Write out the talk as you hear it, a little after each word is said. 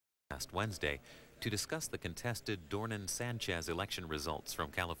last Wednesday to discuss the contested Dornan-Sanchez election results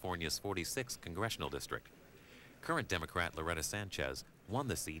from California's 46th congressional district. Current Democrat Loretta Sanchez won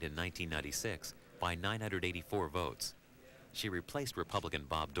the seat in 1996 by 984 votes. She replaced Republican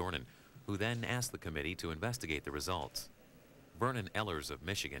Bob Dornan, who then asked the committee to investigate the results. Vernon Ehlers of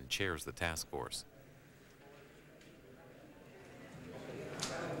Michigan chairs the task force.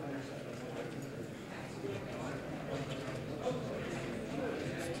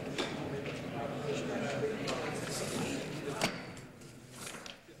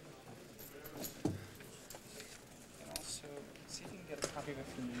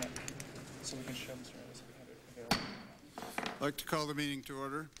 So we can show Mr. Ellis we have it available. I'd like to call the meeting to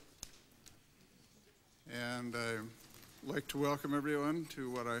order, and I'd like to welcome everyone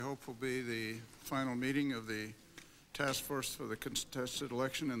to what I hope will be the final meeting of the task force for the contested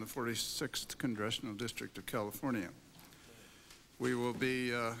election in the 46th Congressional District of California. We will be,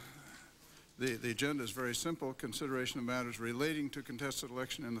 the agenda is very simple: consideration of matters relating to contested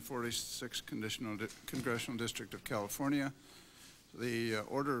election in the 46th Congressional District of California. The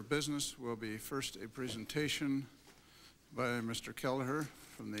order of business will be first a presentation by Mr. Kelleher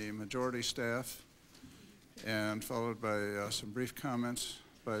from the majority staff, and followed by some brief comments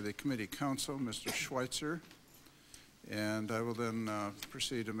by the committee counsel, Mr. Schweitzer. And I will then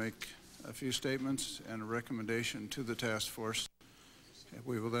proceed to make a few statements and a recommendation to the task force.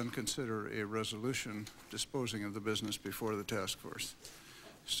 We will then consider a resolution disposing of the business before the task force.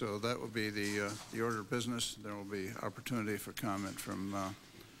 So that will be the order of business. There will be opportunity for comment from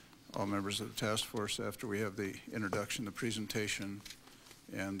all members of the task force after we have the introduction, the presentation,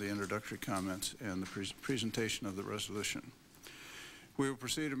 and the introductory comments, and the presentation of the resolution. We will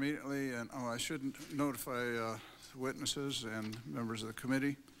proceed immediately, and I should notify witnesses and members of the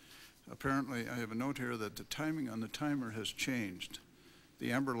committee. Apparently, I have a note here that the timing on the timer has changed.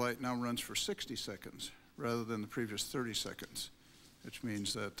 The amber light now runs for 60 seconds rather than the previous 30 seconds. Which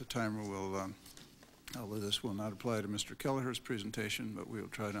means that the timer will, although this will not apply to Mr. Kelleher's presentation, but we will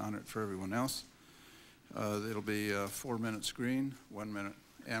try to honor it for everyone else. It'll be 4 minutes green, 1 minute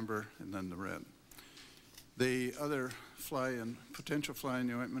amber, and then the red. The other potential fly in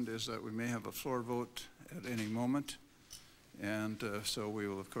the ointment is that we may have a floor vote at any moment, and so we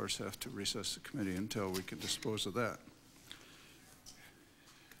will, of course, have to recess the committee until we can dispose of that.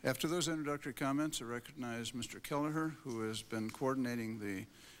 After those introductory comments, I recognize Mr. Kelleher, who has been coordinating the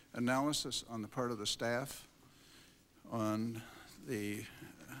analysis on the part of the staff on the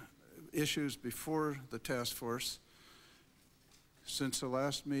issues before the task force. Since the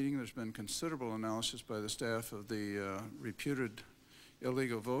last meeting, there's been considerable analysis by the staff of the reputed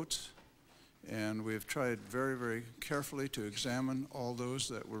illegal votes, and we've tried very, very carefully to examine all those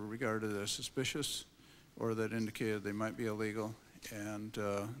that were regarded as suspicious or that indicated they might be illegal. And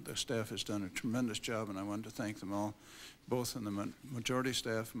the staff has done a tremendous job, and I want to thank them all. Both in the majority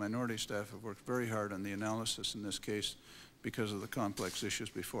staff and minority staff have worked very hard on the analysis in this case because of the complex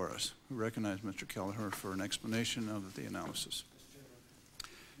issues before us. We recognize Mr. Kelleher for an explanation of the analysis.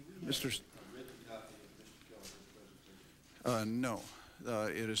 No,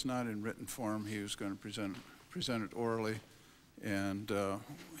 it is not in written form. He was going to present it orally. And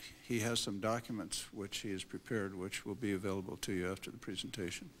he has some documents which he has prepared, which will be available to you after the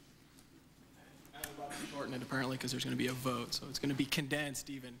presentation. I'm about to shorten it apparently because there's going to be a vote, so it's going to be condensed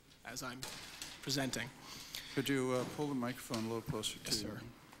even as I'm presenting. Could you pull the microphone a little closer to you?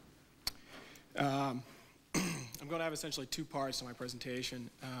 Yes, sir. I'm going to have essentially two parts to my presentation.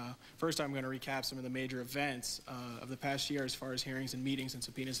 First, I'm going to recap some of the major events of the past year as far as hearings and meetings and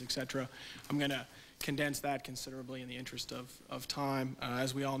subpoenas, etc. I'm going to condense that considerably in the interest of time.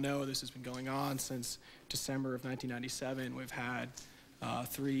 As we all know, this has been going on since December of 1997. We've had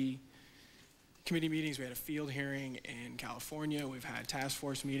 3 committee meetings. We had a field hearing in California. We've had task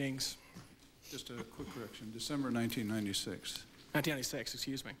force meetings. Just a quick correction, December 1996. 1996,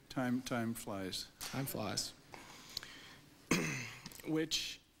 excuse me. Time flies. Time flies.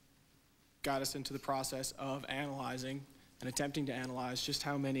 Which got us into the process of analyzing and attempting to analyze just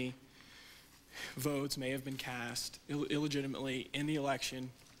how many votes may have been cast illegitimately in the election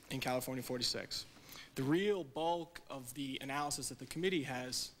in California 46. The real bulk of the analysis that the committee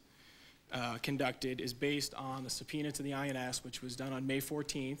has conducted is based on the subpoena to the INS, which was done on May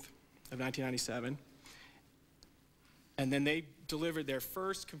 14th of 1997. And then they delivered their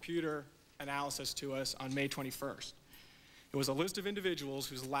first computer analysis to us on May 21st. It was a list of individuals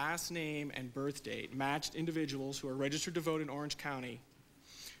whose last name and birth date matched individuals who are registered to vote in Orange County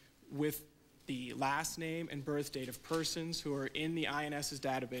with the last name and birth date of persons who are in the INS's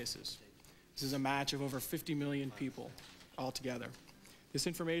databases. This is a match of over 50 million people altogether. This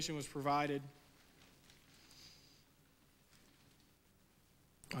information was provided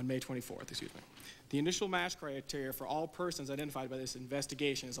on May 24th, excuse me. The initial match criteria for all persons identified by this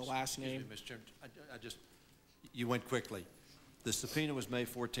investigation is a last name. Excuse me, Mr. Chairman, you went quickly. The subpoena was May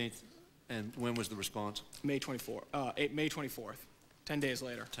 14th, and when was the response? May 24th, May 24th, 10 days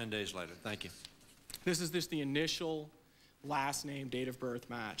later. 10 days later, thank you. This is just the initial last name, date of birth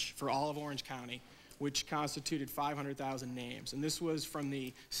match for all of Orange County, which constituted 500,000 names. And this was from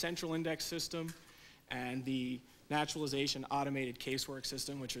the Central Index System and the Naturalization Automated Casework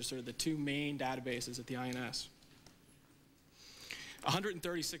System, which are sort of the two main databases at the INS.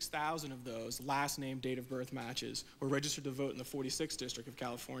 136,000 of those last name, date of birth matches were registered to vote in the 46th District of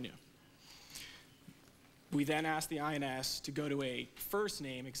California. We then asked the INS to go to a first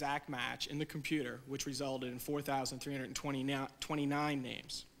name exact match in the computer, which resulted in 4,329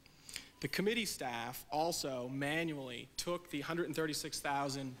 names. The committee staff also manually took the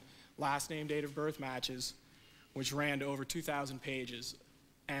 136,000 last name, date of birth matches, which ran to over 2,000 pages,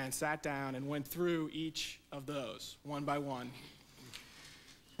 and sat down and went through each of those one by one,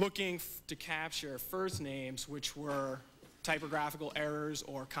 looking to capture first names which were typographical errors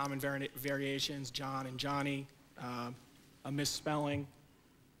or common variations, John and Johnny, a misspelling,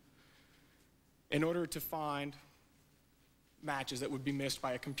 in order to find matches that would be missed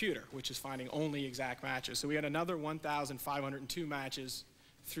by a computer, which is finding only exact matches. So we had another 1,502 matches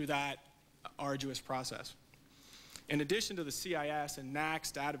through that arduous process. In addition to the CIS and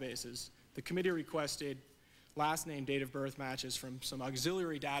NACS databases, the committee requested last name, date of birth matches from some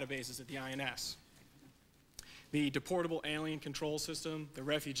auxiliary databases at the INS. The Deportable Alien Control System, the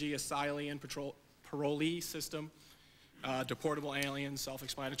Refugee Asylee and Parolee System. Deportable aliens,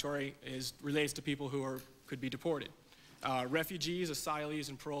 self-explanatory, relates to people who could be deported. Refugees, asylees,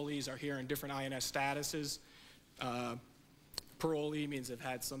 and parolees are here in different INS statuses. Parolee means they've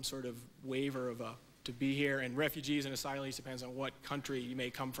had some sort of waiver to be here, and refugees and asylees depends on what country you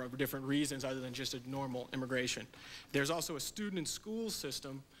may come from for different reasons other than just a normal immigration. There's also a student and school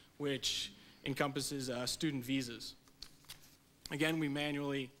system which encompasses student visas. Again, we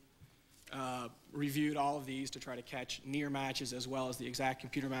manually reviewed all of these to try to catch near matches as well as the exact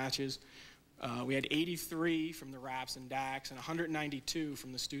computer matches. We had 83 from the RAPS and DACs and 192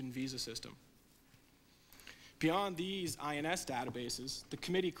 from the student visa system. Beyond these INS databases, the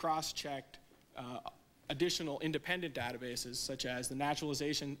committee cross-checked additional independent databases such as the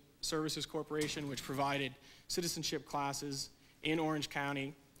Naturalization Services Corporation, which provided citizenship classes in Orange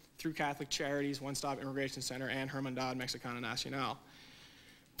County through Catholic Charities, One Stop Immigration Center, and Hermandad Mexicana Nacional.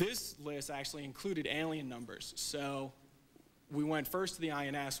 This list actually included alien numbers, so we went first to the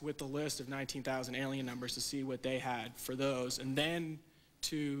INS with the list of 19,000 alien numbers to see what they had for those, and then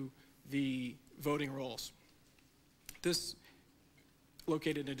to the voting rolls. This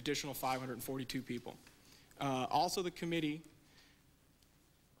located an additional 542 people. Also the committee,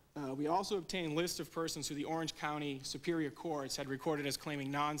 we also obtained lists of persons who the Orange County Superior Courts had recorded as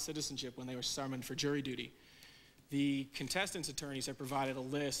claiming non-citizenship when they were summoned for jury duty. The contestants' attorneys had provided a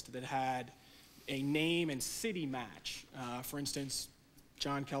list that had a name and city match. For instance,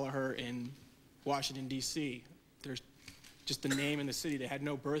 John Kelleher in Washington, D.C. There's just the name and the city. They had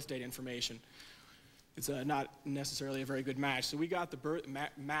no birth date information. It's not necessarily a very good match. So we got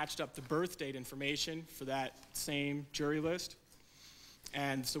matched up the birth date information for that same jury list.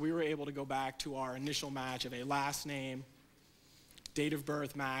 And so we were able to go back to our initial match of a last name, date of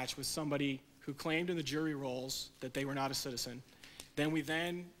birth match with somebody who claimed in the jury rolls that they were not a citizen. Then we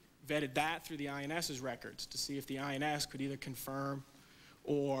vetted that through the INS's records to see if the INS could either confirm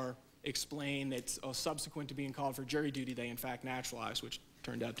or explain that subsequent to being called for jury duty, they in fact naturalized, which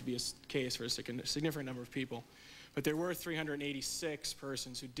turned out to be a case for a significant number of people. But there were 386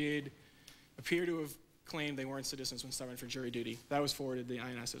 persons who did appear to have claimed they weren't citizens when summoned for jury duty. That was forwarded to the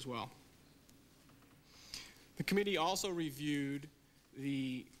INS as well. The committee also reviewed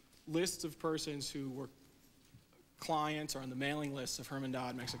the lists of persons who were clients or on the mailing lists of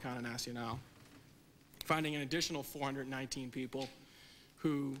Hermandad Mexicana Nacional, finding an additional 419 people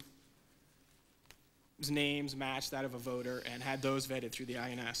whose names matched that of a voter and had those vetted through the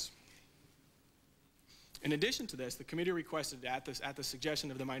INS. In addition to this, the committee requested at the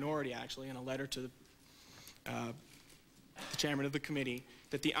suggestion of the minority actually in a letter to the chairman of the committee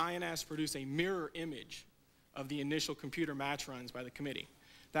that the INS produce a mirror image of the initial computer match runs by the committee.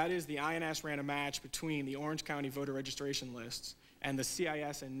 That is, the INS ran a match between the Orange County voter registration lists and the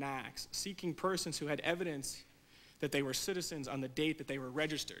CIS and NACS, seeking persons who had evidence that they were citizens on the date that they were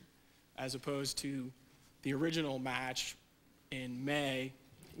registered, as opposed to the original match in May,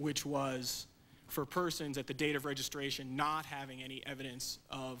 which was for persons at the date of registration not having any evidence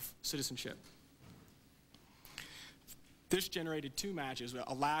of citizenship. This generated 2 matches,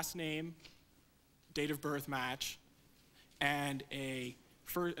 a last name, date of birth match, and a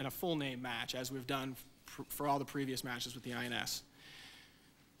full name match, as we've done for all the previous matches with the INS.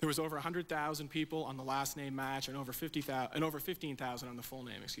 There was over 100,000 people on the last name match and over 15,000 on the full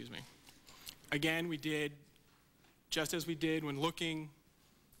name, excuse me. Again, we did just as we did when looking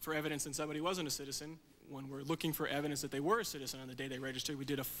for evidence that somebody wasn't a citizen. When we're looking for evidence that they were a citizen on the day they registered, we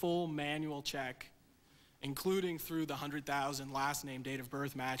did a full manual check, including through the 100,000 last name, date of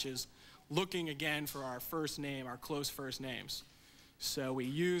birth matches, looking again for our first name, our close first names. So we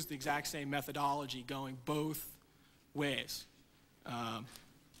used the exact same methodology going both ways,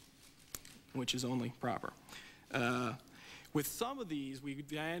 which is only proper. With some of these, we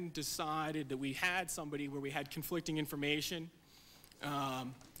then decided that we had somebody where we had conflicting information.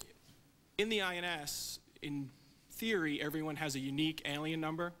 In the INS, in theory, everyone has a unique alien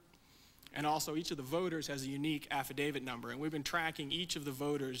number, and also each of the voters has a unique affidavit number. And we've been tracking each of the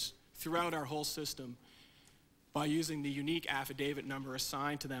voters throughout our whole system by using the unique affidavit number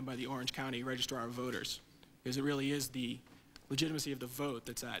assigned to them by the Orange County Registrar of Voters, because it really is the legitimacy of the vote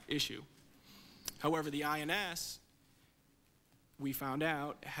that's at issue. However, the INS, we found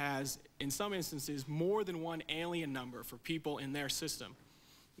out, has, in some instances, more than one alien number for people in their system,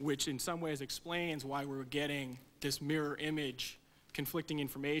 which in some ways explains why we're getting this mirror image conflicting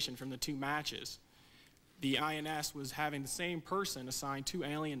information from the 2 matches. The INS was having the same person assign 2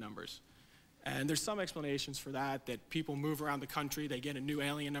 alien numbers. And there's some explanations for that people move around the country, they get a new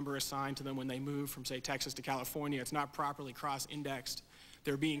alien number assigned to them when they move from, say, Texas to California. It's not properly cross-indexed.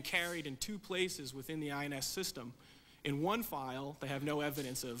 They're being carried in 2 places within the INS system. In one file, they have no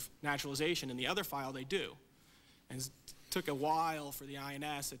evidence of naturalization. In the other file, they do. And it took a while for the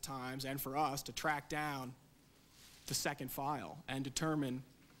INS at times, and for us, to track down the second file and determine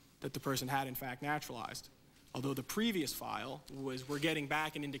that the person had, in fact, naturalized. Although the previous file was, we're getting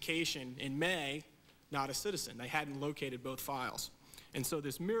back an indication in May, not a citizen. They hadn't located both files. And so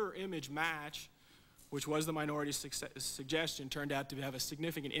this mirror image match, which was the minority suggestion, turned out to have a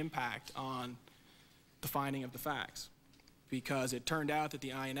significant impact on the finding of the facts, because it turned out that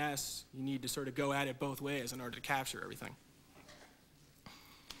the INS, you need to sort of go at it both ways in order to capture everything.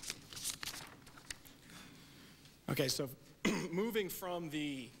 Okay, so moving from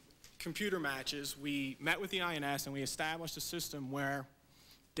the computer matches, we met with the INS and we established a system where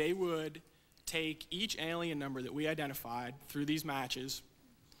they would take each alien number that we identified through these matches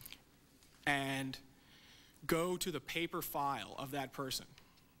and go to the paper file of that person.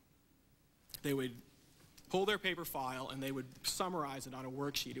 They would pull their paper file and they would summarize it on a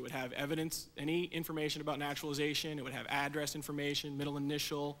worksheet. It would have evidence, any information about naturalization. It would have address information, middle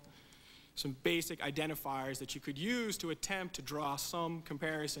initial, some basic identifiers that you could use to attempt to draw some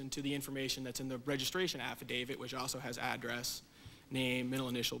comparison to the information that's in the registration affidavit, which also has address, name, middle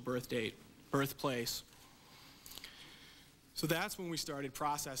initial, birth date, birthplace. So that's when we started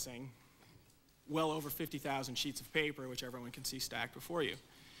processing well over 50,000 sheets of paper, which everyone can see stacked before you.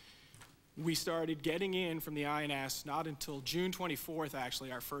 We started getting in from the INS not until June 24th,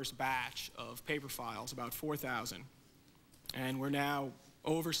 actually, our first batch of paper files, about 4,000. And we're now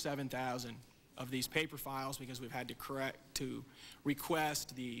over 7,000 of these paper files because we've had to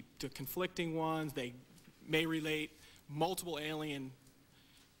request the conflicting ones. They may relate, multiple alien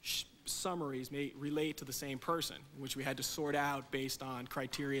summaries may relate to the same person, which we had to sort out based on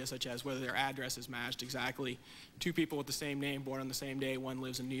criteria such as whether their address is matched exactly. 2 people with the same name, born on the same day, one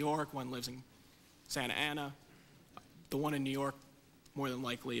lives in New York, one lives in Santa Ana. The one in New York, more than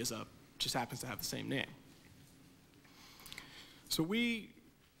likely, just happens to have the same name. So we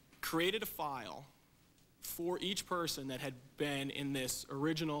created a file for each person that had been in this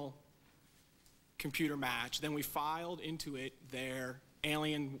original computer match. Then we filed into it their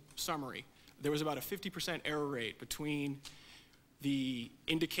alien summary. There was about a 50% error rate between the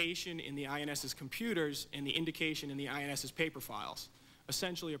indication in the INS's computers and the indication in the INS's paper files.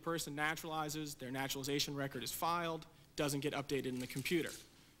 Essentially, a person naturalizes, their naturalization record is filed, doesn't get updated in the computer.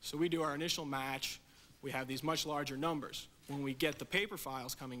 So we do our initial match, we have these much larger numbers. When we get the paper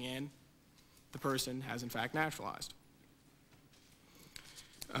files coming in, the person has in fact naturalized.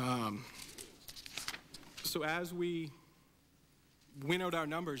 So as we winnowed our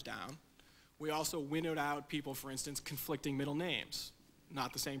numbers down, we also winnowed out people, for instance, conflicting middle names.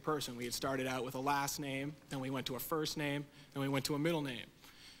 Not the same person. We had started out with a last name, then we went to a first name, then we went to a middle name.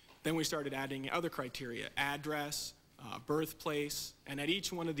 Then we started adding other criteria, address, birthplace, and at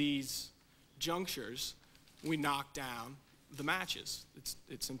each one of these junctures, we knocked down the matches.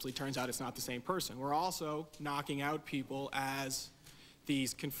 It simply turns out it's not the same person. We're also knocking out people as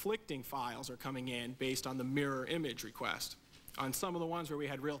these conflicting files are coming in based on the mirror image request. On some of the ones where we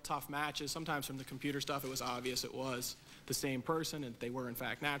had real tough matches, sometimes from the computer stuff it was obvious it was the same person and they were in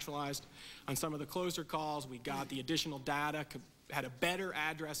fact naturalized. On some of the closer calls, we got the additional data, had a better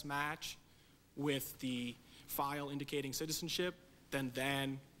address match with the file indicating citizenship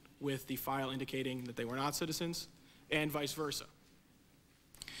than with the file indicating that they were not citizens, and vice versa.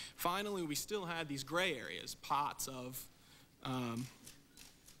 Finally, we still had these gray areas, pots of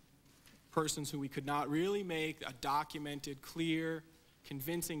persons who we could not really make a documented, clear,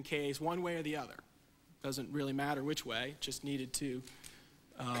 convincing case one way or the other. Doesn't really matter which way, just needed to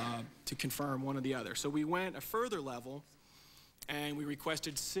confirm one or the other. So we went a further level and we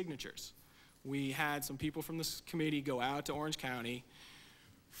requested signatures. We had some people from this committee go out to Orange County,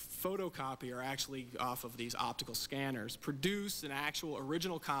 photocopy, or actually off of these optical scanners, produce an actual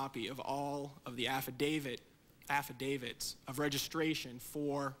original copy of all of the affidavits of registration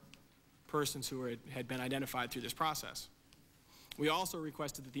for persons who had been identified through this process. We also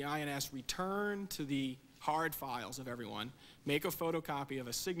requested that the INS return to the hard files of everyone, make a photocopy of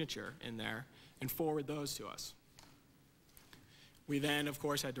a signature in there, and forward those to us. We then, of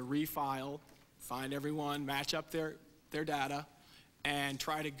course, had to refile, find everyone, match up their data, and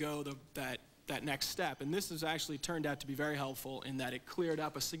try to go that next step. And this has actually turned out to be very helpful in that it cleared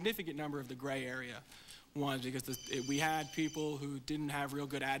up a significant number of the gray area ones, because we had people who didn't have real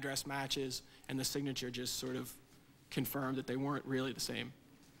good address matches, and the signature just sort of confirmed that they weren't really the same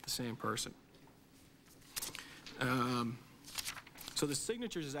person. So the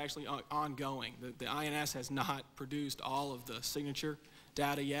signatures is actually ongoing. The INS has not produced all of the signature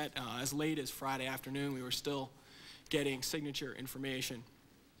data yet. As late as Friday afternoon, we were still getting signature information.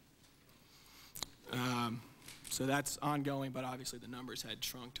 So that's ongoing, but obviously the numbers had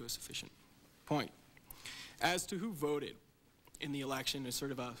shrunk to a sufficient point. As to who voted in the election is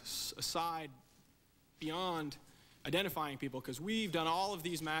sort of a side beyond identifying people, because we've done all of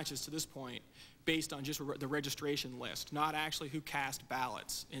these matches to this point based on just the registration list, not actually who cast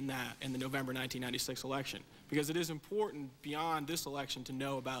ballots in the November 1996 election, because it is important beyond this election to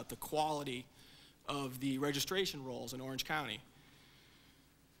know about the quality of the registration rolls in Orange County.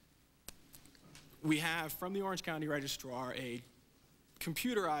 We have from the Orange County Registrar a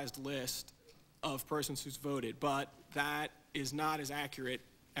computerized list of persons who's voted, but that is not as accurate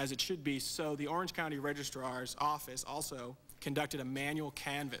as it should be. So the Orange County Registrar's office also conducted a manual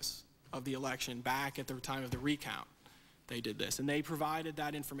canvass of the election back at the time of the recount. They did this, and they provided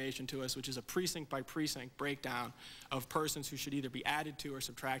that information to us, which is a precinct by precinct breakdown of persons who should either be added to or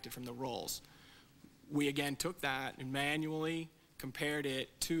subtracted from the rolls. We again took that and manually compared it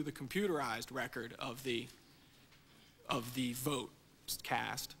to the computerized record of the vote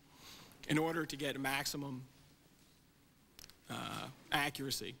cast in order to get a maximum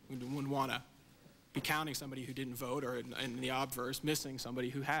accuracy. We wouldn't want to be counting somebody who didn't vote, or in the obverse, missing somebody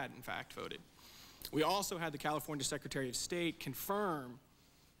who had in fact voted. We also had the California Secretary of State confirm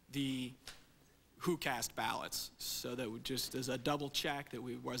the who cast ballots, so that we just as a double check that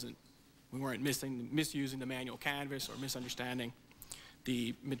we weren't misusing the manual canvass or misunderstanding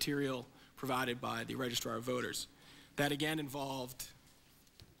the material provided by the Registrar of Voters. That again involved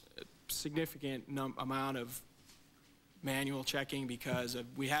a significant amount of manual checking, because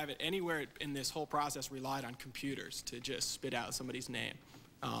we haven't anywhere in this whole process relied on computers to just spit out somebody's name.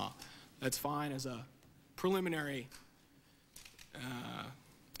 That's fine as a preliminary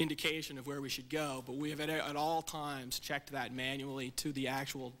indication of where we should go, but we have at all times checked that manually to the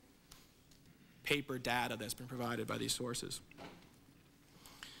actual paper data that's been provided by these sources.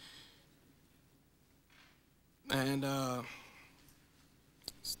 And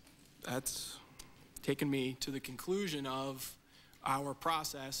that's taken me to the conclusion of our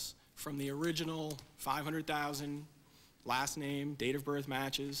process from the original 500,000 last name, date of birth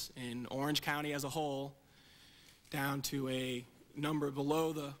matches in Orange County as a whole, down to a number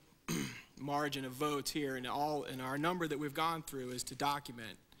below the margin of votes here, and our number that we've gone through is to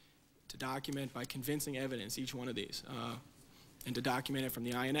document by convincing evidence each one of these, and to document it from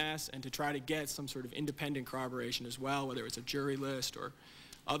the INS, and to try to get some sort of independent corroboration as well, whether it's a jury list or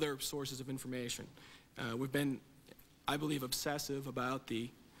other sources of information. We've been, I believe, obsessive about the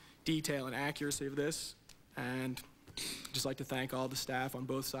detail and accuracy of this, and I'd just like to thank all the staff on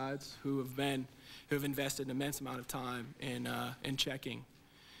both sides who have invested an immense amount of time in checking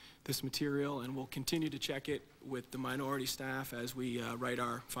this material, and we'll continue to check it with the minority staff as we write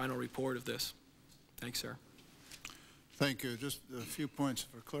our final report of this. Thanks, sir. Thank you. Just a few points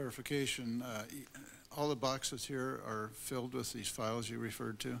for clarification. all the boxes here are filled with these files you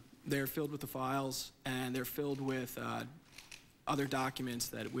referred to? They're filled with the files, and they're filled with other documents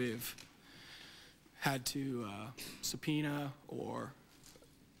that we've had to subpoena or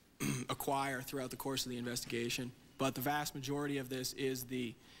acquire throughout the course of the investigation. But the vast majority of this is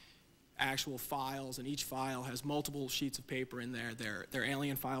the actual files, and each file has multiple sheets of paper in there. Their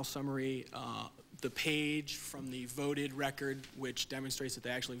alien file summary, the page from the voted record, which demonstrates that they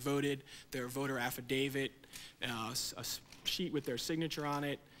actually voted, their voter affidavit, a sheet with their signature on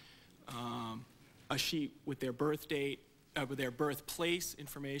it, a sheet with their birth date, with their birthplace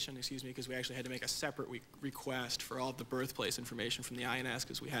information, excuse me, because we actually had to make a separate request for all of the birthplace information from the INS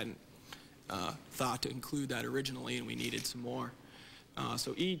because we hadn't thought to include that originally, and we needed some more.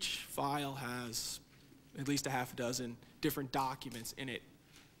 So each file has at least a half a dozen different documents in it,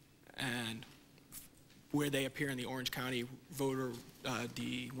 and where they appear in the Orange County voter,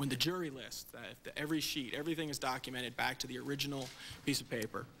 when the jury list, every sheet, everything is documented back to the original piece of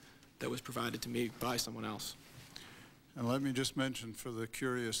paper that was provided to me by someone else. And let me just mention for the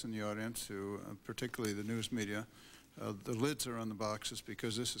curious in the audience, who, particularly the news media, the lids are on the boxes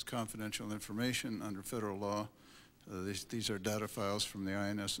because this is confidential information under federal law. These are data files from the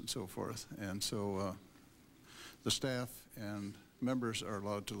INS and so forth. And so the staff and members are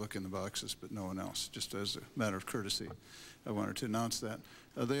allowed to look in the boxes, but no one else, just as a matter of courtesy. I wanted to announce that.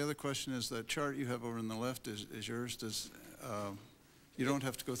 The other question is that chart you have over on the left is yours. You don't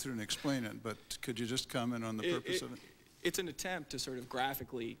have to go through and explain it, but could you just comment on the purpose of it? It's an attempt to sort of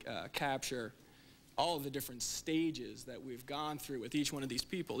graphically capture all of the different stages that we've gone through with each one of these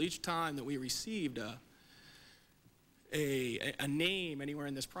people. Each time that we received a name anywhere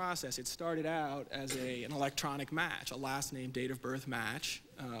in this process, it started out as an electronic match, a last name, date of birth match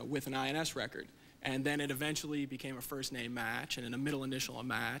with an INS record. And then it eventually became a first name match, and then a middle initial a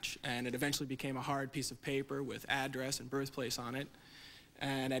match, and it eventually became a hard piece of paper with address and birthplace on it.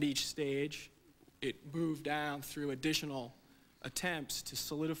 And at each stage, it moved down through additional attempts to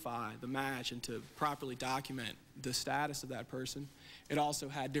solidify the match and to properly document the status of that person. It also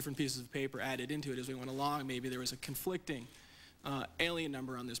had different pieces of paper added into it as we went along. Maybe there was a conflicting alien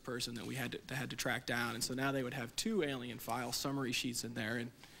number on this person that we had to track down, and so now they would have two alien file summary sheets in there,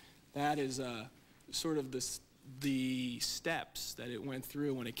 and that is sort of the steps that it went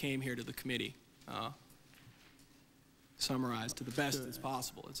through when it came here to the committee. Summarized to the best as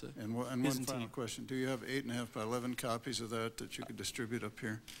possible. It's and one final question. Do you have 8.5 by 11 copies of that you could distribute up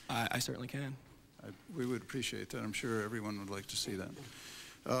here? I certainly can. We would appreciate that. I'm sure everyone would like to see that.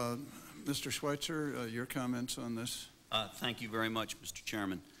 Mr. Schweitzer, your comments on this? Thank you very much, Mr.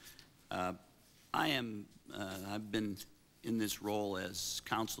 Chairman. I've been in this role as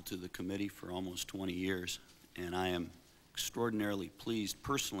counsel to the committee for almost 20 years, and I am extraordinarily pleased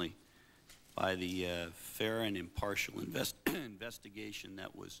personally by the fair and impartial investigation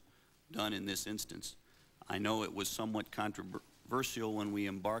that was done in this instance. I know it was somewhat controversial when we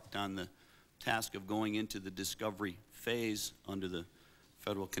embarked on the task of going into the discovery phase under the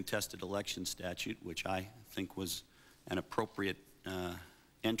federal contested election statute, which I think was an appropriate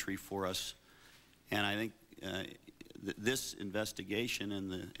entry for us. And I think this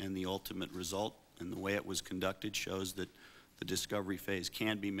investigation and the ultimate result and the way it was conducted shows that the discovery phase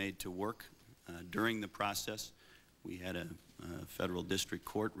can be made to work. During the process, we had a federal district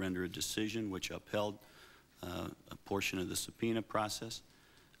court render a decision which upheld a portion of the subpoena process.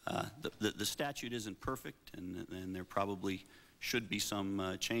 The statute isn't perfect, and there probably should be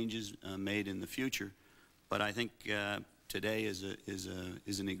some changes made in the future. But I think today is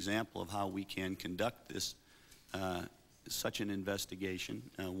an example of how we can conduct this such an investigation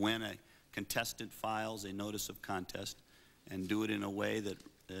when a contestant files a notice of contest, and do it in a way that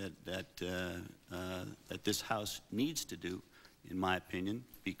this House needs to do, in my opinion,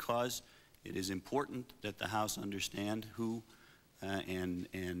 because it is important that the House understand who and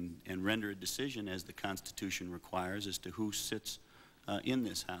render a decision as the Constitution requires as to who sits in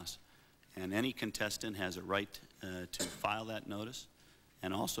this House. And any contestant has a right to file that notice.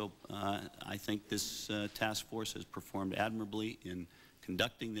 And also, I think this task force has performed admirably in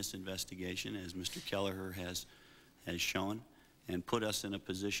conducting this investigation, as Mr. Kelleher has shown, and put us in a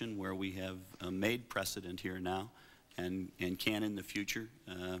position where we have made precedent here now and can in the future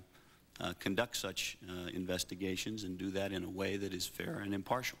conduct such investigations and do that in a way that is fair and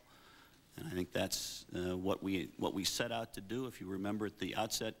impartial. And I think that's what we set out to do. If you remember at the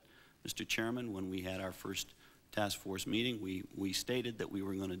outset, Mr. Chairman, when we had our first task force meeting, we stated that we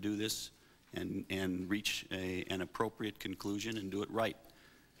were going to do this and reach an appropriate conclusion and do it right.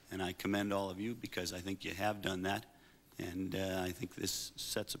 And I commend all of you because I think you have done that. And I think this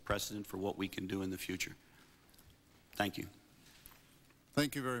sets a precedent for what we can do in the future. Thank you.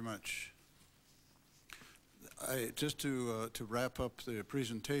 Thank you very much. Just to wrap up the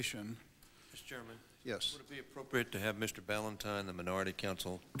presentation. Mr. Chairman. Yes. Would it be appropriate to have Mr. Ballantyne, the Minority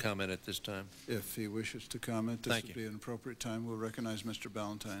Counsel, comment at this time? If he wishes to comment, this Thank would you. be an appropriate time. We'll recognize Mr.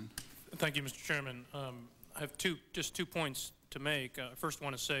 Ballantyne. Thank you, Mr. Chairman. I have just two points to make. First, I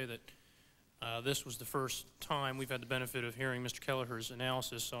want to say that this was the first time we've had the benefit of hearing Mr. Kelleher's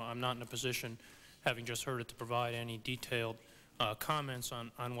analysis, so I'm not in a position, having just heard it, to provide any detailed comments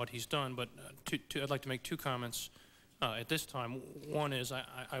on what he's done. But I'd like to make two comments at this time. One is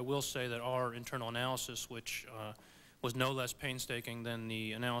I will say that our internal analysis, which was no less painstaking than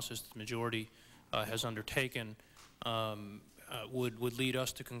the analysis the majority has undertaken, would lead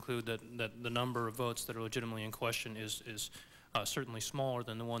us to conclude that the number of votes that are legitimately in question is certainly smaller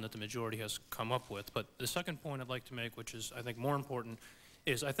than the one that the majority has come up with. But the second point I'd like to make, which is I think more important,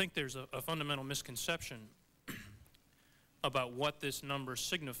 is I think there's a fundamental misconception about what this number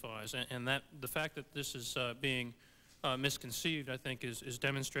signifies, and that the fact that this is being misconceived, I think, is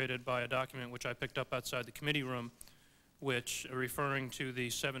demonstrated by a document which I picked up outside the committee room, which, referring to the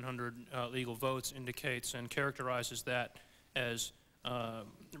 700 legal votes, indicates and characterizes that as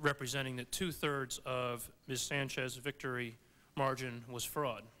representing that 2/3 of Ms. Sanchez's victory margin was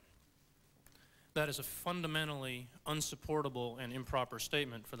fraud. That is a fundamentally unsupportable and improper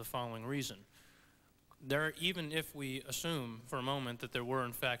statement for the following reason. Even if we assume for a moment that there were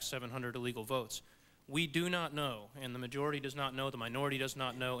in fact 700 illegal votes, we do not know, and the majority does not know, the minority does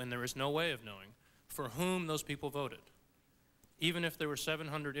not know, and there is no way of knowing for whom those people voted. Even if there were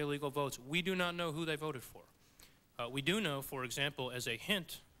 700 illegal votes, we do not know who they voted for. We do know, for example, as a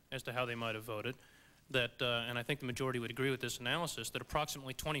hint as to how they might have voted, that, and I think the majority would agree with this analysis, that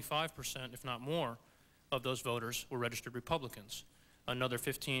approximately 25%, if not more, of those voters were registered Republicans. Another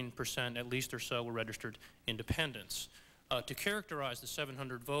 15% at least or so were registered independents. To characterize the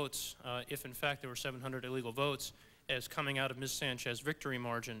 700 votes, if in fact there were 700 illegal votes, as coming out of Ms. Sanchez's victory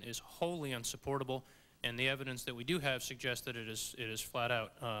margin is wholly unsupportable, and the evidence that we do have suggests that it is flat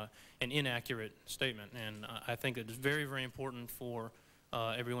out an inaccurate statement. And I think it is very, very important for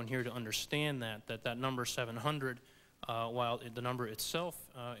everyone here to understand that number 700, while the number itself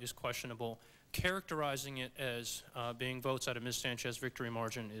is questionable, characterizing it as being votes out of Ms. Sanchez's victory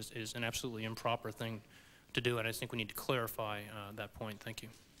margin is an absolutely improper thing to do, and I think we need to clarify that point. Thank you.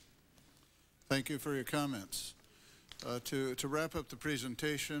 Thank you for your comments. To wrap up the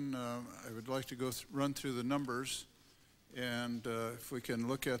presentation, I would like to run through the numbers, and if we can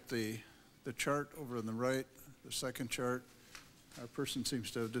look at the chart over on the right, the second chart. Our person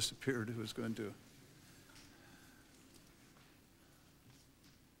seems to have disappeared who was going to.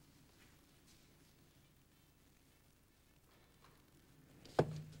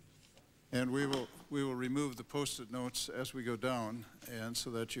 And we will remove the post-it notes as we go down, and so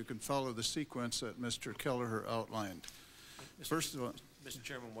that you can follow the sequence that Mr. Kelleher outlined. First of all, Mr.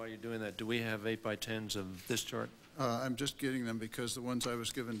 Chairman, while you're doing that, do we have 8x10s of this chart? I'm just getting them because the ones I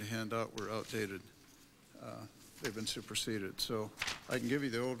was given to hand out were outdated. They've been superseded. So I can give you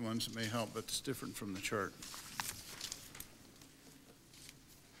the old ones. It may help, but it's different from the chart.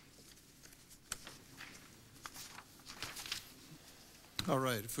 All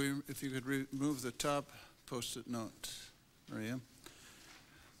right, if you could remove the top post-it note, Maria.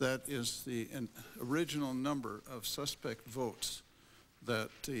 That is the original number of suspect votes that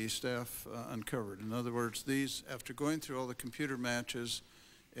the staff uncovered. In other words, these, after going through all the computer matches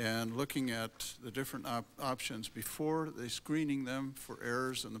and looking at the different options before they screening them for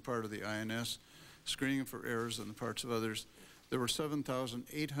errors on the part of the INS, screening them for errors on the parts of others, there were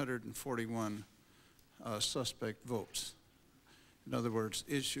 7,841 suspect votes. In other words,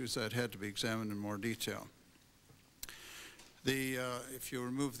 issues that had to be examined in more detail. If you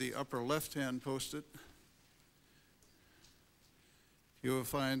remove the upper left-hand post-it, you will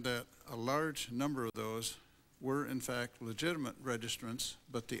find that a large number of those were in fact legitimate registrants,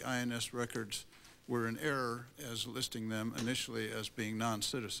 but the INS records were in error as listing them initially as being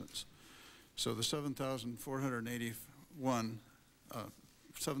non-citizens. So the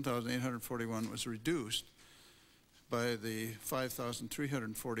 7,841 was reduced by the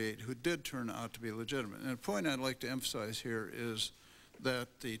 5,348 who did turn out to be legitimate. And a point I'd like to emphasize here is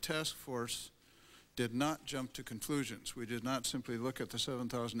that the task force did not jump to conclusions. We did not simply look at the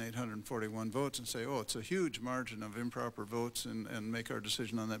 7,841 votes and say, oh, it's a huge margin of improper votes and make our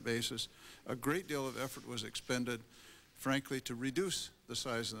decision on that basis. A great deal of effort was expended, frankly, to reduce the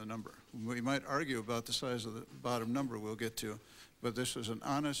size of the number. We might argue about the size of the bottom number we'll get to, but this was an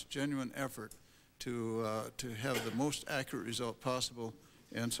honest, genuine effort to have the most accurate result possible.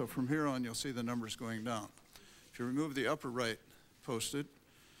 And so from here on, you'll see the numbers going down. If you remove the upper right posted,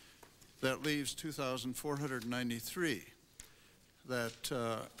 that leaves 2,493 that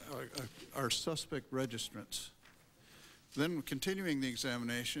are suspect registrants. Then continuing the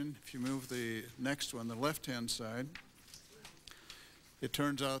examination, if you move the next one, the left-hand side, it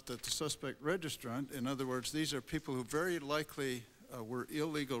turns out that the suspect registrant, in other words, these are people who very likely were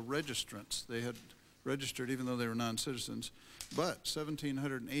illegal registrants. They had registered even though they were non-citizens, but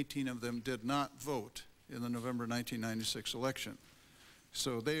 1,718 of them did not vote in the November 1996 election.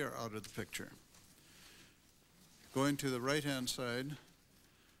 So they are out of the picture. Going to the right-hand side,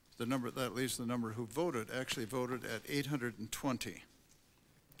 the number that leaves the number who voted actually voted at 820.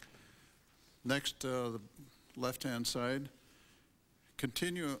 Next, the left-hand side,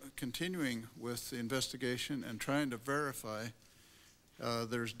 continuing with the investigation and trying to verify,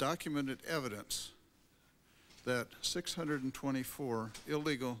 there's documented evidence that 624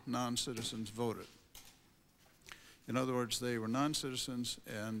 illegal non-citizens voted. In other words, they were non-citizens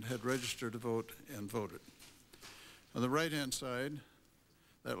and had registered to vote and voted. On the right-hand side,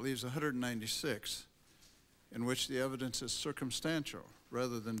 that leaves 196 in which the evidence is circumstantial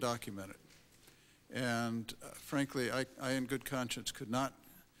rather than documented. And frankly, I in good conscience could not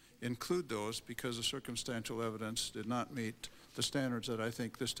include those because the circumstantial evidence did not meet the standards that I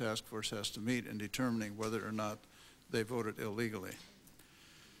think this task force has to meet in determining whether or not they voted illegally.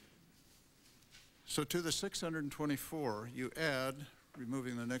 So to the 624, you add,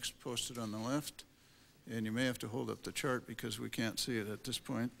 removing the next posted on the left, and you may have to hold up the chart because we can't see it at this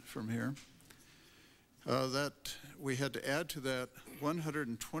point from here, that we had to add to that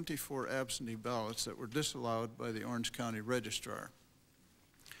 124 absentee ballots that were disallowed by the Orange County Registrar.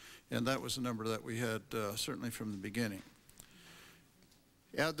 And that was the number that we had certainly from the beginning.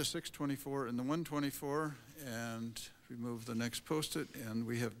 Add the 624 and the 124 and remove the next post-it, and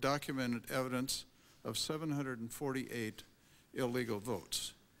we have documented evidence of 748 illegal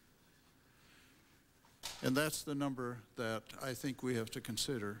votes. And that's the number that I think we have to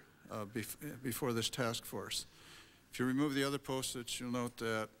consider before this task force. If you remove the other post-its, you'll note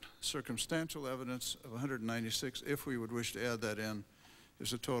that circumstantial evidence of 196, if we would wish to add that in,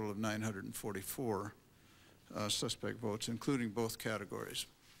 is a total of 944 suspect votes, including both categories.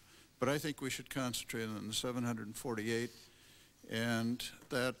 But I think we should concentrate on the 748, and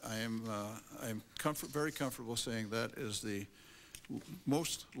that I am very comfortable saying that is the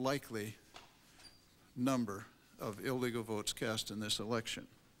most likely number of illegal votes cast in this election.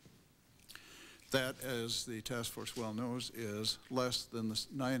 That, as the task force well knows, is less than the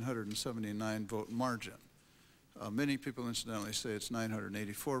 979 vote margin. Many people incidentally say it's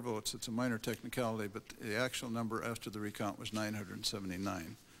 984 votes. It's a minor technicality, but the actual number after the recount was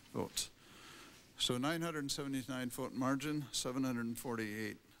 979 votes. So 979 vote margin,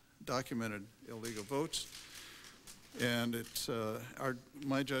 748 documented illegal votes. And it's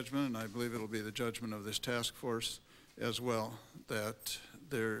my judgment, and I believe it'll be the judgment of this task force as well, that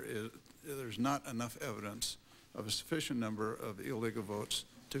there's not enough evidence of a sufficient number of illegal votes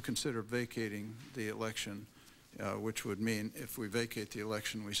to consider vacating the election, which would mean if we vacate the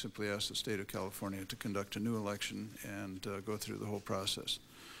election, we simply ask the state of California to conduct a new election and go through the whole process.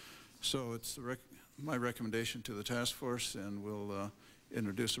 So it's my recommendation to the task force, and we'll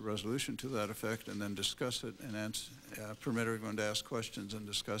introduce a resolution to that effect and then discuss it and permit everyone to ask questions and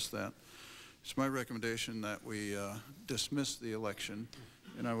discuss that. It's my recommendation that we dismiss the election,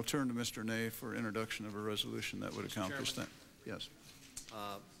 and I will turn to Mr. Ney for introduction of a resolution that would accomplish that. Yes.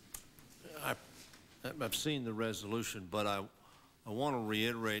 I've seen the resolution, but I want to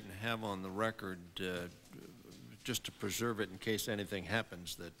reiterate and have on the record, just to preserve it in case anything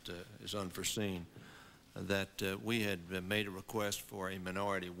happens that is unforeseen, that we had made a request for a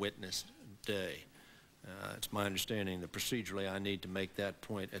minority witness day. It's my understanding that procedurally I need to make that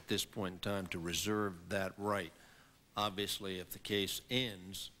point at this point in time to reserve that right. Obviously, if the case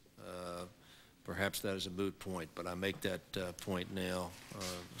ends, perhaps that is a moot point, but I make that point now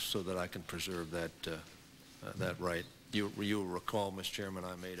so that I can preserve that, that right. You will recall, Mr. Chairman,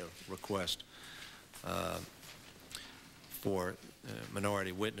 I made a request for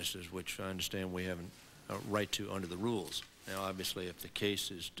minority witnesses, which I understand we have a right to under the rules. Now, obviously, if the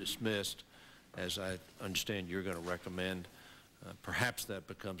case is dismissed, as I understand you're going to recommend, perhaps that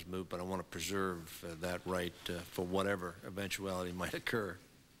becomes moot, but I want to preserve that right for whatever eventuality might occur.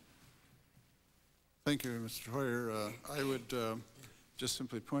 Thank you, Mr. Hoyer. I would just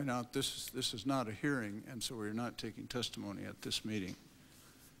simply point out this is not a hearing, and so we're not taking testimony at this meeting.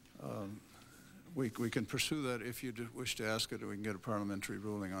 We can pursue that if you wish to ask it, or we can get a parliamentary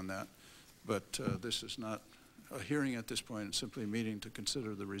ruling on that. But this is not a hearing at this point. It's simply a meeting to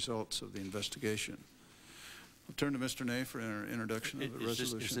consider the results of the investigation. I'll turn to Mr. Ney for an introduction of the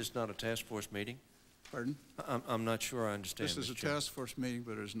resolution. Is this not a task force meeting? Pardon? I'm not sure I understand. This is a task force meeting,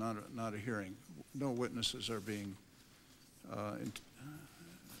 but it is not a hearing. No witnesses are being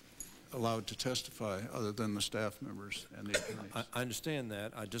allowed to testify other than the staff members and the attorneys. I understand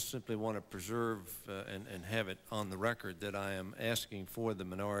that. I just simply want to preserve and have it on the record that I am asking for the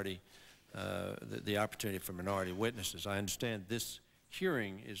minority, the opportunity for minority witnesses. I understand this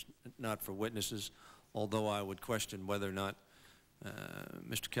hearing is not for witnesses, although I would question whether or not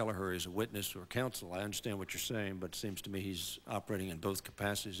Mr. Kelleher is a witness or counsel. I understand what you're saying, but it seems to me he's operating in both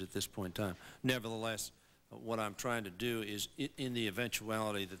capacities at this point in time. Nevertheless, what I'm trying to do is, in the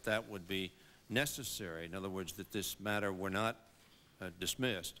eventuality that that would be necessary, in other words, that this matter were not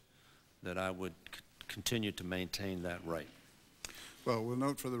dismissed, that I would continue to maintain that right. Well, we'll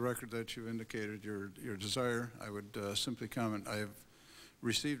note for the record that you indicated your desire. I would simply comment, I have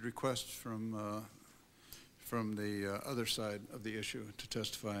received requests from the other side of the issue to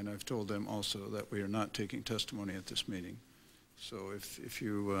testify, and I've told them also that we are not taking testimony at this meeting. So if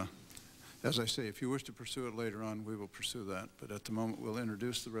you, as I say, if you wish to pursue it later on, we will pursue that. But at the moment, we'll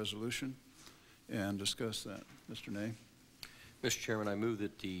introduce the resolution and discuss that. Mr. Ney. Mr. Chairman, I move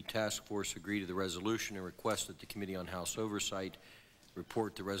that the task force agree to the resolution and request that the Committee on House Oversight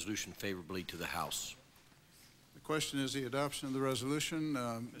report the resolution favorably to the House. The question is the adoption of the resolution.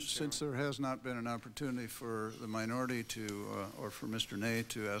 Since there has not been an opportunity for the minority to, or for Mr. Ney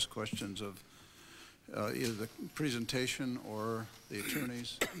to ask questions of either the presentation or the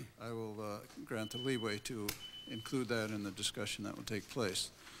attorneys, I will grant the leeway to include that in the discussion that will take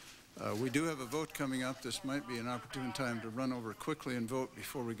place. We do have a vote coming up. This might be an opportune time to run over quickly and vote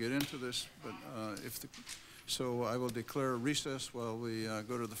before we get into this, but so I will declare a recess while we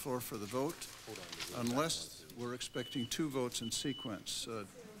go to the floor for the vote, unless we're expecting 2 votes in sequence.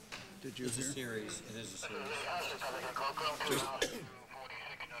 Did you hear? It is a series. Just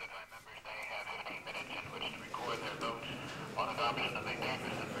on adoption of the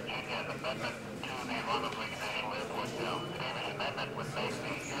Davis and Virginia Amendment to the Ronald Reagan National Airport Bill. The Davis Amendment would make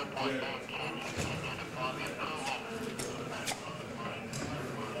the airport name change contingent upon the approval.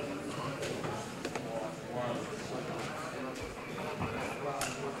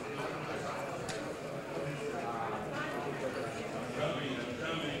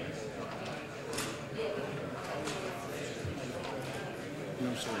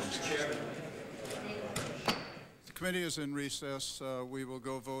 No, sir. The committee is in recess. We will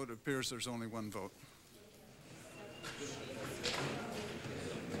go vote. It appears there's only one vote.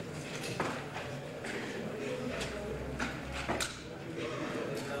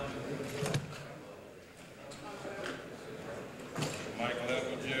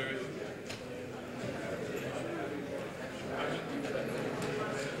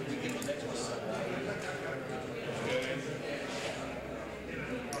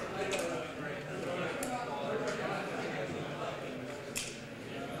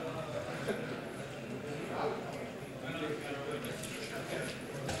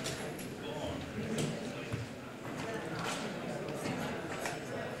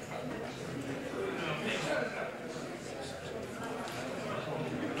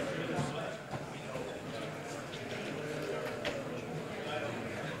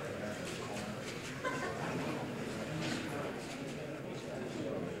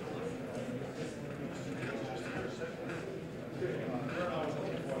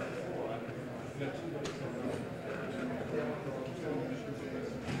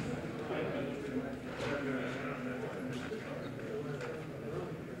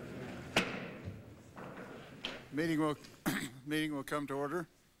 Meeting will come to order.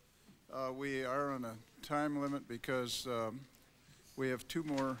 We are on a time limit because we have 2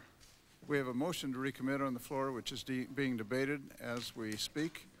 more. We have a motion to recommit on the floor, which is being debated as we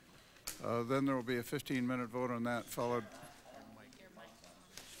speak. Then there will be a 15-minute vote on that, followed.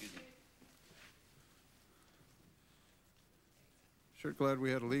 Sure glad we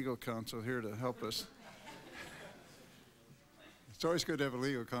had a legal counsel here to help us. It's always good to have a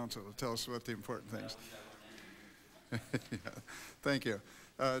legal counsel to tell us what the important things. Yeah, thank you.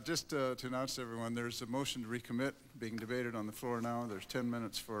 Just to announce to everyone, there's a motion to recommit being debated on the floor now. There's 10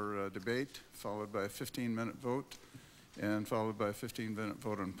 minutes for debate, followed by a 15-minute vote, and followed by a 15-minute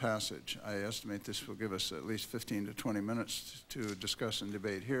vote on passage. I estimate this will give us at least 15 to 20 minutes to discuss and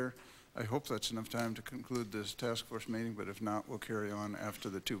debate here. I hope that's enough time to conclude this task force meeting, but if not, we'll carry on after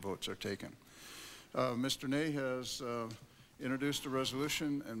the 2 votes are taken. Mr. Ney has introduced a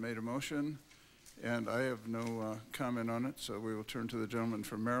resolution and made a motion. And I have no comment on it, so we will turn to the gentleman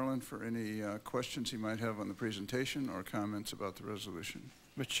from Maryland for any questions he might have on the presentation or comments about the resolution.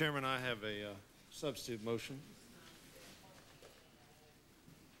 Mr. Chairman, I have a substitute motion.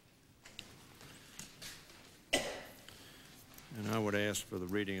 And I would ask for the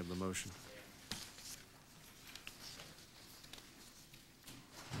reading of the motion.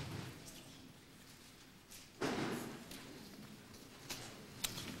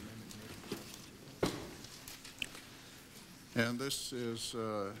 And this is,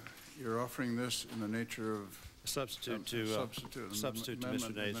 you're offering this in the nature of Substitute to substitute to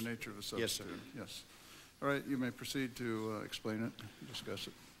Mr. Nays. in the nature of a substitute. Yes, sir. Yes. All right, you may proceed to explain it, discuss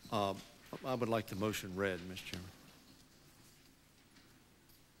it. I would like the motion read, Mr. Chairman.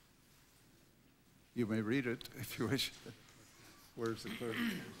 You may read it if you wish. Where's the clerk?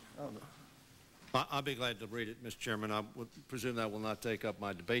 Oh, no. I'll be glad to read it, Mr. Chairman. I would presume that will not take up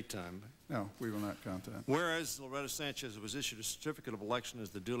my debate time. No, we will not count that. Whereas Loretta Sanchez was issued a certificate of election as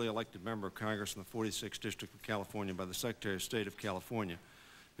the duly elected member of Congress in the 46th District of California by the Secretary of State of California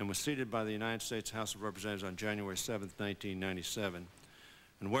and was seated by the United States House of Representatives on January 7, 1997.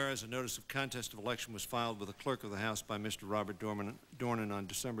 And whereas a notice of contest of election was filed with the Clerk of the House by Mr. Robert Dornan on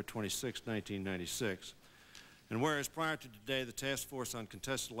December 26, 1996. And whereas prior to today, the Task Force on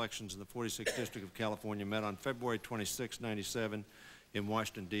Contested Elections in the 46th District of California met on February 26, 1997 in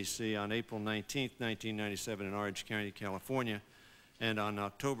Washington, D.C., on April 19, 1997 in Orange County, California, and on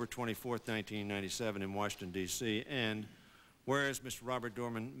October 24, 1997 in Washington, D.C., and whereas Mr. Robert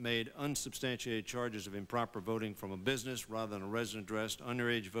Dornan made unsubstantiated charges of improper voting from a business rather than a resident address,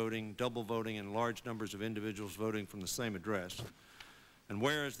 underage voting, double voting, and large numbers of individuals voting from the same address. And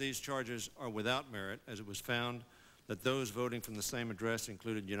whereas these charges are without merit, as it was found that those voting from the same address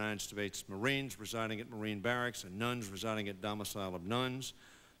included United States Marines residing at Marine Barracks and nuns residing at domicile of nuns,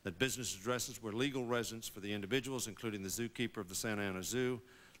 that business addresses were legal residence for the individuals, including the zookeeper of the Santa Ana Zoo,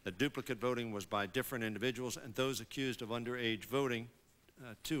 that duplicate voting was by different individuals, and those accused of underage voting,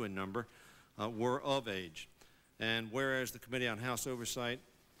 2 in number, were of age. And whereas the Committee on House Oversight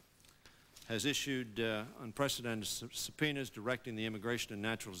has issued unprecedented subpoenas directing the Immigration and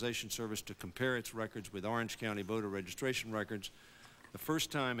Naturalization Service to compare its records with Orange County voter registration records, the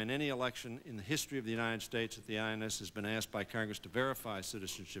first time in any election in the history of the United States that the INS has been asked by Congress to verify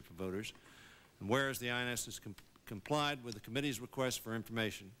citizenship of voters. And whereas the INS has complied with the committee's request for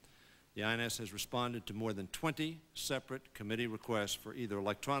information, the INS has responded to more than 20 separate committee requests for either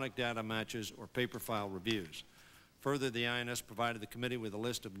electronic data matches or paper file reviews. Further, the INS provided the committee with a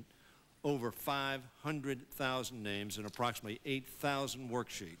list of over 500,000 names and approximately 8,000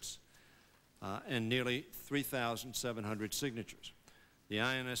 worksheets and nearly 3,700 signatures. The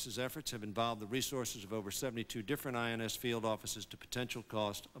INS's efforts have involved the resources of over 72 different INS field offices to potential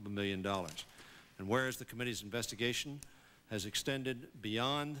cost of $1 million. And whereas the committee's investigation has extended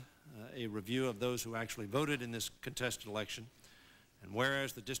beyond a review of those who actually voted in this contested election, and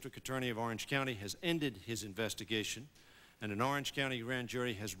whereas the District Attorney of Orange County has ended his investigation, and an Orange County grand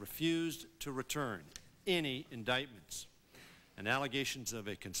jury has refused to return any indictments, and allegations of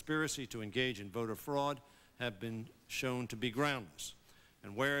a conspiracy to engage in voter fraud have been shown to be groundless.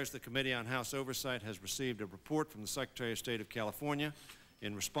 And whereas the Committee on House Oversight has received a report from the Secretary of State of California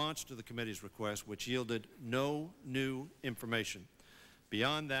in response to the committee's request, which yielded no new information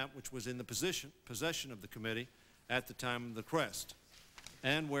beyond that which was in the possession of the committee at the time of the request.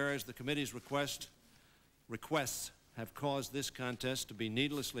 And whereas the committee's requests have caused this contest to be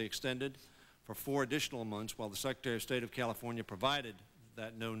needlessly extended for 4 additional months while the Secretary of State of California provided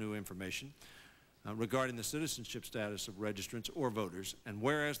that no new information regarding the citizenship status of registrants or voters, and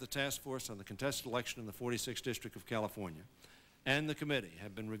whereas the Task Force on the Contested Election in the 46th District of California and the committee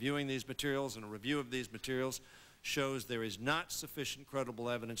have been reviewing these materials, and a review of these materials shows there is not sufficient credible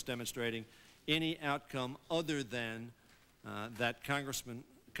evidence demonstrating any outcome other than that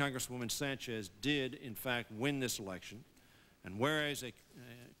Congresswoman Sanchez did, in fact, win this election. And whereas a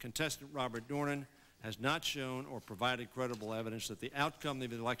contestant, Robert Dornan, has not shown or provided credible evidence that the outcome of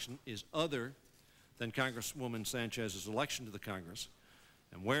the election is other than Congresswoman Sanchez's election to the Congress,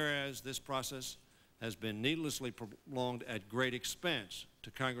 and whereas this process has been needlessly prolonged at great expense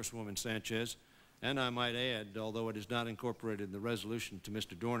to Congresswoman Sanchez, and I might add, although it is not incorporated in the resolution, to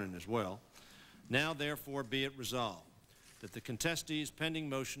Mr. Dornan as well, now therefore be it resolved that the contestee's pending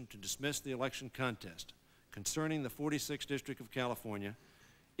motion to dismiss the election contest concerning the 46th District of California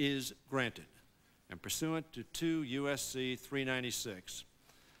is granted, and pursuant to 2 U.S.C. 396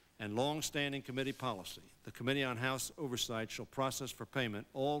 and long-standing committee policy, the Committee on House Oversight shall process for payment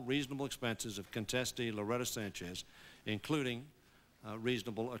all reasonable expenses of contestee Loretta Sanchez, including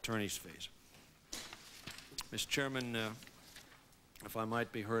reasonable attorney's fees. Mr. Chairman, if I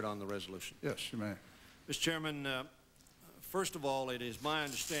might be heard on the resolution. Yes, you may. Mr. Chairman, first of all, it is my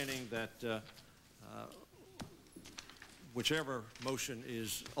understanding that whichever motion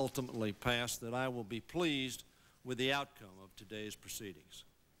is ultimately passed, that I will be pleased with the outcome of today's proceedings.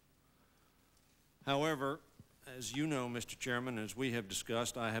 However, as you know, Mr. Chairman, as we have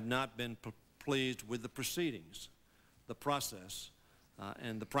discussed, I have not been pleased with the proceedings, the process,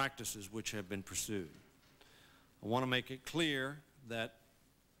 and the practices which have been pursued. I want to make it clear that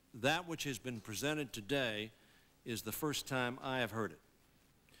that which has been presented today is the first time I have heard it.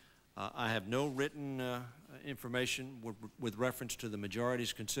 I have no written information with reference to the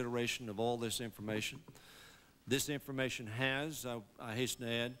majority's consideration of all this information. This information has, I hasten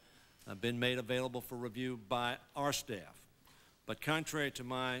to add, been made available for review by our staff. But contrary to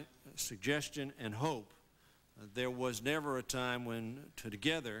my suggestion and hope, there was never a time when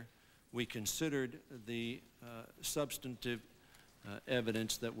together we considered the substantive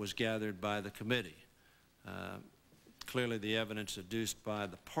evidence that was gathered by the committee. Clearly the evidence adduced by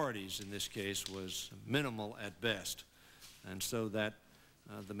the parties in this case was minimal at best, and so that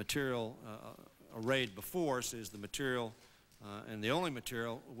the material arrayed before us is the material and the only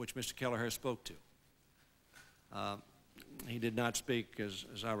material which Mr. Kelleher spoke to. He did not speak, as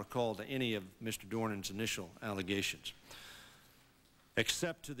I recall, to any of Mr. Dornan's initial allegations,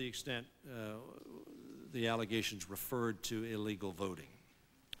 except to the extent the allegations referred to illegal voting.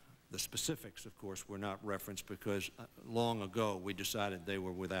 The specifics, of course, were not referenced because long ago we decided they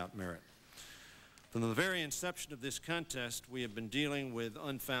were without merit. From the very inception of this contest, we have been dealing with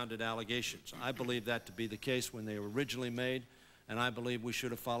unfounded allegations. I believe that to be the case when they were originally made, and I believe we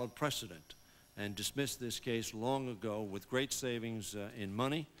should have followed precedent and dismissed this case long ago with great savings in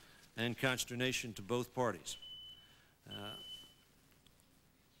money and consternation to both parties.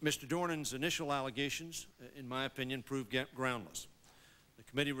 Mr. Dornan's initial allegations, in my opinion, proved groundless. The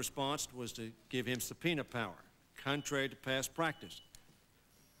committee response was to give him subpoena power, contrary to past practice,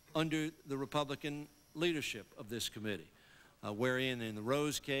 under the Republican leadership of this committee, wherein in the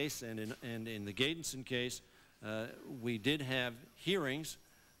Rose case and in the Gadenson case, we did have hearings.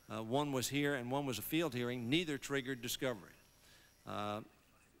 One was here and one was a field hearing. Neither triggered discovery.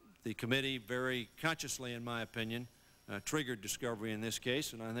 The committee very consciously, in my opinion, triggered discovery in this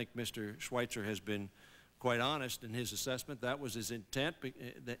case, and I think Mr. Schweitzer has been quite honest in his assessment. That was his intent,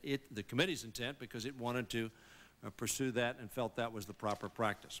 the committee's intent, because it wanted to pursue that and felt that was the proper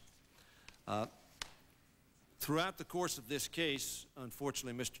practice. Throughout the course of this case,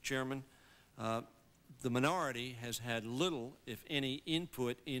 unfortunately, Mr. Chairman, the minority has had little, if any,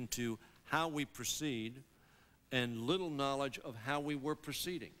 input into how we proceed and little knowledge of how we were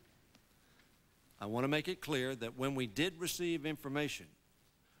proceeding. I want to make it clear that when we did receive information,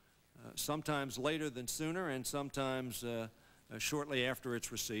 sometimes later than sooner and sometimes shortly after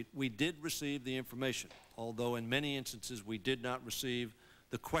its receipt, we did receive the information, although in many instances we did not receive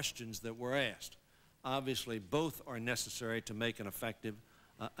the questions that were asked. Obviously, both are necessary to make an effective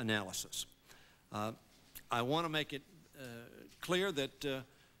analysis. I want to make it clear that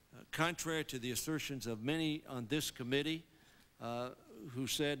contrary to the assertions of many on this committee who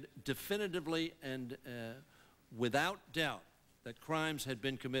said definitively and without doubt that crimes had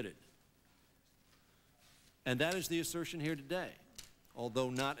been committed, and that is the assertion here today, although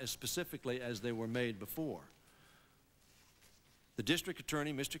not as specifically as they were made before. The district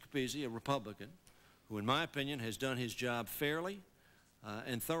attorney, Mr. Capizzi, a Republican, who in my opinion has done his job fairly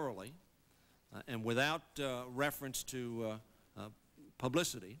and thoroughly and without reference to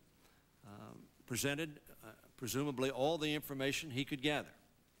publicity, presented presumably all the information he could gather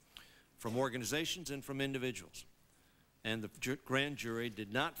from organizations and from individuals. And the grand jury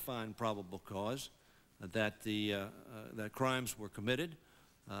did not find probable cause that that crimes were committed,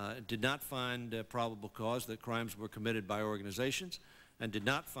 did not find probable cause that crimes were committed by organizations, and did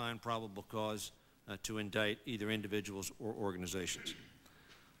not find probable cause to indict either individuals or organizations.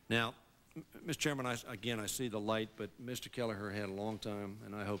 Now, Mr. Chairman, again, I see the light, but Mr. Kelleher had a long time,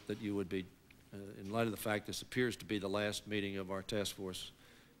 and I hope that you would be, in light of the fact this appears to be the last meeting of our task force,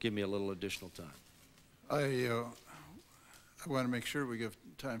 give me a little additional time. I want to make sure we give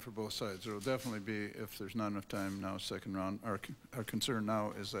time for both sides. There will definitely be, if there's not enough time now, second round. Our concern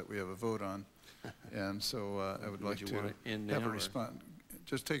now is that we have a vote on, and so I would like to have a response.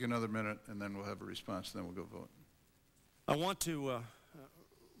 Just take another minute, and then we'll have a response, and then we'll go vote. I want to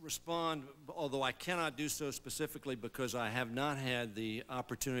respond, although I cannot do so specifically because I have not had the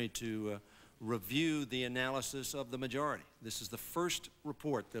opportunity to review the analysis of the majority. This is the first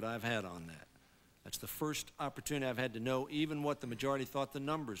report that I've had on that. That's the first opportunity I've had to know even what the majority thought the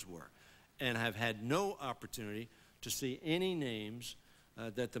numbers were. and have had no opportunity to see any names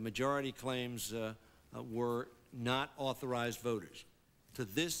that the majority claims were not authorized voters. To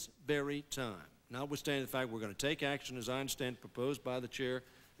this very time, notwithstanding the fact we're going to take action, as I understand, proposed by the chair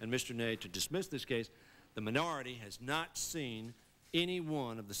and Mr. Ney to dismiss this case, the minority has not seen any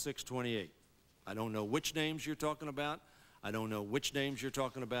one of the 628. I don't know which names you're talking about. I don't know which names you're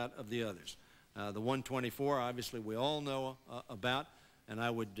talking about of the others. The 124, obviously, we all know about, and I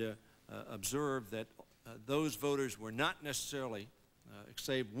would observe that those voters were not necessarily,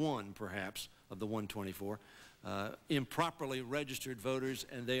 save one perhaps, of the 124, improperly registered voters,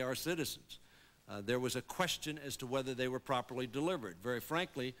 and they are citizens. There was a question as to whether they were properly delivered. Very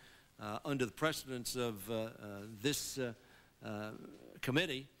frankly, under the precedence of this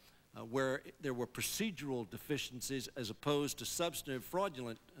committee, where there were procedural deficiencies as opposed to substantive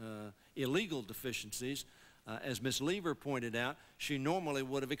fraudulent illegal deficiencies, as Ms. Lever pointed out, she normally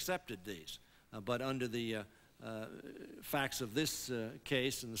would have accepted these. But under the facts of this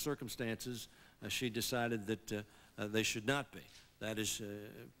case and the circumstances, she decided that they should not be. That is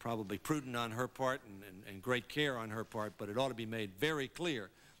probably prudent on her part and great care on her part, but it ought to be made very clear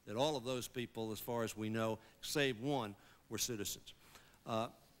that all of those people, as far as we know, save one, were citizens.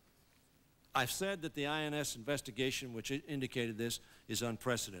 I've said that the INS investigation, which indicated this, is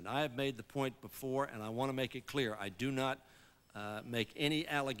unprecedented. I have made the point before, and I want to make it clear. I do not make any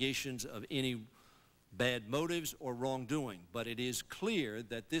allegations of any bad motives or wrongdoing, but it is clear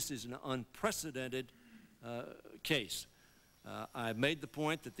that this is an unprecedented case. I've made the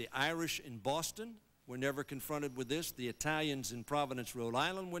point that the Irish in Boston were never confronted with this. The Italians in Providence, Rhode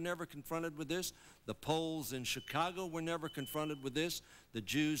Island were never confronted with this. The Poles in Chicago were never confronted with this. The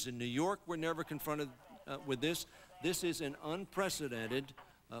Jews in New York were never confronted with this. This is an unprecedented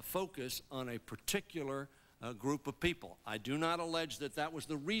focus on a particular group of people. I do not allege that that was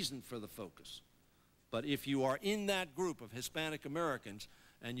the reason for the focus. But if you are in that group of Hispanic Americans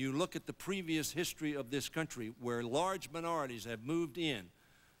and you look at the previous history of this country where large minorities have moved in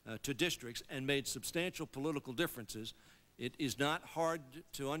to districts and made substantial political differences, it is not hard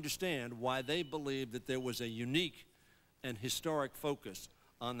to understand why they believe that there was a unique and historic focus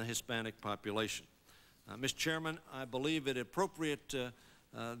on the Hispanic population. Mr. Chairman, I believe it appropriate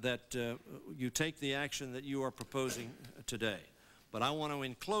that you take the action that you are proposing today. But I want to,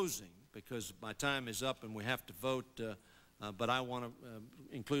 in closing, because my time is up and we have to vote, but I want to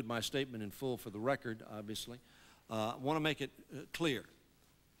include my statement in full for the record, obviously. I want to make it clear.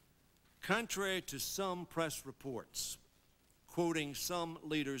 Contrary to some press reports quoting some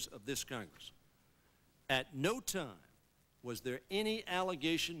leaders of this Congress, at no time was there any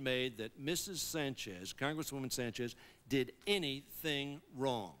allegation made that Mrs. Sanchez, Congresswoman Sanchez, did anything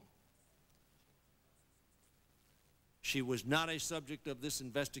wrong. She was not a subject of this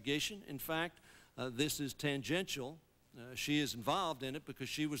investigation. In fact, this is tangential. She is involved in it because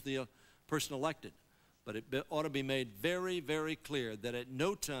she was the person elected. But it ought to be made very, very clear that at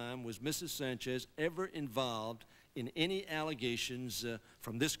no time was Mrs. Sanchez ever involved in any allegations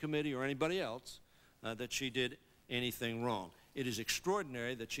from this committee or anybody else that she did anything wrong. It is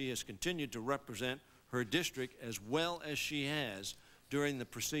extraordinary that she has continued to represent her district as well as she has during the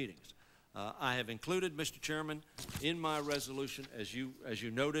proceedings. I have included, Mr. Chairman, in my resolution, as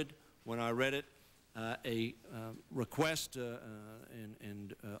you noted when I read it, a request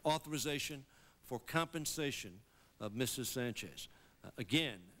and authorization for compensation of Mrs. Sanchez.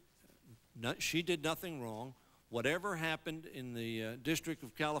 Again, she did nothing wrong. Whatever happened in the District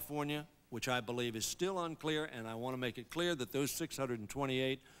of California, which I believe is still unclear, and I want to make it clear that those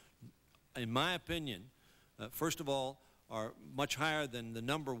 628, in my opinion, first of all, are much higher than the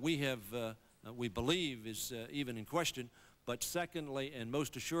number we have, we believe is even in question, but secondly, and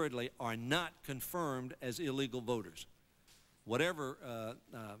most assuredly, are not confirmed as illegal voters. Whatever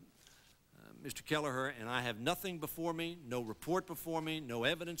Mr. Kelleher, and I have nothing before me, no report before me, no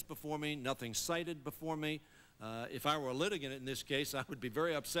evidence before me, nothing cited before me. If I were a litigant in this case, I would be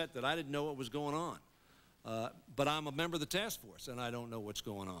very upset that I didn't know what was going on. But I'm a member of the task force, and I don't know what's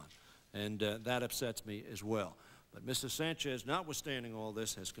going on. And that upsets me as well. But Mrs. Sanchez, notwithstanding all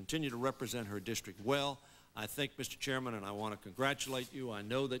this, has continued to represent her district well. I think, Mr. Chairman, and I want to congratulate you. I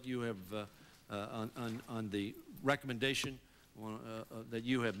know that you have, on the recommendation that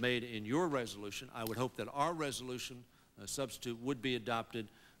you have made in your resolution, I would hope that our resolution substitute would be adopted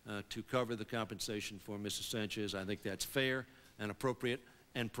to cover the compensation for Mrs. Sanchez. I think that's fair and appropriate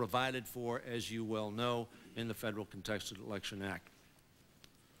and provided for, as you well know, in the Federal Contested Election Act.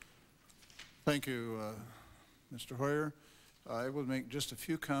 Thank you, Mr. Hoyer. I will make just a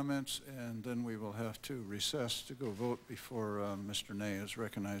few comments, and then we will have to recess to go vote before Mr. Ney is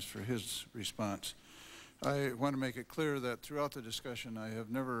recognized for his response. I want to make it clear that throughout the discussion, I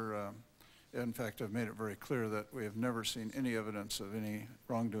have never, in fact, I've made it very clear that we have never seen any evidence of any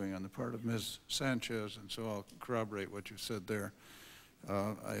wrongdoing on the part of Ms. Sanchez, and so I'll corroborate what you said there.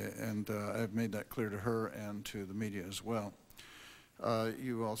 I've made that clear to her and to the media as well.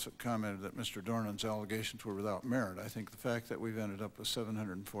 You also commented that Mr. Dornan's allegations were without merit. I think the fact that we've ended up with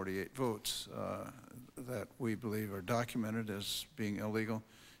 748 votes that we believe are documented as being illegal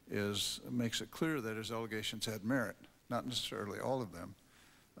makes it clear that his allegations had merit. Not necessarily all of them,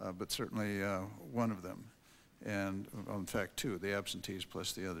 but certainly one of them. And in fact, two, the absentees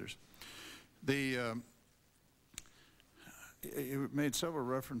plus the others. You made several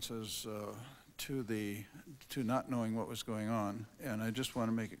references to not knowing what was going on, and I just want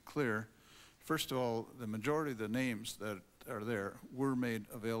to make it clear. First of all, the majority of the names that are there were made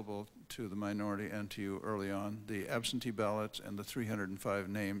available to the minority and to you early on. The absentee ballots and the 305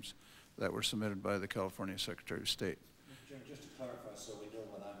 names that were submitted by the California Secretary of State. Mr. Chairman, just to clarify so we know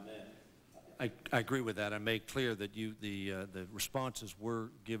what I meant. I agree with that. I made clear that the responses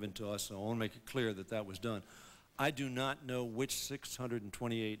were given to us, so I want to make it clear that that was done. I do not know which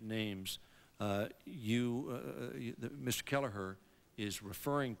 628 names Mr. Kelleher is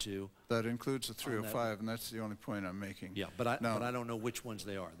referring to. That includes the 305, and that's the only point I'm making. Yeah, but I don't know which ones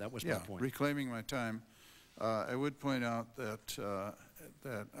they are. That was my point. Reclaiming my time, I would point out that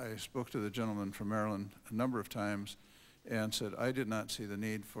I spoke to the gentleman from Maryland a number of times and said I did not see the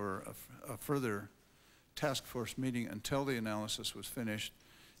need for a further task force meeting until the analysis was finished,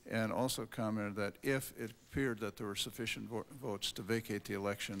 and also commented that if it appeared that there were sufficient votes to vacate the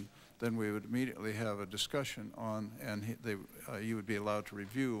election, then we would immediately have a discussion on, and you would be allowed to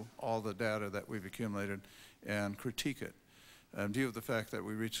review all the data that we've accumulated and critique it. In view of the fact that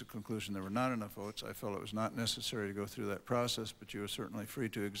we reached the conclusion there were not enough votes, I felt it was not necessary to go through that process, but you are certainly free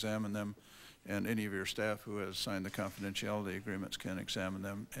to examine them, and any of your staff who has signed the confidentiality agreements can examine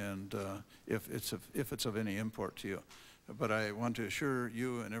them, and if it's of any import to you. But I want to assure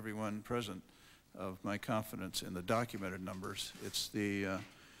you and everyone present of my confidence in the documented numbers. It's the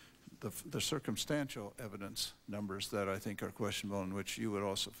circumstantial evidence numbers that I think are questionable and which you would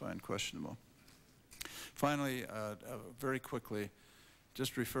also find questionable. Finally, very quickly,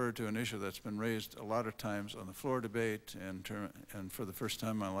 just refer to an issue that's been raised a lot of times on the floor debate, and for the first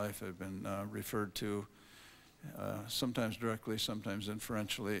time in my life I've been referred to sometimes directly, sometimes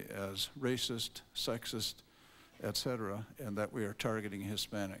inferentially as racist, sexist, etc., and that we are targeting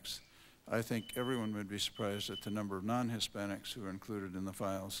Hispanics. I think everyone would be surprised at the number of non-Hispanics who are included in the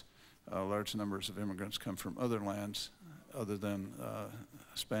files. Large numbers of immigrants come from other lands other than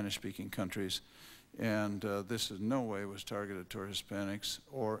Spanish-speaking countries, and this in no way was targeted toward Hispanics,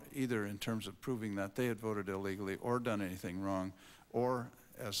 or either in terms of proving that they had voted illegally or done anything wrong, or,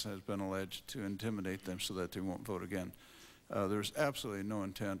 as has been alleged, to intimidate them so that they won't vote again. There's absolutely no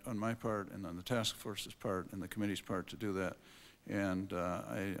intent on my part and on the task force's part and the committee's part to do that, and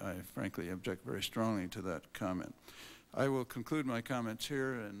I frankly object very strongly to that comment. I will conclude my comments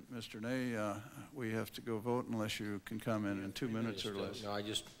here, and Mr. Ney, we have to go vote unless you can comment in 2 minutes or less. No, I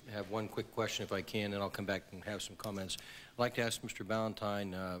just have one quick question if I can, and I'll come back and have some comments. I'd like to ask Mr.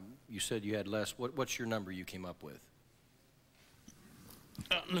 Ballantyne, you said you had less. What's your number you came up with?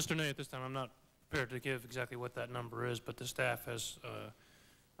 Mr. Ney, at this time I'm not prepared to give exactly what that number is, but the staff has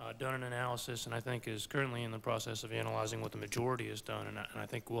done an analysis and I think is currently in the process of analyzing what the majority has done, and I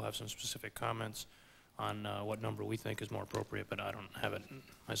think we'll have some specific comments on what number we think is more appropriate, but I don't have it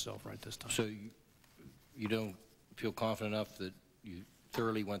myself right this time. So you don't feel confident enough that you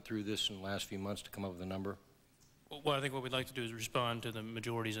thoroughly went through this in the last few months to come up with a number? Well, I think what we'd like to do is respond to the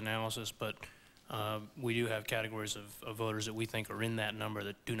majority's analysis, but we do have categories of voters that we think are in that number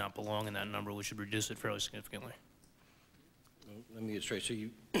that do not belong in that number. We should reduce it fairly significantly. Well, let me get straight. So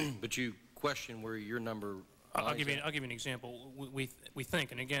but you question where your number I'll give you an example. We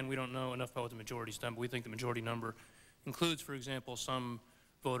think, and again, we don't know enough about what the majority's done, but we think the majority number includes, for example, some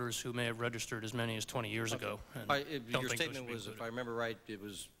voters who may have registered as many as 20 years ago. Your statement was, if I remember right, it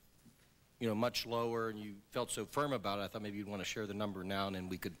was, much lower, and you felt so firm about it. I thought maybe you'd want to share the number now, and then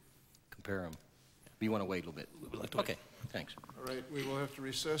we could compare them. But you want to wait a little bit? We would like to okay, thanks. All right, we will have to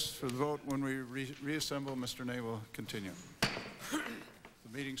recess for the vote. When we reassemble, Mr. Ney will continue. The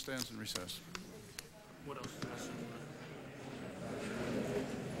meeting stands in recess. What else?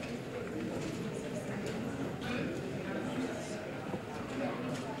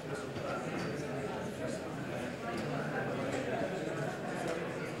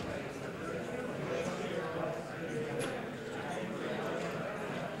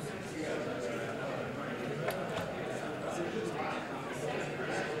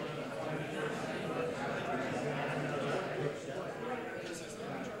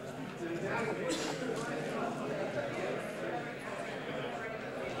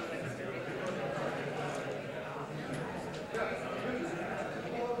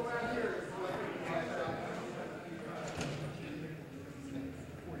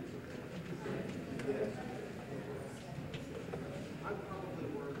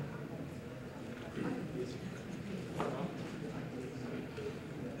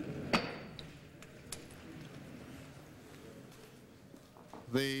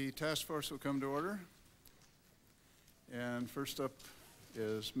 The task force will come to order. And first up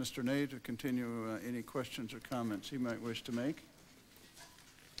is Mr. Ney to continue any questions or comments he might wish to make.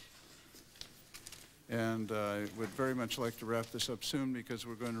 And I would very much like to wrap this up soon because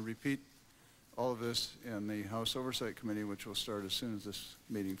we're going to repeat all of this in the House Oversight Committee, which will start as soon as this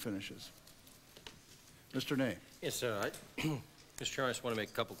meeting finishes. Mr. Ney. Yes, sir. Mr. Chairman, I just want to make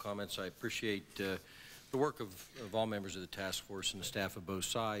a couple comments. I appreciate the work of all members of the task force and the staff of both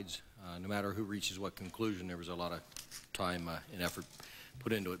sides. No matter who reaches what conclusion, there was a lot of time and effort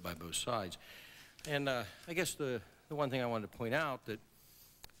put into it by both sides. And I guess the one thing I wanted to point out that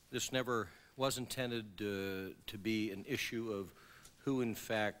this never was intended to be an issue of who, in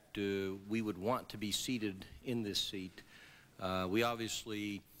fact, we would want to be seated in this seat. We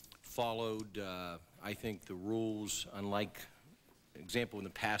obviously followed, I think, the rules, unlike example in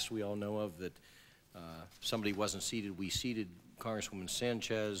the past we all know of that somebody wasn't seated. We seated Congresswoman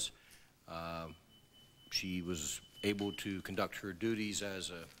Sanchez. She was able to conduct her duties as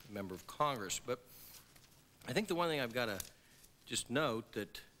a member of Congress. But I think the one thing I've got to just note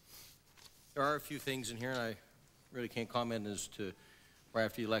that there are a few things in here, and I really can't comment as to right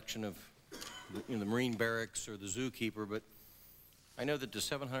after the election of the Marine barracks or the zookeeper, but I know that the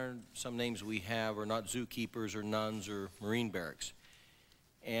 700-some names we have are not zookeepers or nuns or Marine barracks.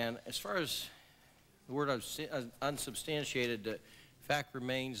 And as far as the word unsubstantiated, the fact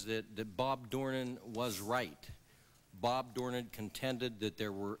remains that Bob Dornan was right. Bob Dornan contended that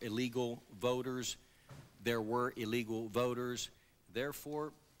there were illegal voters. There were illegal voters.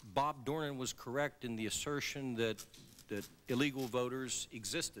 Therefore, Bob Dornan was correct in the assertion that illegal voters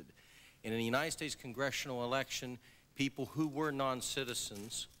existed. And in the United States congressional election, people who were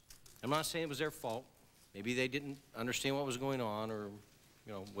non-citizens, I'm not saying it was their fault. Maybe they didn't understand what was going on or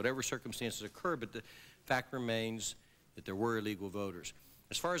whatever circumstances occurred, but the fact remains that there were illegal voters.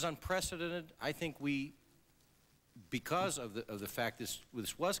 As far as unprecedented, I think we, because of the fact this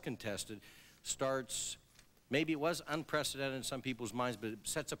was contested, starts, maybe it was unprecedented in some people's minds, but it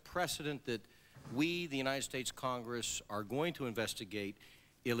sets a precedent that we, the United States Congress, are going to investigate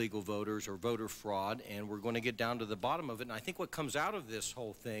illegal voters or voter fraud, and we're going to get down to the bottom of it. And I think what comes out of this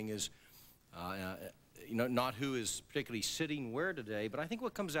whole thing is not who is particularly sitting where today, but I think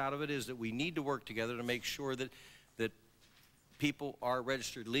what comes out of it is that we need to work together to make sure that people are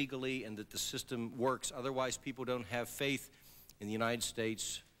registered legally and that the system works. Otherwise, people don't have faith in the United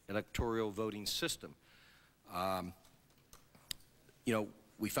States electoral voting system.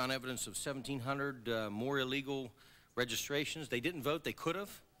 We found evidence of 1,700 more illegal registrations. They didn't vote. They could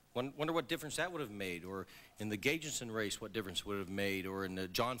have. Wonder what difference that would have made, or in the Gageson race, what difference would have made, or in the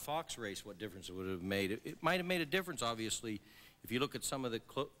John Fox race, what difference it would have made. It might have made a difference, obviously, if you look at some of the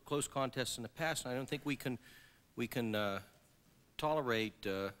close contests in the past, and I don't think we can tolerate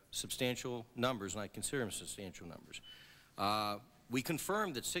substantial numbers, and I consider them substantial numbers. We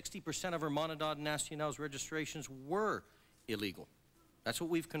confirmed that 60% of Hermanidad Nacional's registrations were illegal. That's what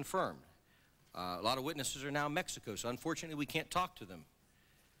we've confirmed. A lot of witnesses are now in Mexico, so unfortunately we can't talk to them.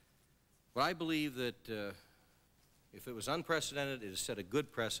 But I believe that if it was unprecedented, it has set a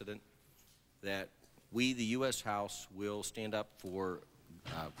good precedent that we, the U.S. House, will stand up for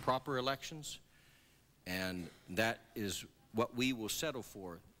proper elections, and that is what we will settle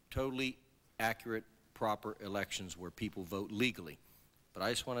for, totally accurate, proper elections where people vote legally. But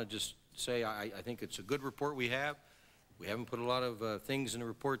I just want to just say I think it's a good report we have. We haven't put a lot of things in the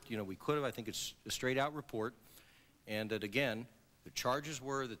report, we could have. I think it's a straight-out report, and that, again, the charges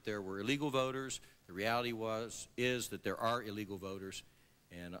were that there were illegal voters. The reality is that there are illegal voters,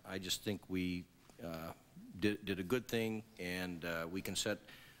 and I just think we did a good thing, and we can set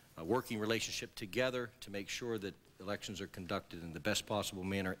a working relationship together to make sure that elections are conducted in the best possible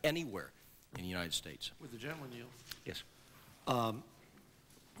manner anywhere in the United States. Would the gentleman yield? Yes. I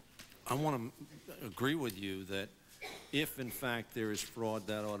want to agree with you that if, in fact, there is fraud,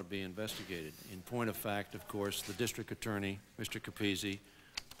 that ought to be investigated. In point of fact, of course, the district attorney, Mr. Capizzi,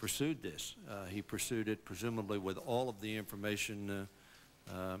 pursued this. He pursued it presumably with all of the information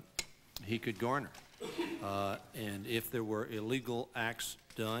he could garner. And if there were illegal acts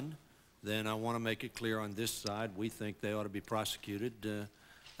done, then I want to make it clear on this side, we think they ought to be prosecuted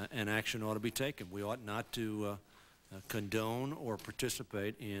and action ought to be taken. We ought not to condone or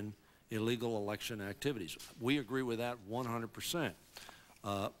participate in illegal election activities. We agree with that 100%.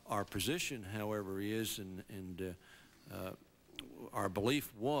 Our position, however, is, and our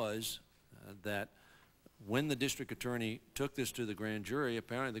belief was that when the district attorney took this to the grand jury,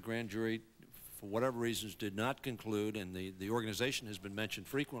 apparently the grand jury, for whatever reasons, did not conclude, and the organization has been mentioned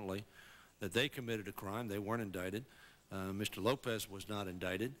frequently, that they committed a crime. They weren't indicted. Mr. Lopez was not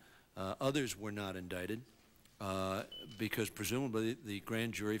indicted. Others were not indicted because presumably the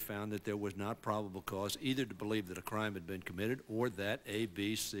grand jury found that there was not probable cause either to believe that a crime had been committed or that A,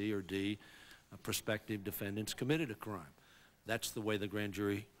 B, C, or D prospective defendants committed a crime. That's the way the grand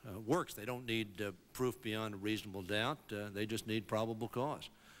jury works. They don't need proof beyond a reasonable doubt. They just need probable cause.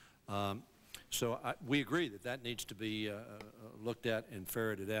 So we agree that that needs to be looked at and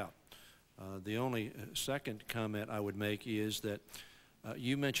ferreted out. The only second comment I would make is that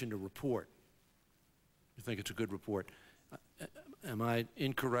you mentioned a report. You think it's a good report. Am I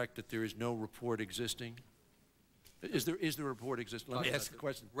incorrect that there is no report existing? Is there a report existing? Let me ask the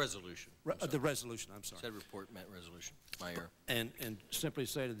question. Resolution. The resolution, I'm sorry. Said report meant resolution. My error. And simply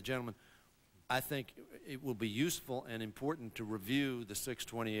say to the gentleman, I think it will be useful and important to review the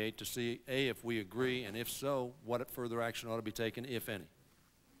 628 to see, A, if we agree, and if so, what further action ought to be taken, if any.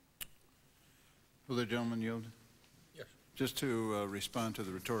 Will the gentleman yield? Yes. Just to respond to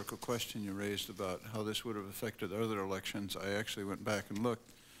the rhetorical question you raised about how this would have affected other elections, I actually went back and looked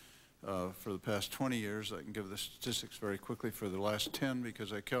for the past 20 years. I can give the statistics very quickly for the last 10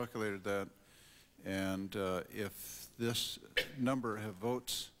 because I calculated that. And if this number of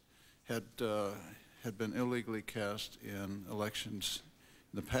votes had been illegally cast in elections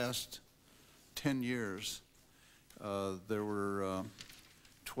in the past 10 years, there were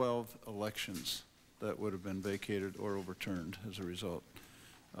 12 elections that would have been vacated or overturned as a result.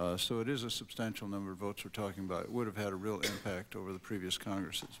 So it is a substantial number of votes we're talking about. It would have had a real impact over the previous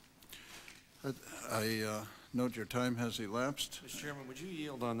Congresses. I note your time has elapsed. Mr. Chairman, would you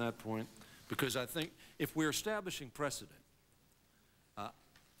yield on that point? Because I think if we're establishing precedent,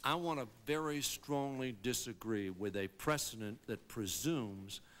 I want to very strongly disagree with a precedent that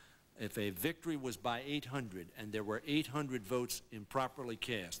presumes if a victory was by 800 and there were 800 votes improperly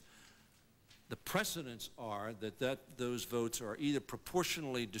cast, the precedents are that those votes are either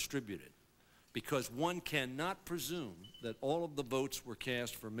proportionally distributed, because one cannot presume that all of the votes were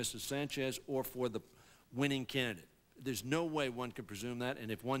cast for Mrs. Sanchez or for the winning candidate. There's no way one could presume that,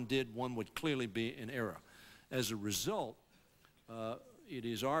 and if one did, one would clearly be in error. As a result, it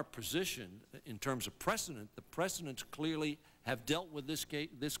is our position in terms of precedent, the precedents clearly have dealt with this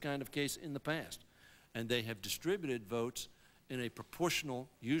kind of case in the past, and they have distributed votes in a proportional,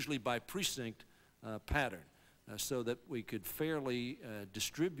 usually by precinct, pattern, so that we could fairly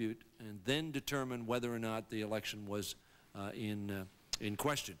distribute and then determine whether or not the election was in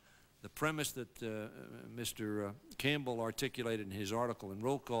question. The premise that Mr. Campbell articulated in his article in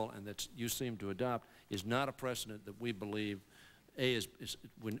Roll Call and that you seem to adopt is not a precedent that we believe,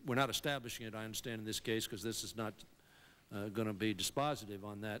 we're not establishing it, I understand, in this case, because this is not going to be dispositive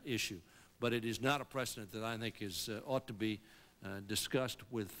on that issue. But it is not a precedent that I think ought to be discussed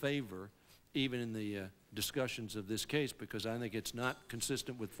with favor, even in the discussions of this case, because I think it's not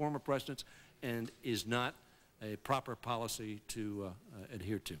consistent with former precedents and is not a proper policy to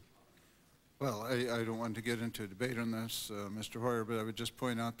adhere to. Well, I don't want to get into a debate on this, Mr. Hoyer, but I would just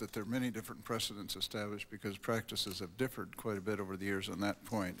point out that there are many different precedents established because practices have differed quite a bit over the years on that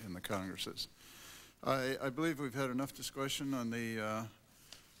point in the Congresses. I believe we've had enough discussion on the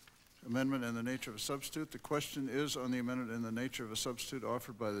amendment in the nature of a substitute. The question is on the amendment in the nature of a substitute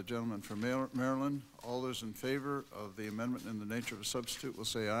offered by the gentleman from Maryland. All those in favor of the amendment in the nature of a substitute will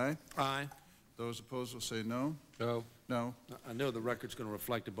say aye. Aye. Those opposed will say no. No. No. I know the record's going to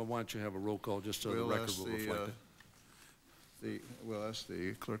reflect it, but why don't you have a roll call just so the record will reflect it? We'll ask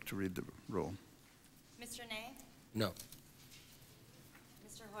the clerk to read the roll. Mr. Ney? No.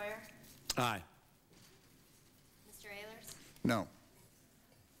 Mr. Hoyer? Aye. Mr. Ehlers? No.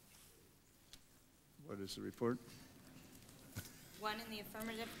 What is the report? 1 in the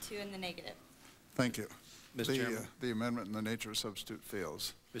affirmative, 2 in the negative. Thank you. Mr. Chairman. The amendment in the nature of substitute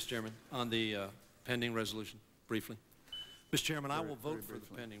fails. Mr. Chairman, on the pending resolution, briefly. Mr. Chairman, I will vote for the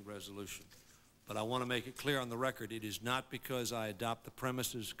pending resolution, but I want to make it clear on the record, it is not because I adopt the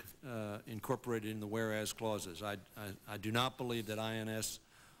premises incorporated in the whereas clauses. I do not believe that INS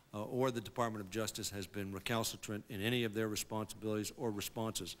or the Department of Justice has been recalcitrant in any of their responsibilities or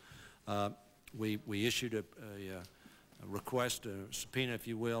responses. We issued a request, a subpoena, if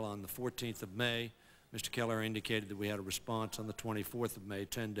you will, on the 14th of May. Mr. Keller indicated that we had a response on the 24th of May,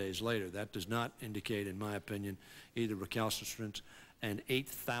 10 days later. That does not indicate, in my opinion, either recalcitrance and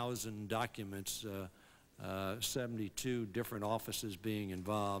 8,000 documents, 72 different offices being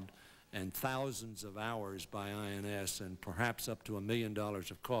involved, and thousands of hours by INS, and perhaps up to $1 million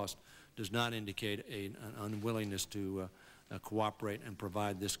of cost, does not indicate an unwillingness to cooperate and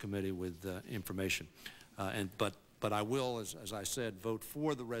provide this committee with information. But I will, as I said, vote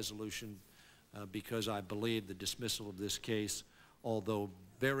for the resolution because I believe the dismissal of this case, although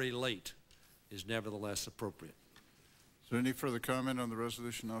very late, is nevertheless appropriate. Is there any further comment on the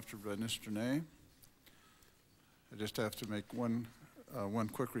resolution offered by Mr. Ney? I just have to make one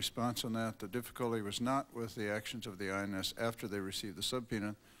quick response on that. The difficulty was not with the actions of the INS after they received the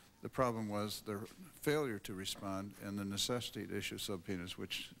subpoena. The problem was their failure to respond and the necessity to issue subpoenas,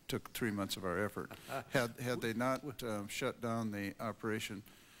 which took 3 months of our effort. Had they not shut down the operation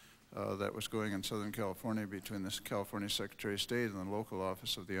that was going in Southern California between the California Secretary of State and the local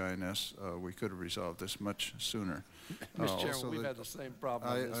office of the INS, we could have resolved this much sooner. Mr. Chairman, we've had the same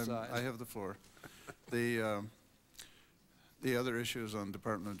problem on this side. I have the floor. The other issue is on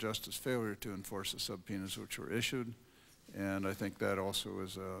Department of Justice failure to enforce the subpoenas which were issued, and I think that also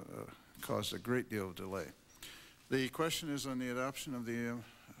has caused a great deal of delay. The question is on the adoption of the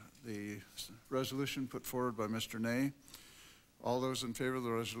resolution put forward by Mr. Ney. All those in favor of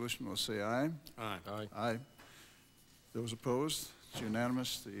the resolution will say aye. Aye. Aye. Aye. Those opposed? It's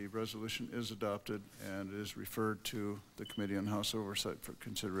unanimous. The resolution is adopted and is referred to the Committee on House Oversight for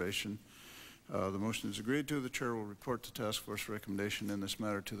consideration. The motion is agreed to. The chair will report the task force recommendation in this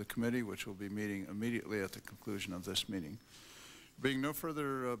matter to the committee, which will be meeting immediately at the conclusion of this meeting. Being no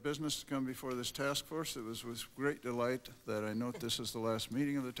further business to come before this task force, it was with great delight that I note this is the last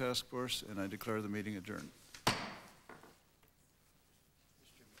meeting of the task force, and I declare the meeting adjourned.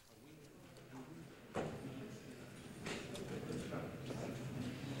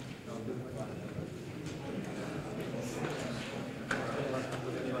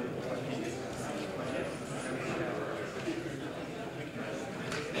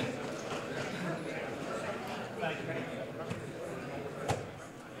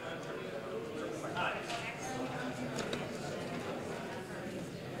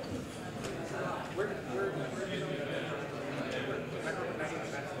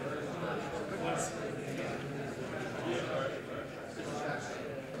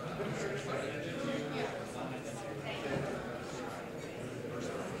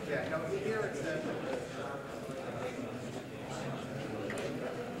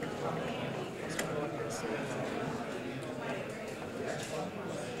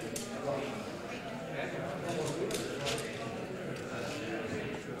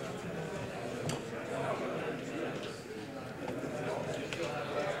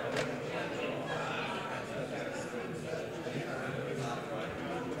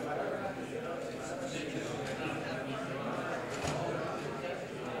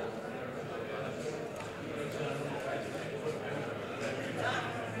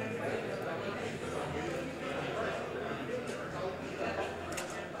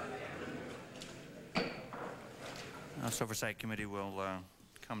 House Oversight Committee will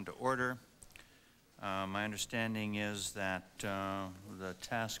come to order. My understanding is that the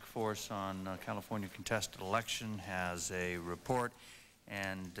task force on California contested election has a report,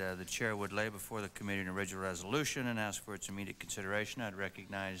 and the chair would lay before the committee an original resolution and ask for its immediate consideration. I'd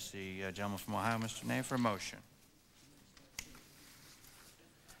recognize the gentleman from Ohio, Mr. Ney, for a motion.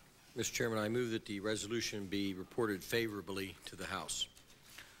 Mr. Chairman, I move that the resolution be reported favorably to the House.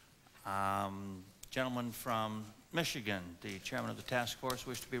 Gentleman from Michigan, the chairman of the task force,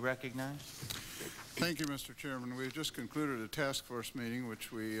 wish to be recognized. Thank you, Mr. Chairman. We've just concluded a task force meeting,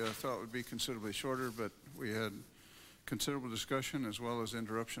 which we thought would be considerably shorter, but we had considerable discussion as well as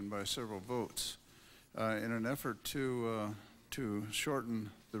interruption by several votes. In an effort to shorten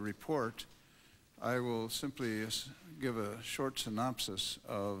the report, I will simply give a short synopsis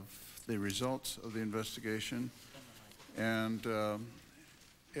of the results of the investigation, and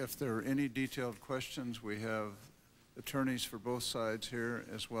if there are any detailed questions, we have attorneys for both sides here,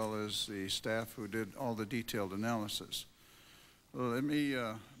 as well as the staff who did all the detailed analysis. Well, let me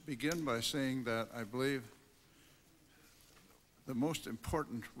begin by saying that I believe the most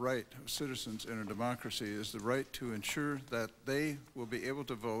important right of citizens in a democracy is the right to ensure that they will be able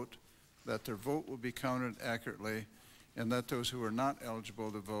to vote, that their vote will be counted accurately, and that those who are not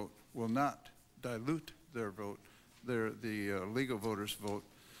eligible to vote will not dilute their vote, the legal voters' vote,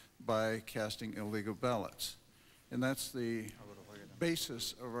 by casting illegal ballots. And that's the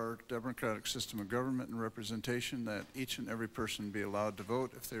basis of our democratic system of government and representation, that each and every person be allowed to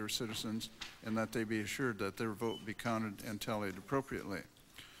vote if they are citizens, and that they be assured that their vote be counted and tallied appropriately.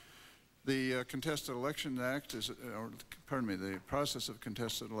 The Contested Election Act is, the process of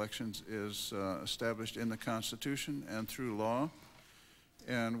contested elections is established in the Constitution and through law,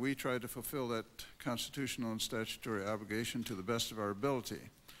 and we try to fulfill that constitutional and statutory obligation to the best of our ability.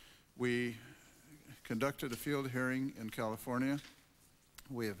 We conducted a field hearing in California.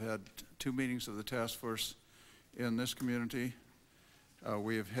 We have had 2 meetings of the task force in this community.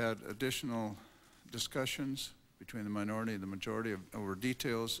 We have had additional discussions between the minority and the majority over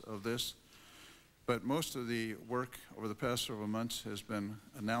details of this. But most of the work over the past several months has been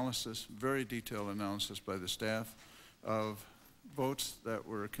analysis, very detailed analysis by the staff of votes that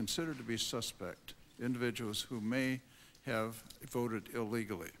were considered to be suspect, individuals who may have voted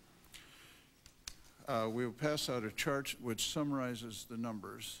illegally. We will pass out a chart which summarizes the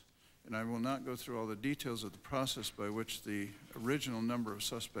numbers, and I will not go through all the details of the process by which the original number of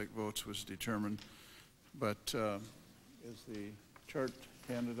suspect votes was determined, but is the chart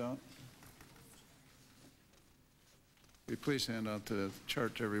handed out? Will you please hand out the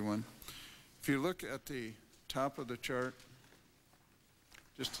chart to everyone? If you look at the top of the chart,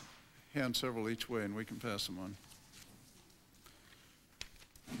 just hand several each way and we can pass them on.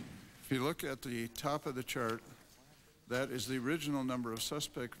 If you look at the top of the chart, that is the original number of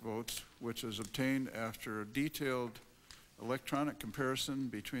suspect votes, which is obtained after a detailed electronic comparison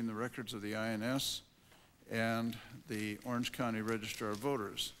between the records of the INS and the Orange County Register of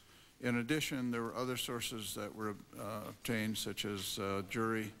Voters. In addition, there were other sources that were obtained, such as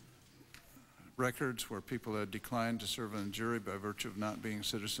jury records where people had declined to serve on the jury by virtue of not being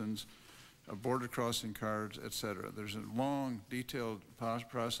citizens, border crossing cards, etc. There's a long, detailed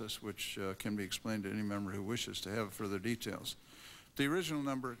process which can be explained to any member who wishes to have further details. The original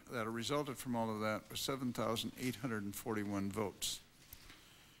number that resulted from all of that was 7,841 votes.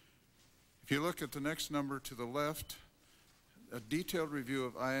 If you look at the next number to the left, a detailed review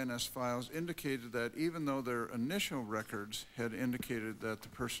of INS files indicated that even though their initial records had indicated that the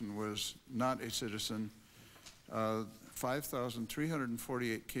person was not a citizen,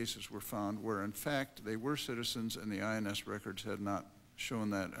 5,348 cases were found where in fact they were citizens and the INS records had not shown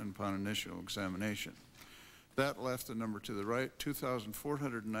that upon initial examination. That left the number to the right,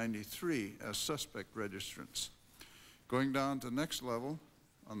 2,493 as suspect registrants. Going down to the next level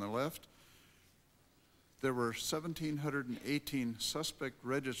on the left, there were 1,718 suspect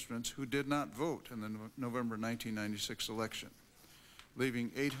registrants who did not vote in the November 1996 election,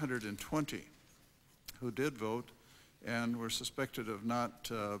 leaving 820 who did vote and were suspected of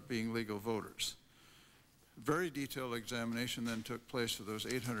not being legal voters. Very detailed examination then took place for those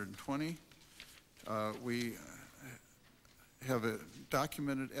 820. We have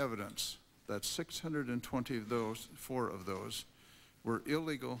documented evidence that 620 of those, 4 of those, were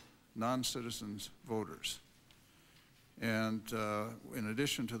illegal non-citizens voters. And in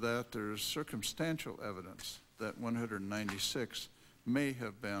addition to that, there's circumstantial evidence that 196 may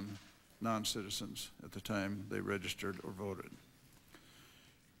have been non-citizens at the time they registered or voted.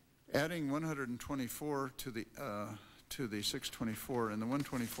 Adding 124 to the 624, and the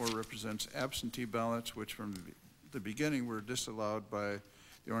 124 represents absentee ballots, which from the beginning were disallowed by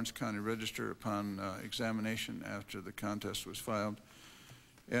the Orange County Register upon examination after the contest was filed.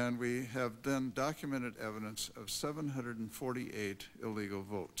 And we have then documented evidence of 748 illegal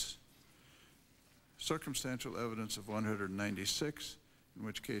votes. Circumstantial evidence of 196, in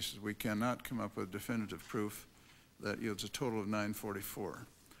which cases we cannot come up with definitive proof. That yields a total of 944.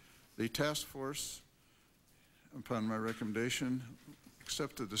 The task force, upon my recommendation,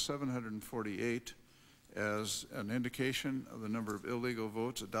 accepted the 748 as an indication of the number of illegal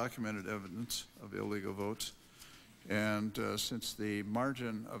votes, a documented evidence of illegal votes. And since the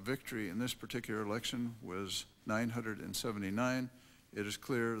margin of victory in this particular election was 979, it is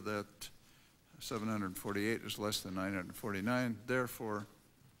clear that 748 is less than 949. Therefore,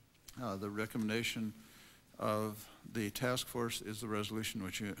 the recommendation of the task force is the resolution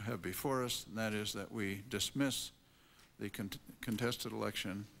which you have before us, and that is that we dismiss the contested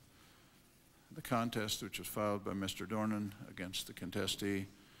election, the contest which was filed by Mr. Dornan against the contestee,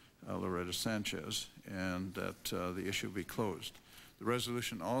 Loretta Sanchez, and that the issue be closed. The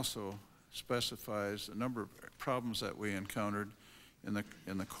resolution also specifies a number of problems that we encountered in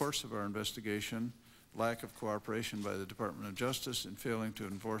the course of our investigation: lack of cooperation by the Department of Justice in failing to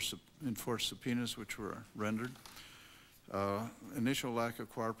enforce subpoenas which were rendered, initial lack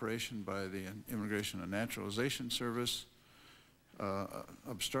of cooperation by the Immigration and Naturalization Service,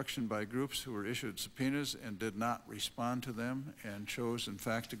 obstruction by groups who were issued subpoenas and did not respond to them, and chose, in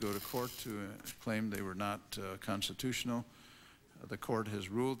fact, to go to court to claim they were not constitutional. The court has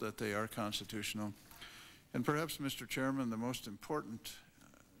ruled that they are constitutional. And perhaps, Mr. Chairman, the most important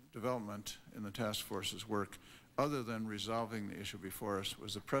development in the task force's work, other than resolving the issue before us,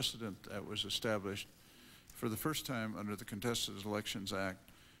 was the precedent that was established for the first time under the Contested Elections Act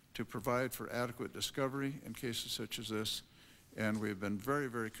to provide for adequate discovery in cases such as this. And we've been very,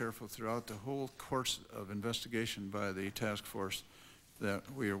 very careful throughout the whole course of investigation by the task force that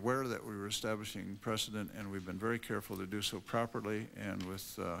we are aware that we were establishing precedent, and we've been very careful to do so properly and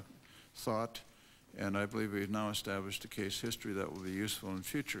with thought. And I believe we've now established a case history that will be useful in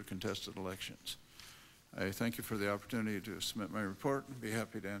future contested elections. I thank you for the opportunity to submit my report and be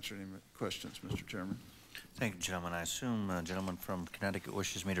happy to answer any questions, Mr. Chairman. Thank you, gentlemen. I assume a gentleman from Connecticut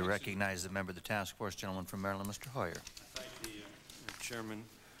wishes me to recognize the member of the task force, gentleman from Maryland, Mr. Hoyer. Thank you, Chairman.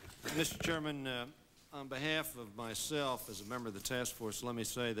 Mr. Chairman, on behalf of myself as a member of the task force, let me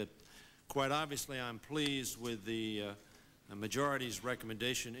say that quite obviously I'm pleased with the majority's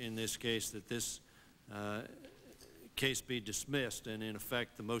recommendation in this case that this case be dismissed, and in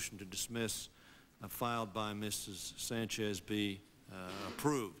effect the motion to dismiss filed by Mrs. Sanchez be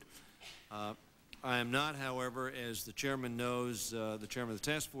approved. I am not, however, as the chairman knows, the chairman of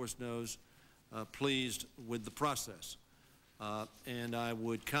the task force knows, pleased with the process. And I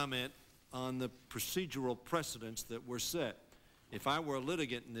would comment on the procedural precedents that were set. If I were a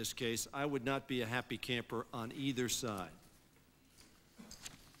litigant in this case, I would not be a happy camper on either side.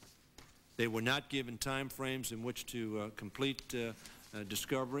 They were not given time frames in which to complete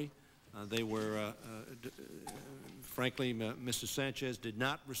discovery. They were, frankly, Mrs. Sanchez did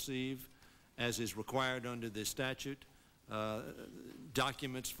not receive, as is required under the statute,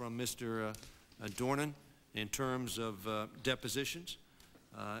 documents from Mr. Dornan in terms of depositions.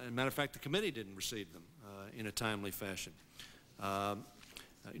 As a matter of fact, the committee didn't receive them in a timely fashion.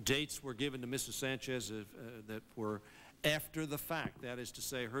 Dates were given to Mrs. Sanchez that were after the fact. That is to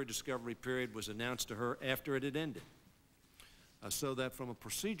say, her discovery period was announced to her after it had ended. So that from a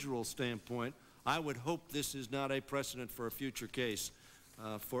procedural standpoint, I would hope this is not a precedent for a future case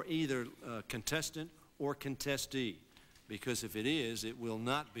for either contestant or contestee, because if it is, it will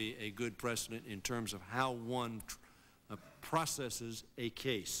not be a good precedent in terms of how one processes a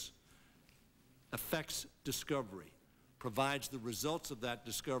case, affects discovery, provides the results of that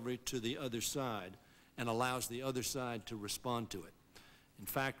discovery to the other side, and allows the other side to respond to it. In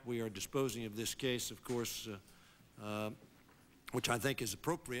fact, we are disposing of this case, of course, which I think is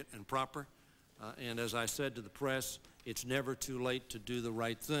appropriate and proper. And as I said to the press, it's never too late to do the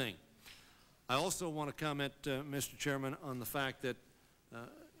right thing. I also want to comment, Mr. Chairman, on the fact that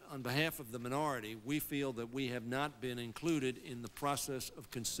on behalf of the minority, we feel that we have not been included in the process of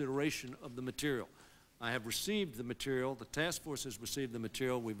consideration of the material. I have received the material, the task force has received the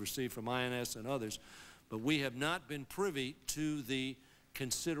material we've received from INS and others, but we have not been privy to the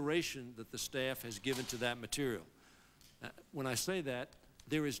consideration that the staff has given to that material. When I say that,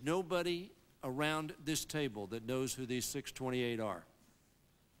 there is nobody around this table that knows who these 628 are,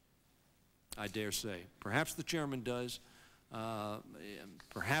 I dare say. Perhaps the chairman does,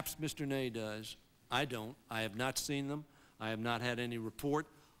 perhaps Mr. Ney does. I don't. I have not seen them. I have not had any report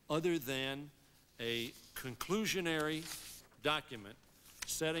other than a conclusionary document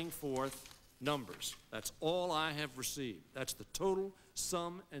setting forth numbers. That's all I have received. That's the total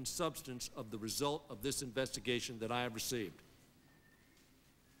sum and substance of the result of this investigation that I have received.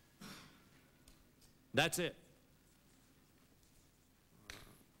 That's it.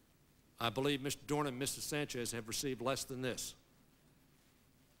 I believe Mr. Dornan and Mrs. Sanchez have received less than this.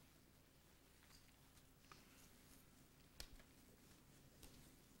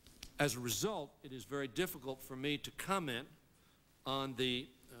 As a result, it is very difficult for me to comment on the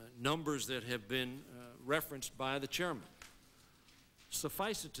numbers that have been referenced by the chairman.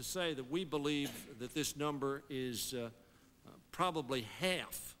 Suffice it to say that we believe that this number is probably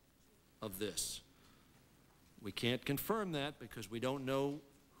half of this. We can't confirm that because we don't know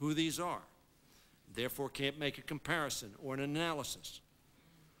who these are. Therefore, can't make a comparison or an analysis.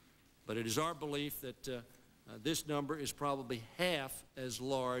 But it is our belief that this number is probably half as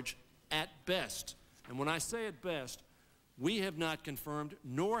large at best. And when I say at best, we have not confirmed,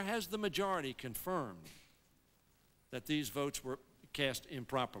 nor has the majority confirmed, that these votes were cast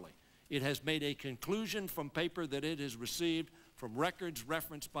improperly. It has made a conclusion from paper that it has received from records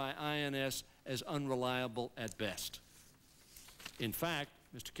referenced by INS as unreliable at best. In fact,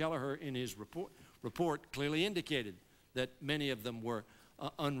 Mr. Kelleher in his report clearly indicated that many of them were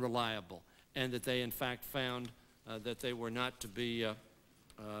unreliable, and that they in fact found that they were not to be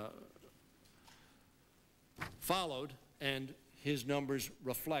followed, and his numbers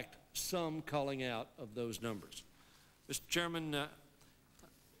reflect some culling out of those numbers. Mr. Chairman,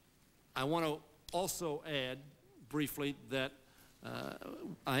 I want to also add briefly that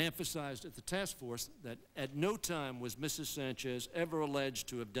I emphasized at the task force that at no time was Mrs. Sanchez ever alleged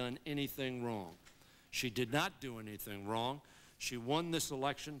to have done anything wrong. She did not do anything wrong. She won this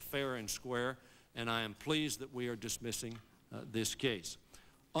election fair and square, and I am pleased that we are dismissing this case.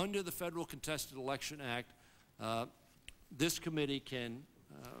 Under the Federal Contested Election Act, this committee can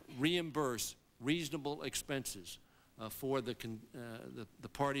reimburse reasonable expenses for the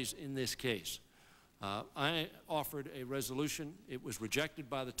parties in this case. I offered a resolution. It was rejected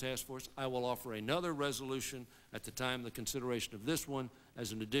by the task force. I will offer another resolution at the time of the consideration of this one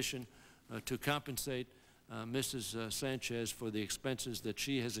as an addition to compensate Mrs. Sanchez for the expenses that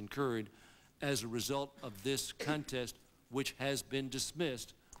she has incurred as a result of this contest, which has been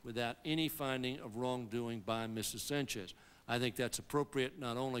dismissed without any finding of wrongdoing by Mrs. Sanchez. I think that's appropriate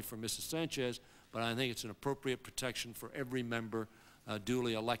not only for Mrs. Sanchez, but I think it's an appropriate protection for every member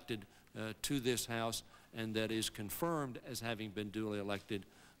duly elected to this House, and that is confirmed as having been duly elected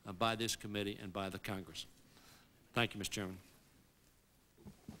by this committee and by the Congress. Thank you, Mr. Chairman.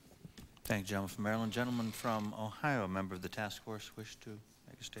 Thank you, gentleman from Maryland. Gentleman from Ohio, a member of the task force, wish to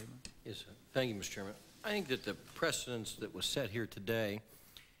make a statement? Yes, sir. Thank you, Mr. Chairman. I think that the precedence that was set here today,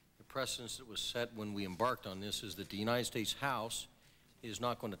 the precedence that was set when we embarked on this, is that the United States House is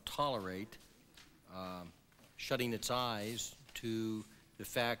not going to tolerate shutting its eyes to the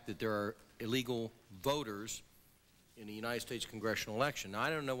fact that there are illegal voters in the United States congressional election. Now, I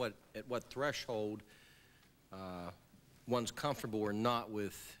don't know at what threshold one's comfortable or not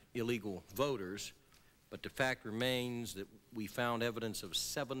with illegal voters, but the fact remains that we found evidence of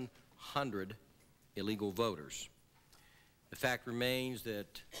 700 illegal voters. The fact remains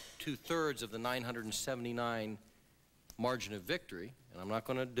that 2/3 of the 979 margin of victory, and I'm not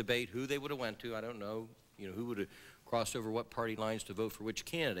going to debate who they would have went to. I don't know, who would have crossed over what party lines to vote for which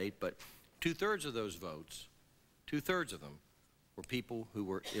candidate, but 2/3 of those votes, 2/3 of them, were people who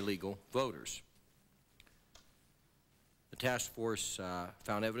were illegal voters. The task force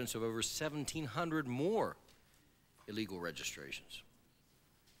found evidence of over 1,700 more illegal registrations.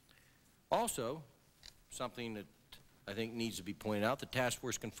 Also, something that I think needs to be pointed out, the task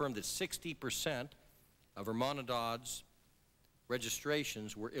force confirmed that 60% of Hermanadad's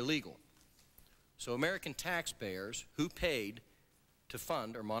registrations were illegal. So American taxpayers who paid to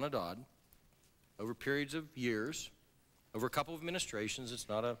fund Hermanadad over periods of years, over a couple of administrations, it's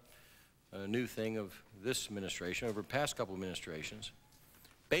not a new thing of this administration, over the past couple of administrations,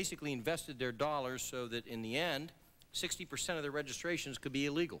 basically invested their dollars so that in the end, 60% of their registrations could be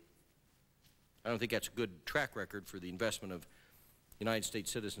illegal. I don't think that's a good track record for the investment of United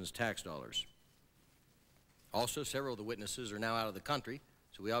States citizens' tax dollars. Also, several of the witnesses are now out of the country,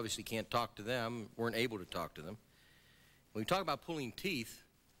 so we obviously can't talk to them, weren't able to talk to them. When we talk about pulling teeth,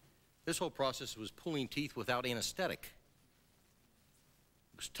 this whole process was pulling teeth without anesthetic.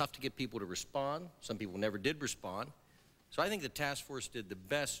 It was tough to get people to respond. Some people never did respond. So I think the task force did the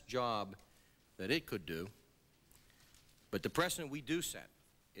best job that it could do. But the precedent we do set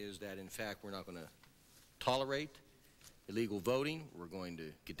is that, in fact, we're not going to tolerate illegal voting. We're going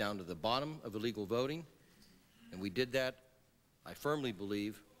to get down to the bottom of illegal voting. And we did that, I firmly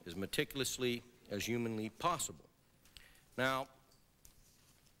believe, as meticulously as humanly possible. Now,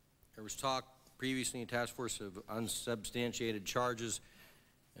 there was talk previously in task force of unsubstantiated charges.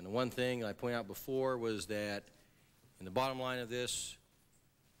 And the one thing I pointed out before was that in the bottom line of this,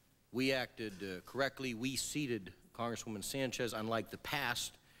 we acted correctly. We seated Congresswoman Sanchez, unlike the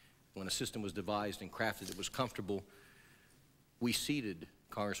past, when a system was devised and crafted that was comfortable. We seated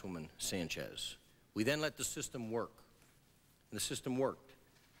Congresswoman Sanchez. We then let the system work, and the system worked.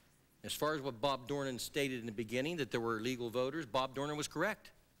 As far as what Bob Dornan stated in the beginning, that there were illegal voters, Bob Dornan was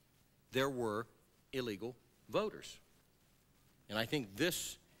correct. There were illegal voters. And I think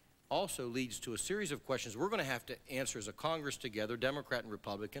this also leads to a series of questions we're going to have to answer as a Congress together, Democrat and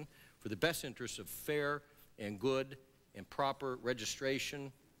Republican, for the best interests of fair and good and proper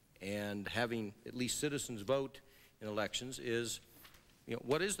registration and having at least citizens vote in elections is,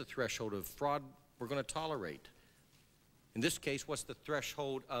 what is the threshold of fraud we're going to tolerate? In this case, what's the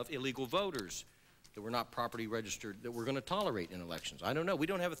threshold of illegal voters that were not properly registered that we're going to tolerate in elections? I don't know. We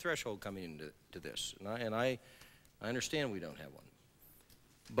don't have a threshold coming into this, and I understand we don't have one.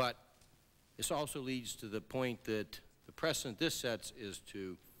 But this also leads to the point that the precedent this sets is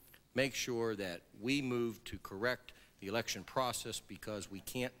to make sure that we move to correct the election process, because we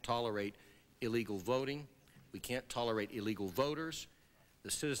can't tolerate illegal voting. We can't tolerate illegal voters.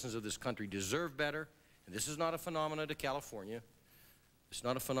 The citizens of this country deserve better. And this is not a phenomenon to California. It's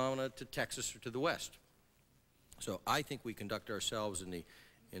not a phenomenon to Texas or to the West. So I think we conduct ourselves in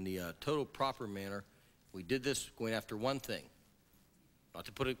the total proper manner. We did this going after one thing, not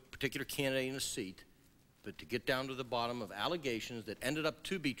to put a particular candidate in a seat, but to get down to the bottom of allegations that ended up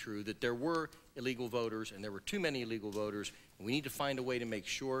to be true, that there were illegal voters and there were too many illegal voters. And we need to find a way to make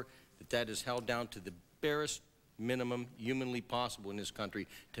sure that that is held down to the barest minimum humanly possible in this country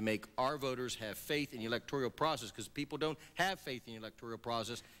to make our voters have faith in the electoral process, because people don't have faith in the electoral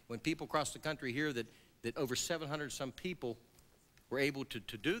process. When people across the country hear that over 700 some people were able to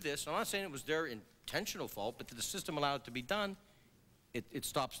do this, I'm not saying it was their intentional fault, but that the system allowed it to be done, it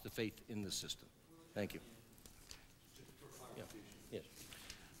stops the faith in the system. Thank you. Yeah. Yes.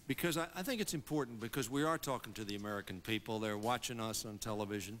 Because I think it's important, because we are talking to the American people. They're watching us on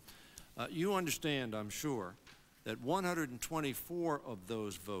television. You understand, I'm sure, that 124 of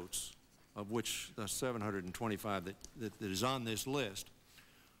those votes, of which the 725 that is on this list,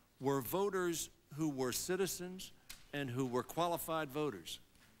 were voters who were citizens and who were qualified voters,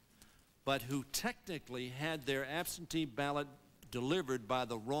 but who technically had their absentee ballot delivered by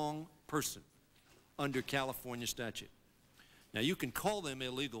the wrong person under California statute. Now, you can call them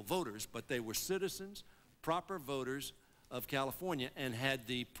illegal voters, but they were citizens, proper voters of California, and had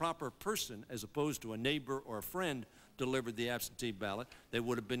the proper person, as opposed to a neighbor or a friend, delivered the absentee ballot, they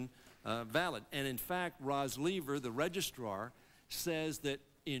would have been valid. And in fact, Roz Lever, the registrar, says that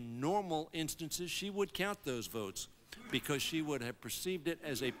in normal instances she would count those votes because she would have perceived it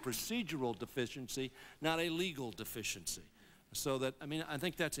as a procedural deficiency, not a legal deficiency. So that, I mean, I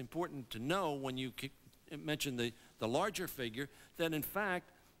think that's important to know when you mention the larger figure, that in fact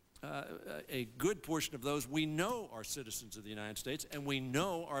a good portion of those we know are citizens of the United States and we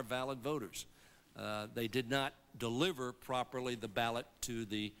know are valid voters. They did not deliver properly the ballot to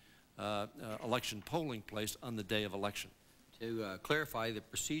the election polling place on the day of election. To clarify, the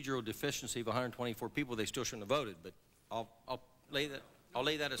procedural deficiency of 124 people, they still shouldn't have voted, but I'll lay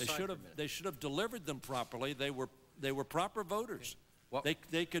that aside. They should have delivered them properly. They were proper voters. Okay.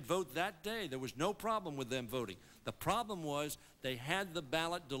 They could vote that day. There was no problem with them voting. The problem was they had the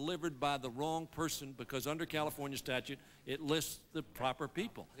ballot delivered by the wrong person, because under California statute it lists the proper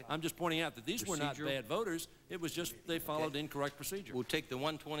people. Okay. I'm just pointing out that these were not bad voters. It was just they followed incorrect procedure. We'll take the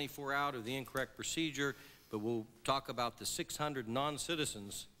 124 out of the incorrect procedure, but we'll talk about the 600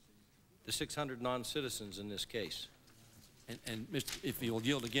 non-citizens, in this case. And if you'll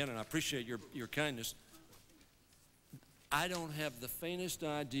yield again, and I appreciate your kindness, I don't have the faintest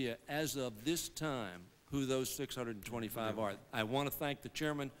idea as of this time who those 625 are. I want to thank the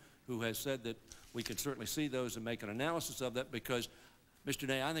chairman who has said that we can certainly see those and make an analysis of that, because, Mr.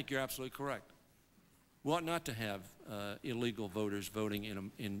 Day, I think you're absolutely correct. We ought not to have illegal voters voting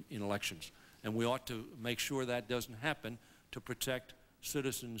in elections, and we ought to make sure that doesn't happen to protect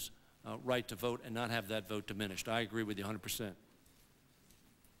citizens' right to vote and not have that vote diminished. I agree with you 100%.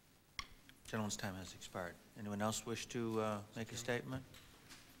 Gentleman's time has expired. Anyone else wish to make a statement?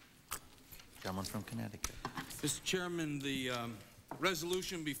 Gentleman from Connecticut. Mr. Chairman, the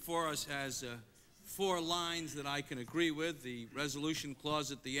resolution before us has 4 lines that I can agree with. The resolution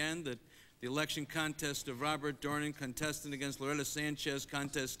clause at the end that the election contest of Robert Dornan, contestant against Loretta Sanchez,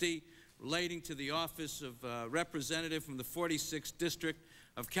 contestee, relating to the office of representative from the 46th District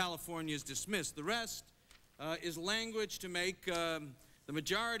of California, is dismissed. The rest is language to make the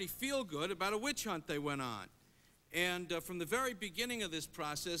majority feel good about a witch hunt they went on. And from the very beginning of this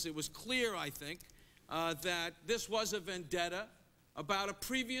process, it was clear, I think, that this was a vendetta about a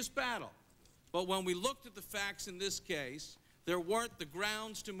previous battle. But when we looked at the facts in this case, there weren't the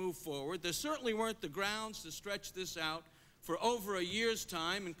grounds to move forward. There certainly weren't the grounds to stretch this out for over a year's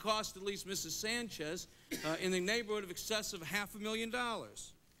time and cost at least Mrs. Sanchez in the neighborhood of excess of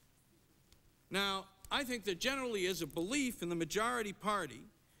 $500,000. Now, I think there generally is a belief in the majority party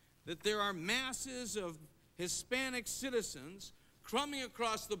that there are masses of Hispanic citizens coming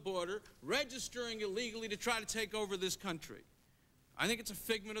across the border, registering illegally to try to take over this country. I think it's a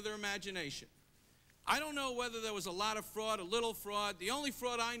figment of their imagination. I don't know whether there was a lot of fraud, a little fraud. The only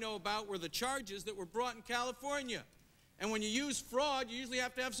fraud I know about were the charges that were brought in California. And when you use fraud, you usually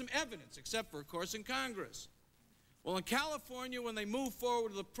have to have some evidence, except for, of course, in Congress. Well, in California, when they moved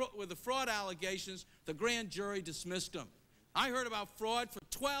forward with the fraud allegations, the grand jury dismissed them. I heard about fraud for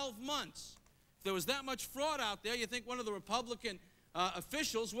 12 months. If there was that much fraud out there, you'd think one of the Republican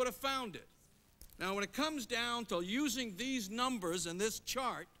officials would have found it. Now, when it comes down to using these numbers and this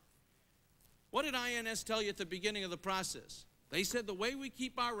chart, what did INS tell you at the beginning of the process? They said the way we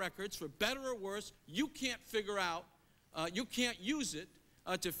keep our records, for better or worse, you can't figure out, you can't use it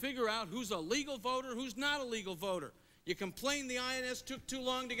to figure out who's a legal voter, who's not a legal voter. You complain the INS took too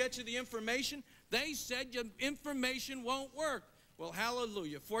long to get you the information. They said your information won't work. Well,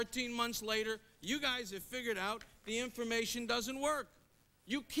 hallelujah. 14 months later, you guys have figured out the information doesn't work.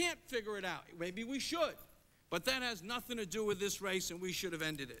 You can't figure it out. Maybe we should. But that has nothing to do with this race, and we should have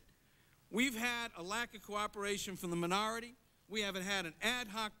ended it. We've had a lack of cooperation from the minority. We haven't had an ad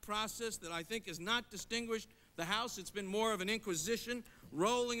hoc process that I think has not distinguished the House. It's been more of an inquisition,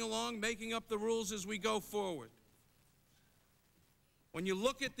 rolling along, making up the rules as we go forward. When you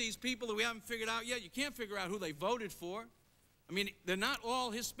look at these people that we haven't figured out yet, you can't figure out who they voted for. I mean, they're not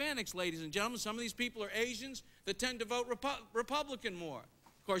all Hispanics, ladies and gentlemen. Some of these people are Asians that tend to vote Republican more.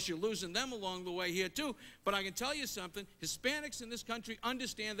 Of course, you're losing them along the way here, too. But I can tell you something. Hispanics in this country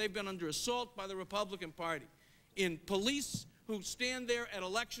understand they've been under assault by the Republican Party. In police who stand there at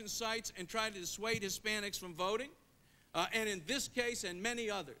election sites and try to dissuade Hispanics from voting, and in this case and many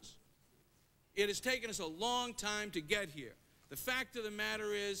others. It has taken us a long time to get here. The fact of the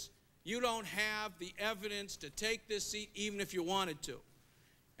matter is, you don't have the evidence to take this seat even if you wanted to.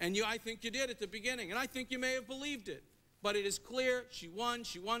 And I think you did at the beginning, and I think you may have believed it. But it is clear she won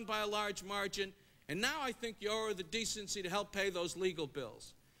by a large margin, and now I think you owe her the decency to help pay those legal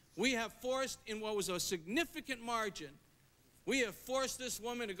bills. We have forced, in what was a significant margin, we have forced this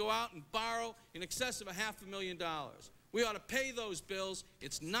woman to go out and borrow in excess of $500,000. We ought to pay those bills.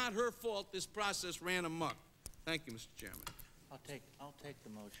 It's not her fault this process ran amok. Thank you, Mr. Chairman. I'll take the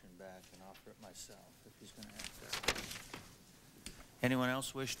motion back and offer it myself if he's going to ask that. Anyone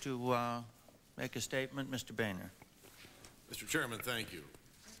else wish to make a statement? Mr. Boehner. Mr. Chairman, thank you.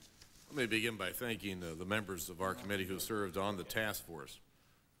 Let me begin by thanking the members of our committee who served on the task force.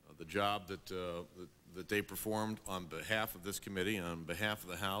 The job that they performed on behalf of this committee and on behalf of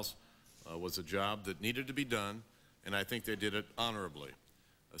the House was a job that needed to be done, and I think they did it honorably.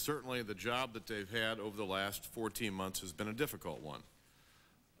 Certainly the job that they've had over the last 14 months has been a difficult one.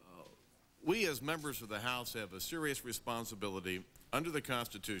 We as members of the House have a serious responsibility under the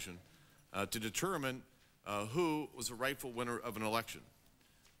Constitution to determine who was the rightful winner of an election.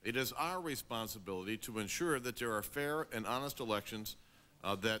 It is our responsibility to ensure that there are fair and honest elections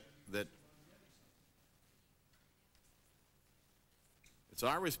it's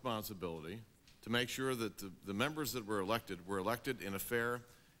our responsibility to make sure that the members that were elected in a fair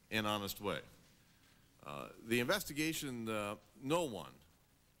and honest way. The investigation, no one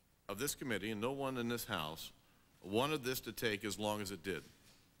of this committee and no one in this House wanted this to take as long as it did.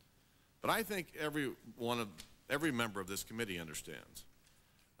 But I think every member of this committee understands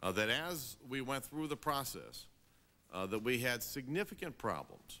that as we went through the process, that we had significant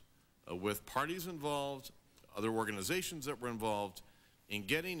problems with parties involved, other organizations that were involved in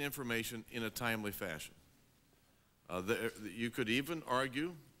getting information in a timely fashion. You could even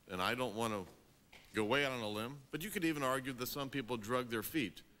argue, and I don't want to go way out on a limb, but you could even argue that some people drug their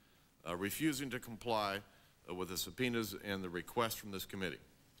feet, refusing to comply with the subpoenas and the requests from this committee.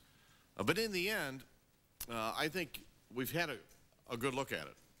 But in the end, I think we've had a good look at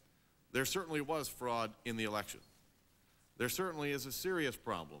it. There certainly was fraud in the election. There certainly is a serious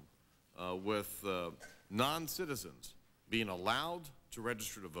problem with non-citizens being allowed to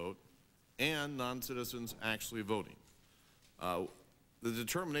register to vote and non-citizens actually voting. The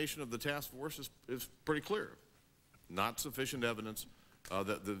determination of the task force is pretty clear. Not sufficient evidence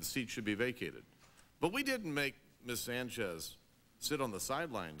that the seat should be vacated. But we didn't make Ms. Sanchez sit on the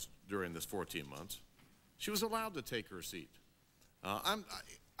sidelines during this 14 months. She was allowed to take her seat.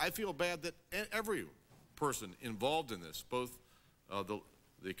 I feel bad that every person involved in this, both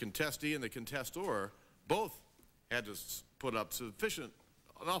the contestee and the contestor, both had to put up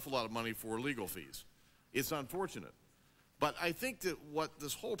an awful lot of money for legal fees. It's unfortunate. But I think that what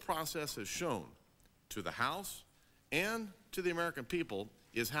this whole process has shown to the House and to the American people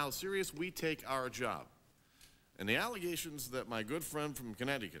is how serious we take our job. And the allegations that my good friend from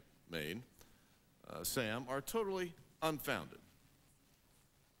Connecticut made, Sam, are totally unfounded.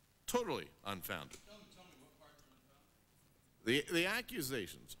 Totally unfounded. Tell me what parts are unfounded. The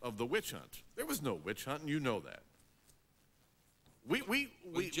accusations of the witch hunt, there was no witch hunt, and you know that. We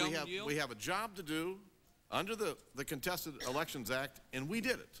have a job to do under the Contested Elections Act, and we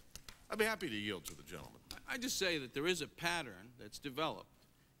did it. I'd be happy to yield to the gentleman. I just say that there is a pattern that's developed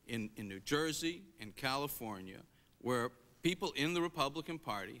in New Jersey and California where people in the Republican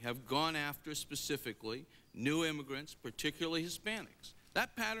Party have gone after specifically new immigrants, particularly Hispanics.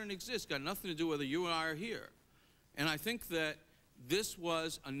 That pattern exists, got nothing to do whether you and I are here. And I think that this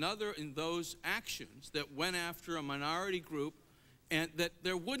was another in those actions that went after a minority group and that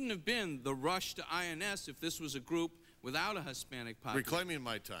there wouldn't have been the rush to INS if this was a group without a Hispanic population. Reclaiming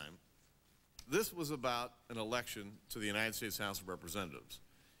my time, this was about an election to the United States House of Representatives.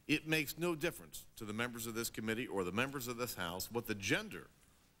 It makes no difference to the members of this committee or the members of this House what the gender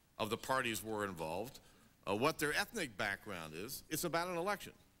of the parties were involved, what their ethnic background is. It's about an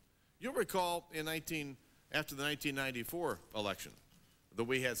election. You'll recall after the 1994 election that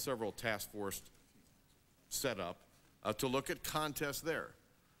we had several task forces set up to look at contests there.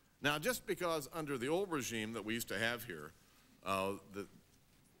 Now, just because under the old regime that we used to have here, the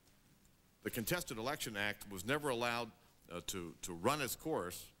Contested Election Act was never allowed to run its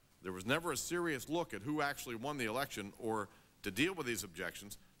course, there was never a serious look at who actually won the election or to deal with these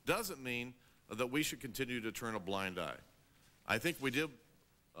objections, doesn't mean that we should continue to turn a blind eye. I think we did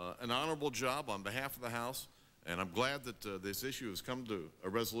an honorable job on behalf of the House, and I'm glad that this issue has come to a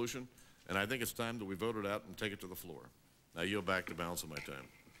resolution, and I think it's time that we vote it out and take it to the floor. I yield back the balance of my time.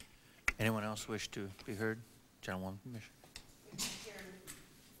 Anyone else wish to be heard? Gentlewoman from Michigan.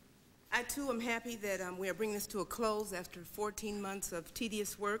 I too am happy that we are bringing this to a close after 14 months of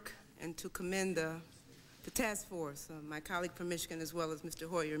tedious work, and to commend the task force, my colleague from Michigan, as well as Mr.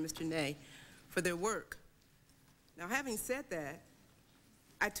 Hoyer and Mr. Ney, for their work. Now, having said that,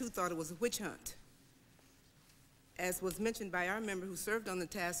 I too thought it was a witch hunt. As was mentioned by our member who served on the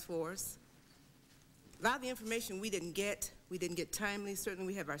task force, a lot of the information we didn't get timely. Certainly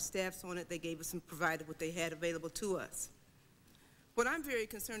we have our staffs on it. They gave us and provided what they had available to us. What I'm very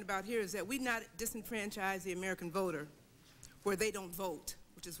concerned about here is that we not disenfranchise the American voter where they don't vote,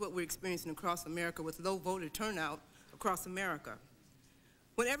 which is what we're experiencing across America with low voter turnout across America.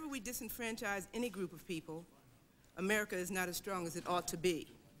 Whenever we disenfranchise any group of people, America is not as strong as it ought to be.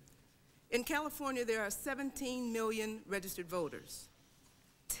 In California, there are 17 million registered voters.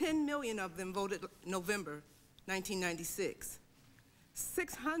 10 million of them voted November 1996.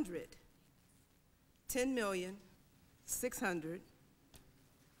 10,600,000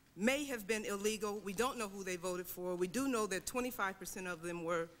 may have been illegal. We don't know who they voted for. We do know that 25% of them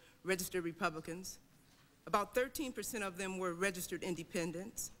were registered Republicans. About 13% of them were registered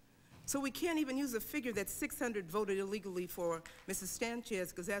independents. So we can't even use a figure that 600 voted illegally for Mrs.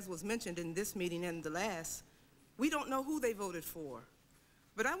 Sanchez, because as was mentioned in this meeting and the last, we don't know who they voted for.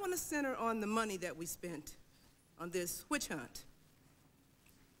 But I want to center on the money that we spent on this witch hunt.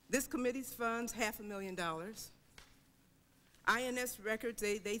 This committee's funds, $500,000. INS records,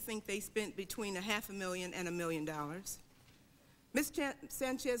 they think they spent between $500,000 and $1 million. Ms.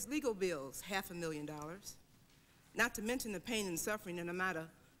 Sanchez legal bills, $500,000. Not to mention the pain and suffering, and I'm not an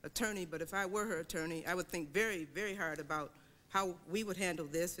attorney, but if I were her attorney, I would think very, very hard about how we would handle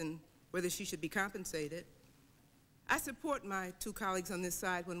this and whether she should be compensated. I support my two colleagues on this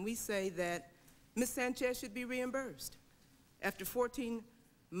side when we say that Ms. Sanchez should be reimbursed. After 14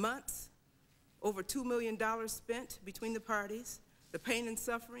 months, over $2 million spent between the parties, the pain and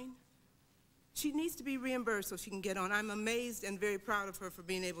suffering, she needs to be reimbursed so she can get on. I'm amazed and very proud of her for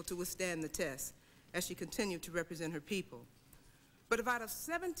being able to withstand the test as she continued to represent her people. But of out of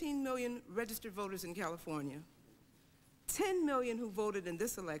 17 million registered voters in California, 10 million who voted in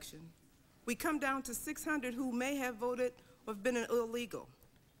this election, we come down to 600 who may have voted or have been illegal.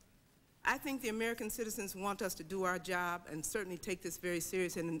 I think the American citizens want us to do our job and certainly take this very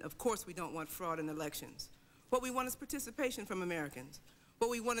serious, and of course we don't want fraud in elections. What we want is participation from Americans.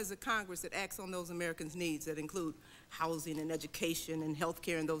 What we want is a Congress that acts on those Americans' needs that include housing and education and health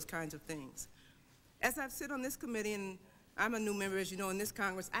care and those kinds of things. As I've sit on this committee, and I'm a new member, as you know, in this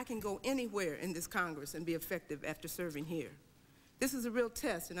Congress, I can go anywhere in this Congress and be effective after serving here. This is a real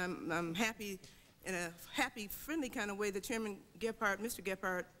test, and I'm happy, in a happy, friendly kind of way that Chairman Gephardt, Mr.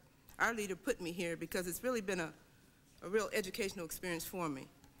 Gephardt, our leader, put me here, because it's really been a real educational experience for me.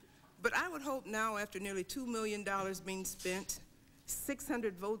 But I would hope now, after nearly $2 million being spent,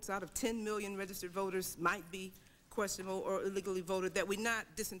 600 votes out of 10 million registered voters might be questionable or illegally voted, that we not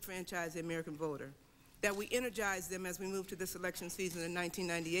disenfranchise the American voter, that we energize them as we move to this election season in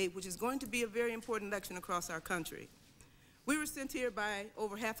 1998, which is going to be a very important election across our country. We were sent here by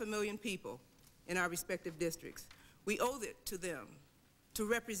over 500,000 people in our respective districts. We owe it to them to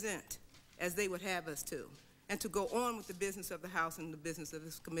represent as they would have us to, and to go on with the business of the House and the business of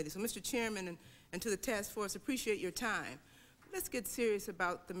this committee. So, Mr. Chairman, and to the task force, appreciate your time. Let's get serious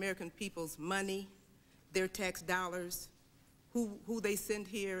about the American people's money, their tax dollars, who they send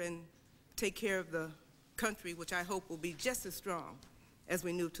here and take care of the country, which I hope will be just as strong as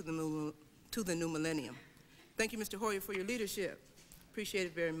we move to the new millennium. Thank you, Mr. Hoyer, for your leadership. Appreciate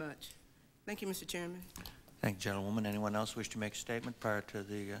it very much. Thank you, Mr. Chairman. Thank you, gentlewoman. Anyone else wish to make a statement prior to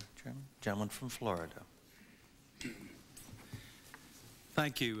the chairman? Gentleman from Florida.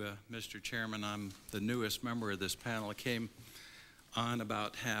 Thank you, Mr. Chairman. I'm the newest member of this panel. I came on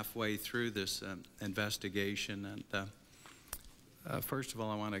about halfway through this investigation. And first of all,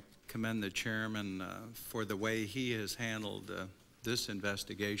 I want to commend the chairman for the way he has handled this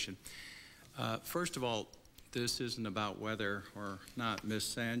investigation. First of all, this isn't about whether or not Ms.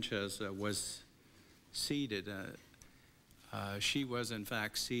 Sanchez was seated. She was, in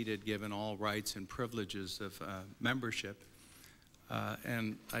fact, seated given all rights and privileges of membership.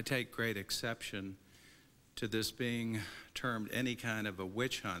 And I take great exception to this being termed any kind of a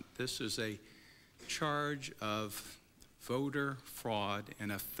witch hunt. This is a charge of voter fraud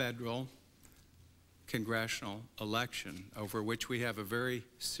in a federal congressional election over which we have a very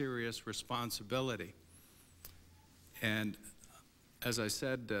serious responsibility. And as I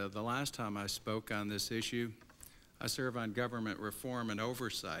said the last time I spoke on this issue, I serve on government reform and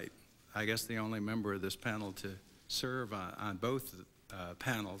oversight. I guess the only member of this panel to serve on both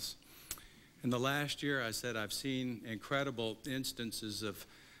panels. In the last year, I said I've seen incredible instances of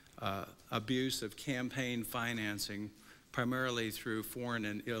abuse of campaign financing, primarily through foreign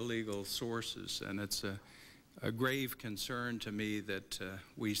and illegal sources. And it's a grave concern to me that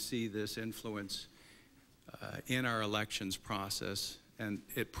we see this influence in our elections process, and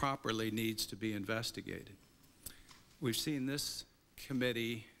it properly needs to be investigated. We've seen this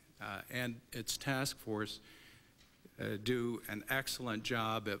committee and its task force do an excellent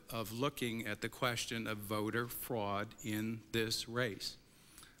job of looking at the question of voter fraud in this race.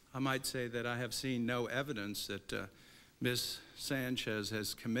 I might say that I have seen no evidence that Ms. Sanchez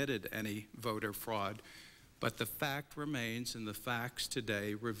has committed any voter fraud, but the fact remains, and the facts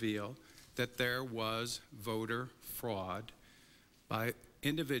today reveal that there was voter fraud by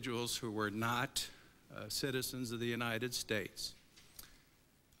individuals who were not citizens of the United States.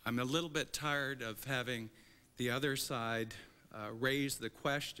 I'm a little bit tired of having the other side raise the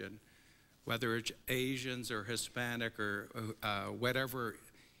question, whether it's Asians or Hispanic or whatever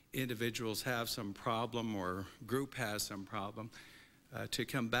individuals have some problem or group has some problem, to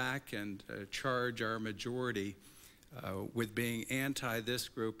come back and charge our majority with being anti this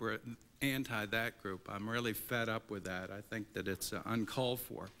group or anti that group. I'm really fed up with that. I think that it's uncalled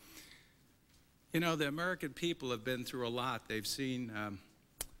for. You know, the American people have been through a lot. They've seen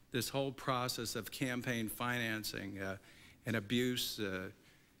this whole process of campaign financing and abuse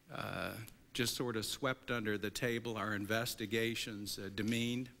just sort of swept under the table, our investigations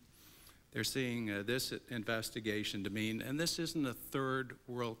demeaned. They're seeing this investigation demeaned, and this isn't a third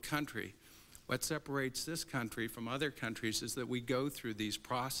world country. What separates this country from other countries is that we go through these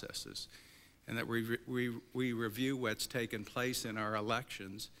processes and that we review what's taken place in our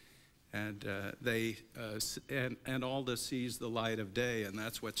elections, and and all this sees the light of day, and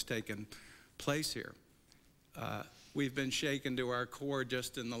that's what's taken place here. We've been shaken to our core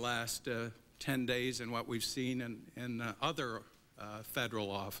just in the last 10 days in what we've seen in other federal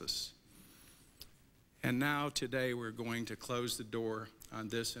office. And now today we're going to close the door on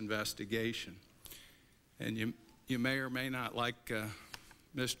this investigation. And you may or may not like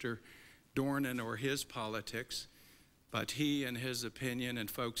Mr. Dornan or his politics, but he and his opinion and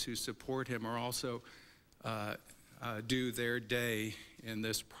folks who support him are also do their day in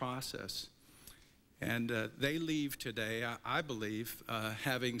this process. And they leave today, I believe,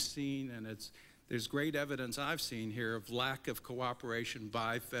 having seen, and there's great evidence I've seen here of lack of cooperation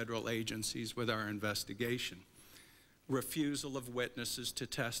by federal agencies with our investigation, refusal of witnesses to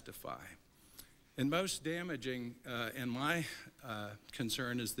testify. And most damaging, in my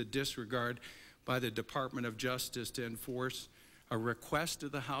concern, is the disregard by the Department of Justice to enforce a request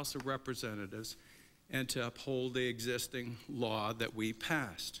of the House of Representatives and to uphold the existing law that we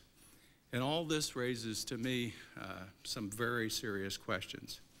passed. And all this raises to me some very serious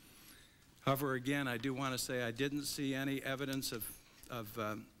questions. However, again, I do want to say I didn't see any evidence of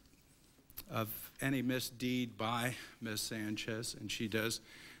any misdeed by Ms. Sanchez, and she does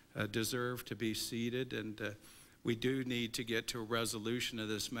deserve to be seated, and we do need to get to a resolution of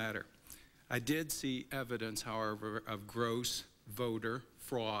this matter. I did see evidence, however, of gross voter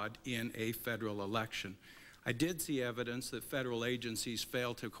fraud in a federal election. I did see evidence that federal agencies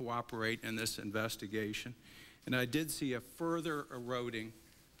failed to cooperate in this investigation, and I did see a further eroding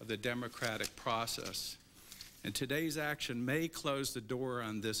of the democratic process. And today's action may close the door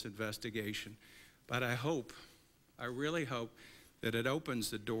on this investigation, but I really hope that it opens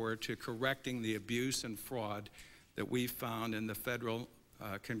the door to correcting the abuse and fraud that we found in the federal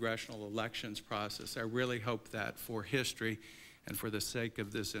congressional elections process. I really hope that for history and for the sake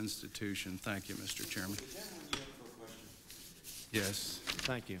of this institution. Thank you, Mr. Chairman. Yes.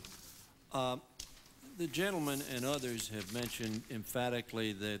 Thank you. The gentleman and others have mentioned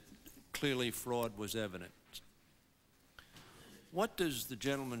emphatically that clearly fraud was evident. What does the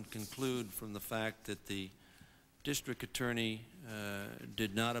gentleman conclude from the fact that the district attorney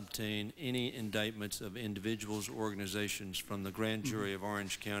did not obtain any indictments of individuals or organizations from the grand jury of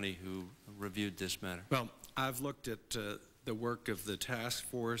Orange County who reviewed this matter? Well, I've looked at the work of the task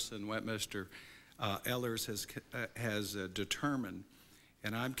force and what Mr. Ehlers has determined,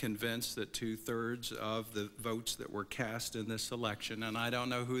 and I'm convinced that 2/3 of the votes that were cast in this election, and I don't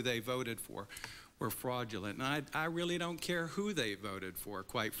know who they voted for, were fraudulent. And I really don't care who they voted for,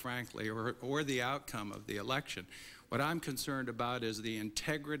 quite frankly, or the outcome of the election. What I'm concerned about is the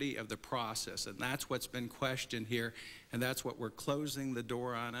integrity of the process, and that's what's been questioned here, and that's what we're closing the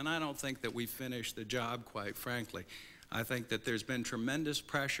door on. And I don't think that we finished the job, quite frankly. I think that there's been tremendous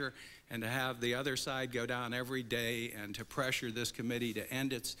pressure, and to have the other side go down every day and to pressure this committee to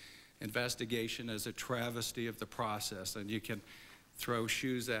end its investigation is a travesty of the process. And you can throw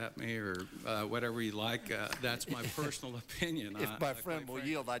shoes at me or whatever you like. That's my personal opinion. If my friend will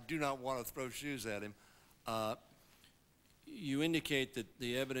yield, I do not want to throw shoes at him. You indicate that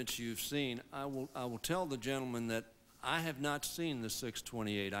the evidence you've seen, I will tell the gentleman that I have not seen the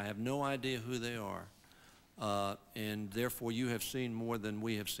 628. I have no idea who they are. And therefore you have seen more than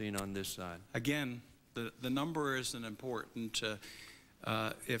we have seen on this side. Again, the number isn't important.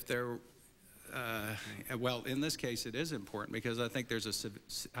 If there, well, in this case it is important because I think there's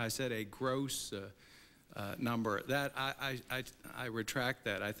a gross number. That I retract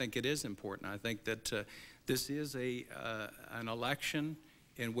that. I think it is important. I think that this is an election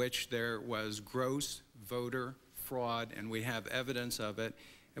in which there was gross voter fraud, and we have evidence of it,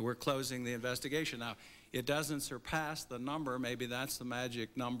 and we're closing the investigation. Now, it doesn't surpass the number. Maybe that's the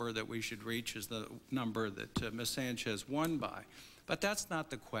magic number that we should reach, is the number that Ms. Sanchez won by. But that's not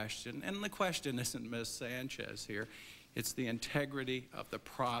the question, and the question isn't Ms. Sanchez here. It's the integrity of the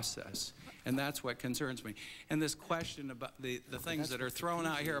process, and that's what concerns me. And this question about the things that are thrown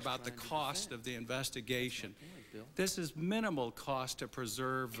out here about the cost of the investigation, this is minimal cost to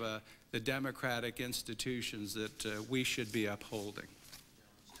preserve the democratic institutions that we should be upholding.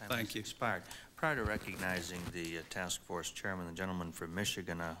 Thank you. Expired. Prior to recognizing the task force chairman, the gentleman from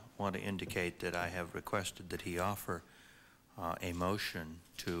Michigan, I want to indicate that I have requested that he offer a motion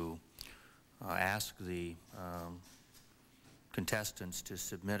to ask the contestants to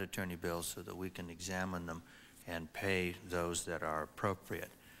submit attorney bills so that we can examine them and pay those that are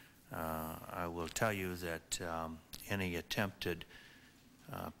appropriate. I will tell you that any attempted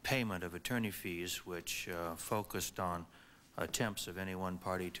payment of attorney fees which focused on attempts of any one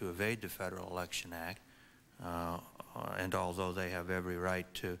party to evade the Federal Election Act, and although they have every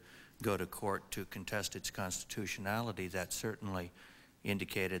right to go to court to contest its constitutionality, that certainly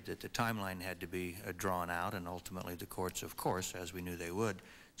indicated that the timeline had to be drawn out, and ultimately the courts, of course, as we knew they would,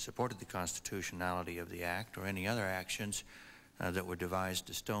 supported the constitutionality of the act or any other actions that were devised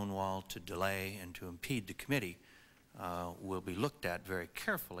to stonewall, to delay, and to impede the committee will be looked at very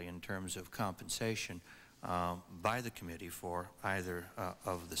carefully in terms of compensation by the committee for either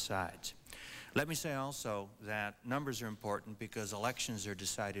of the sides. Let me say also that numbers are important because elections are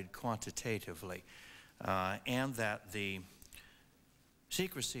decided quantitatively, and that the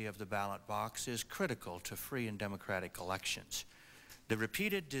secrecy of the ballot box is critical to free and democratic elections. The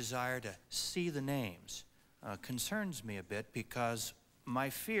repeated desire to see the names concerns me a bit because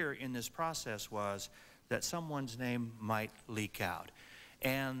my fear in this process was that someone's name might leak out,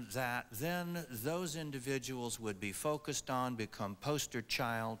 and that then those individuals would be focused on, become poster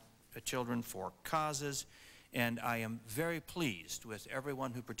children for causes. And I am very pleased with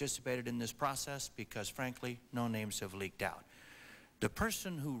everyone who participated in this process because, frankly, no names have leaked out. The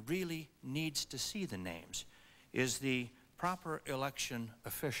person who really needs to see the names is the proper election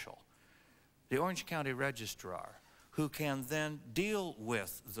official, the Orange County Registrar, who can then deal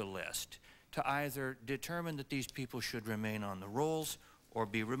with the list to either determine that these people should remain on the rolls or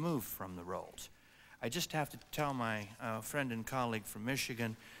be removed from the rolls. I just have to tell my friend and colleague from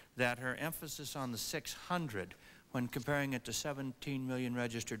Michigan that her emphasis on the 600 when comparing it to 17 million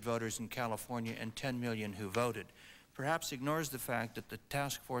registered voters in California and 10 million who voted perhaps ignores the fact that the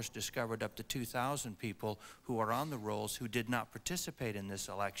task force discovered up to 2,000 people who are on the rolls who did not participate in this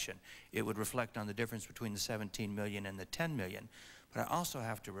election. It would reflect on the difference between the 17 million and the 10 million. But I also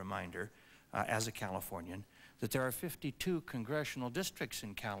have to remind her, as a Californian, that there are 52 congressional districts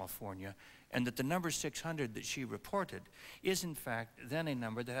in California, and that the number 600 that she reported is in fact then a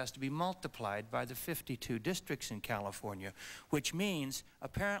number that has to be multiplied by the 52 districts in California, which means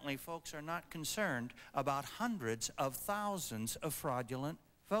apparently folks are not concerned about hundreds of thousands of fraudulent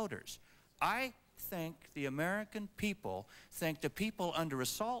voters. I think the American people think the people under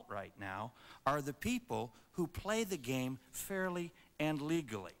assault right now are the people who play the game fairly and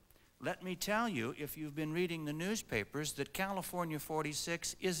legally. Let me tell you, if you've been reading the newspapers, that California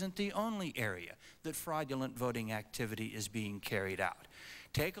 46 isn't the only area that fraudulent voting activity is being carried out.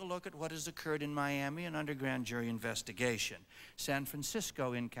 Take a look at what has occurred in Miami, an under grand jury investigation. San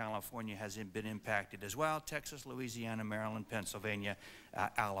Francisco in California has been impacted as well. Texas, Louisiana, Maryland, Pennsylvania,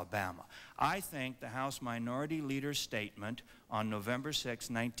 Alabama. I think the House Minority Leader's statement on November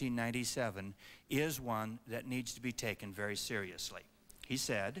 6, 1997 is one that needs to be taken very seriously. He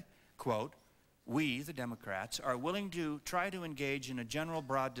said, quote, "We, the Democrats, are willing to try to engage in a general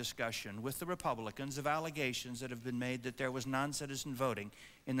broad discussion with the Republicans of allegations that have been made that there was non-citizen voting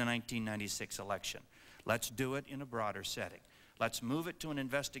in the 1996 election. Let's do it in a broader setting. Let's move it to an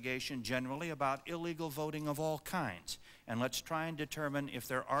investigation generally about illegal voting of all kinds, and let's try and determine if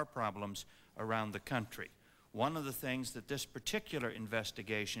there are problems around the country." One of the things that this particular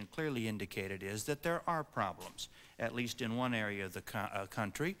investigation clearly indicated is that there are problems, at least in one area of the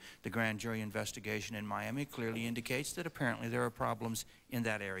country. The grand jury investigation in Miami clearly indicates that apparently there are problems in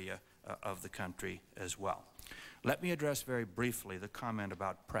that area of the country as well. Let me address very briefly the comment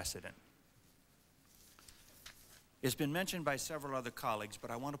about precedent. It's been mentioned by several other colleagues,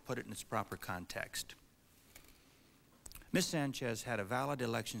 but I want to put it in its proper context. Ms. Sanchez had a valid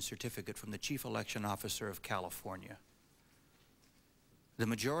election certificate from the Chief Election Officer of California. The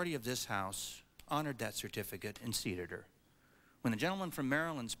majority of this House honored that certificate and seated her. When the gentleman from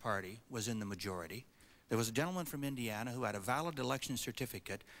Maryland's party was in the majority, there was a gentleman from Indiana who had a valid election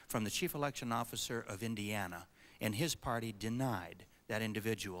certificate from the Chief Election Officer of Indiana, and his party denied that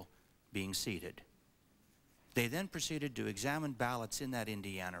individual being seated. They then proceeded to examine ballots in that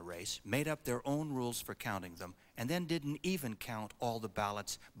Indiana race, made up their own rules for counting them, and then didn't even count all the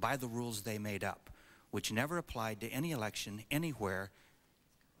ballots by the rules they made up, which never applied to any election anywhere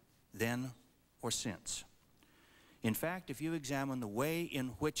then or since. In fact, if you examine the way in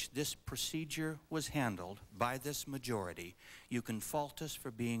which this procedure was handled by this majority, you can fault us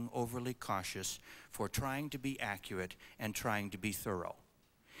for being overly cautious, for trying to be accurate and trying to be thorough.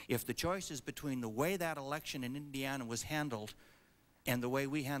 If the choice is between the way that election in Indiana was handled and the way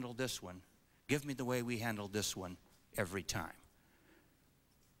we handled this one, give me the way we handled this one every time.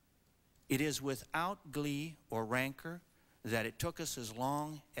 It is without glee or rancor that it took us as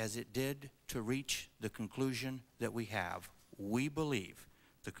long as it did to reach the conclusion that we have. We believe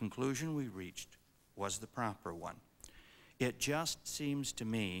the conclusion we reached was the proper one. It just seems to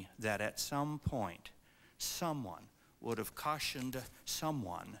me that at some point, someone would have cautioned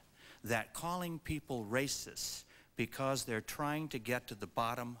someone that calling people racists because they're trying to get to the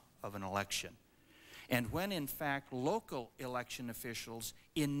bottom of an election, and when in fact local election officials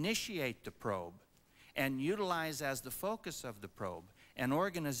initiate the probe and utilize as the focus of the probe an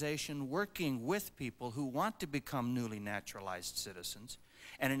organization working with people who want to become newly naturalized citizens,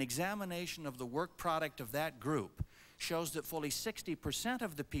 and an examination of the work product of that group shows that fully 60%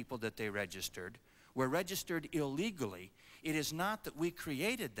 of the people that they registered were registered illegally, it is not that we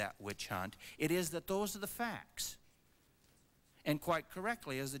created that witch hunt, it is that those are the facts. And quite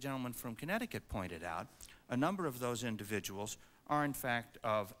correctly, as the gentleman from Connecticut pointed out, a number of those individuals are in fact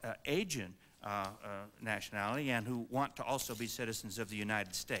of Asian nationality and who want to also be citizens of the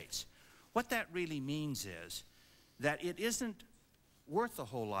United States. What that really means is that it isn't worth a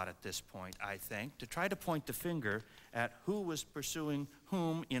whole lot at this point, I think, to try to point the finger at who was pursuing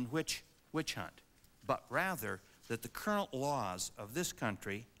whom in which witch hunt, but rather that the current laws of this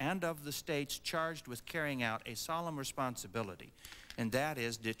country and of the states charged with carrying out a solemn responsibility, and that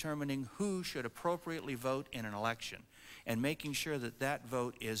is determining who should appropriately vote in an election and making sure that that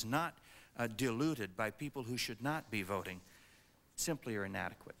vote is not diluted by people who should not be voting, simply are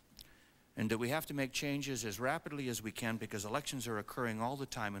inadequate. And that we have to make changes as rapidly as we can, because elections are occurring all the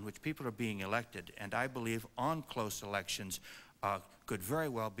time in which people are being elected, and I believe on close elections could very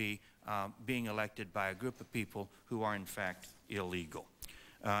well be being elected by a group of people who are in fact illegal.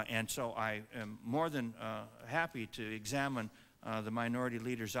 And so I am more than happy to examine the minority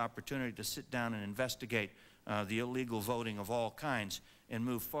leader's opportunity to sit down and investigate the illegal voting of all kinds and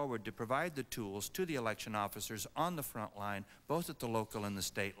move forward to provide the tools to the election officers on the front line, both at the local and the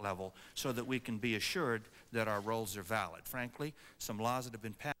state level, so that we can be assured that our roles are valid. Frankly, some laws that have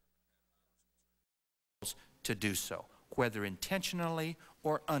been passed to do so, whether intentionally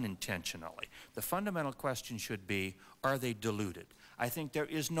or unintentionally. The fundamental question should be, are they diluted? I think there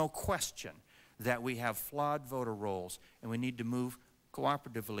is no question that we have flawed voter rolls, and we need to move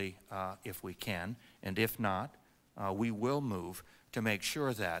cooperatively if we can, and if not, we will move to make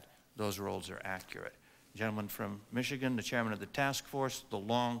sure that those rolls are accurate. Gentleman from Michigan, the chairman of the task force, the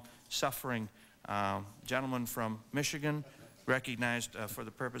long-suffering gentleman from Michigan, recognized for the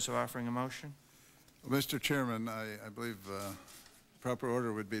purpose of offering a motion. Well, Mr. Chairman, I believe proper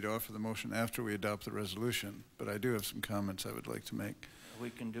order would be to offer the motion after we adopt the resolution, but I do have some comments I would like to make. We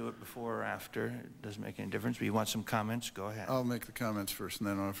can do it before or after. It doesn't make any difference. But you want some comments? Go ahead. I'll make the comments first and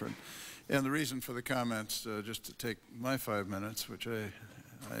then offer it. And the reason for the comments, just to take my 5 minutes, which I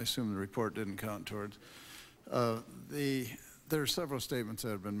assume the report didn't count towards, there are several statements that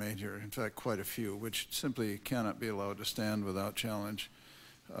have been made here, in fact quite a few, which simply cannot be allowed to stand without challenge.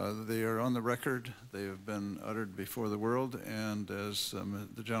 They are on the record, they have been uttered before the world, and as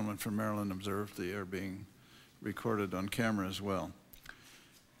the gentleman from Maryland observed, they are being recorded on camera as well.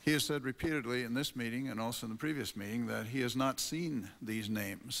 He has said repeatedly in this meeting and also in the previous meeting that he has not seen these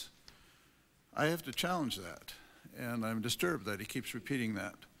names. I have to challenge that, and I'm disturbed that he keeps repeating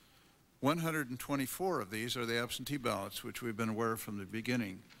that. 124 of these are the absentee ballots, which we've been aware of from the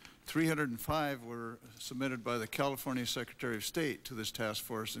beginning. 305 were submitted by the California Secretary of State to this task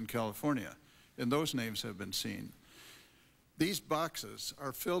force in California, and those names have been seen. These boxes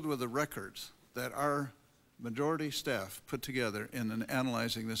are filled with the records that our majority staff put together in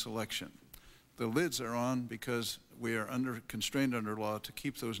analyzing this election. The lids are on because we are constrained under law to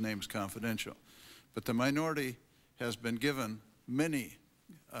keep those names confidential. But the minority has been given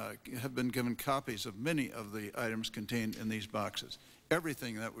copies of many of the items contained in these boxes.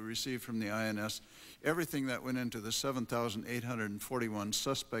 Everything that we received from the INS, everything that went into the 7,841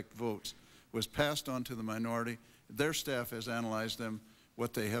 suspect votes was passed on to the minority. Their staff has analyzed them.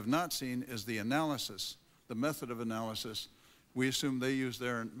 What they have not seen is the analysis, the method of analysis. We assume they use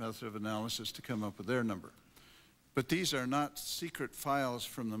their method of analysis to come up with their number. But these are not secret files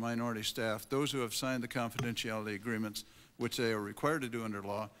from the minority staff. Those who have signed the confidentiality agreements, which they are required to do under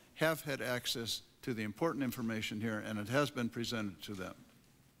law, have had access to the important information here, and it has been presented to them.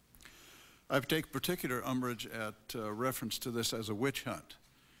 I take particular umbrage at reference to this as a witch hunt.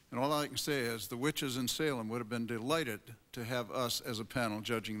 And all I can say is the witches in Salem would have been delighted to have us as a panel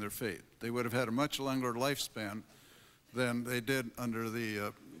judging their fate. They would have had a much longer lifespan than they did under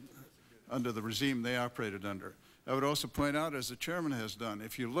the regime they operated under. I would also point out, as the chairman has done,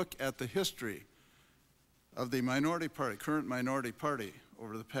 if you look at the history of the minority party, current minority party,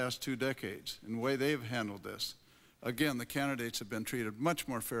 over the past 2 decades, and the way they've handled this, again, the candidates have been treated much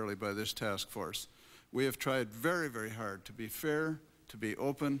more fairly by this task force. We have tried very, very hard to be fair, to be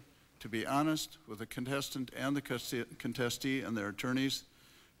open, to be honest with the contestant and the contestee and their attorneys.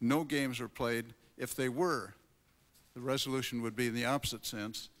 No games were played. If they were, the resolution would be in the opposite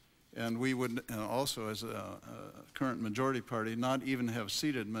sense, and we would also, as a current majority party, not even have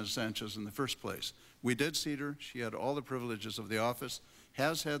seated Ms. Sanchez in the first place. We did seat her. She had all the privileges of the office,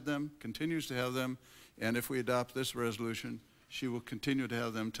 has had them, continues to have them, and if we adopt this resolution, she will continue to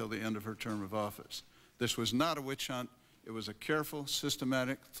have them till the end of her term of office. This was not a witch hunt. It was a careful,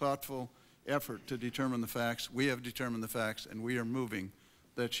 systematic, thoughtful effort to determine the facts. We have determined the facts, and we are moving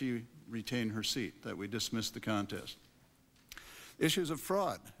that she retain her seat, that we dismiss the contest. Issues of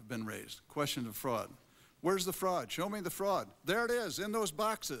fraud have been raised, questions of fraud. Where's the fraud? Show me the fraud. There it is, in those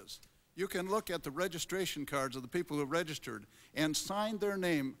boxes. You can look at the registration cards of the people who registered and signed their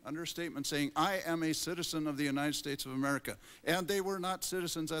name under a statement saying, I am a citizen of the United States of America. And they were not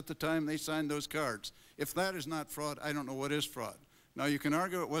citizens at the time they signed those cards. If that is not fraud, I don't know what is fraud. Now, you can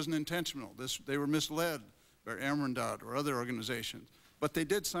argue it wasn't intentional. They were misled by Amrandad or other organizations. But they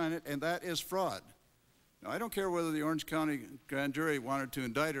did sign it, and that is fraud. Now, I don't care whether the Orange County grand jury wanted to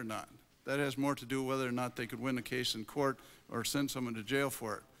indict or not. That has more to do with whether or not they could win a case in court or send someone to jail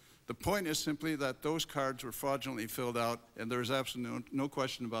for it. The point is simply that those cards were fraudulently filled out, and there is absolutely no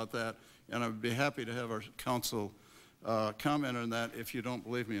question about that, and I would be happy to have our counsel comment on that if you don't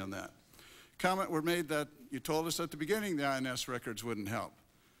believe me on that. Comment were made that you told us at the beginning the INS records wouldn't help.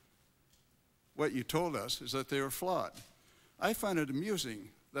 What you told us is that they were flawed. I find it amusing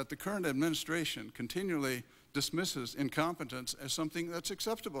that the current administration continually dismisses incompetence as something that's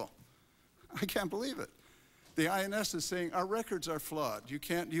acceptable. I can't believe it. The INS is saying our records are flawed. You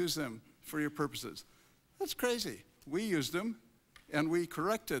can't use them for your purposes. That's crazy. We used them, and we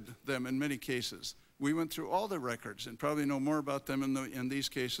corrected them in many cases. We went through all the records and probably know more about them in these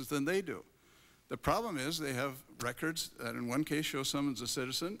cases than they do. The problem is they have records that in one case show someone's a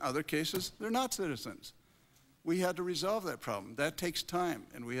citizen, other cases they're not citizens. We had to resolve that problem. That takes time,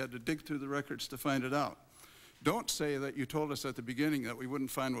 and we had to dig through the records to find it out. Don't say that you told us at the beginning that we wouldn't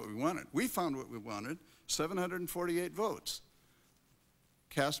find what we wanted. We found what we wanted, 748 votes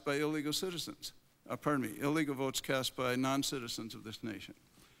cast by illegal citizens. Illegal votes cast by non-citizens of this nation.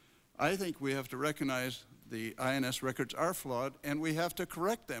 I think we have to recognize the INS records are flawed, and we have to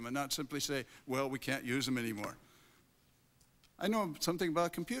correct them and not simply say, well, we can't use them anymore. I know something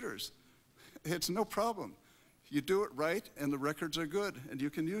about computers. It's no problem. You do it right, and the records are good, and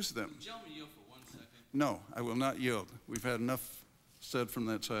you can use them. Gentleman, yield for 1 second. No, I will not yield. We've had enough said from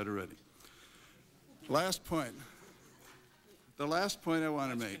that side already. Last point. The last point I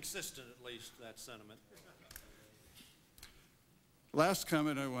want to make. Consistent, at least, that sentiment. Last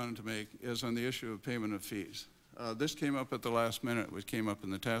comment I wanted to make is on the issue of payment of fees. This came up at the last minute. It came up in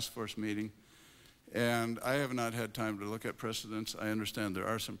the task force meeting, and I have not had time to look at precedents. I understand there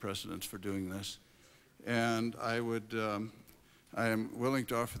are some precedents for doing this, and I am willing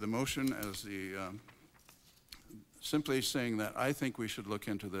to offer the motion as the simply saying that I think we should look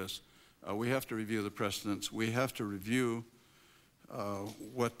into this. We have to review the precedents. We have to review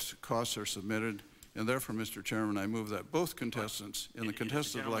what costs are submitted. And therefore, Mr. Chairman, I move that both contestants in the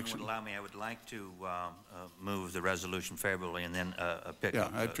contested election. Would allow me, I would like to move the resolution favorably and then pick yeah,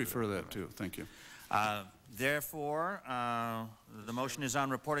 up. I'd prefer that too. Thank you. Therefore, the motion is on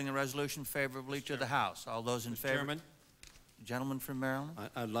reporting the resolution favorably to the House. All those in favor? Chairman? Gentleman from Maryland?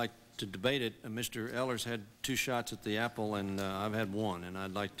 I'd like to debate it. Mr. Ehlers had 2 shots at the apple, and I've had 1, and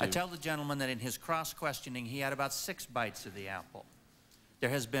I'd like to... I tell the gentleman that in his cross-questioning, he had about 6 bites of the apple. There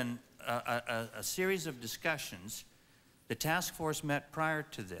has been a series of discussions. The task force met prior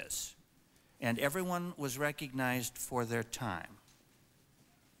to this, and everyone was recognized for their time.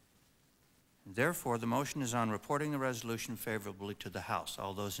 Therefore, the motion is on reporting the resolution favorably to the House.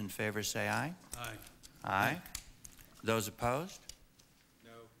 All those in favor say aye. Aye. Aye. Those opposed?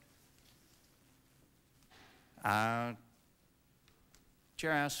 No.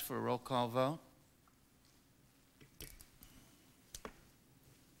 Chair asks for a roll call vote.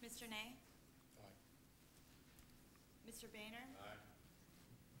 Mr. Ney? Aye. Mr. Boehner? Aye.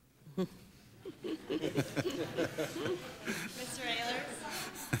 Mr. Ehlers?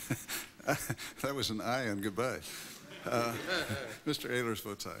 That was an aye and goodbye. Mr. Ehlers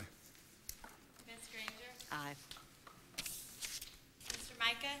votes aye. Ms. Granger? Aye. Mr.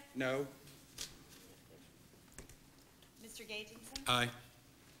 Micah? No. Mr. Gagenson? Aye.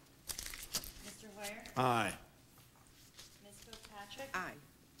 Mr. Hoyer? Aye. Ms. Fitzpatrick? Aye.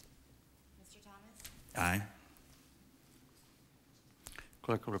 Mr. Thomas? Aye.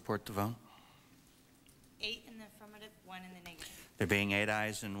 Clerk will report the vote. 8 in the affirmative, 1 in the negative. There being 8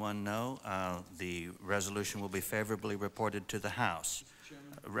 ayes and 1 no, the resolution will be favorably reported to the House.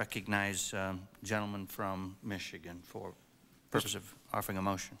 Recognize gentleman from Michigan for purpose of offering a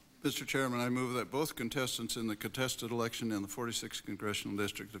motion. Mr. Chairman, I move that both contestants in the contested election in the 46th Congressional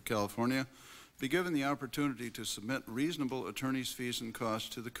District of California be given the opportunity to submit reasonable attorney's fees and costs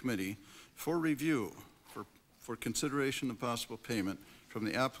to the committee for review for consideration of possible payment from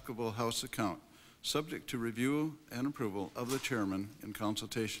the applicable House account, subject to review and approval of the chairman in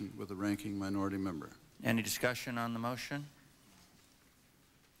consultation with the ranking minority member. Any discussion on the motion?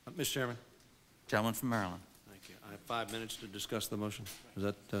 Mr. Chairman. Gentleman from Maryland. Thank you. I have 5 minutes to discuss the motion. Is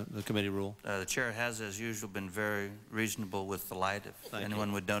that the committee rule? The chair has, as usual, been very reasonable with the light. If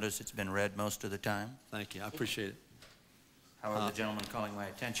anyone would notice, it's been read most of the time. Thank you. I appreciate it. However, the gentleman calling my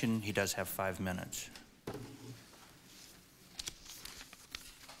attention, he does have 5 minutes.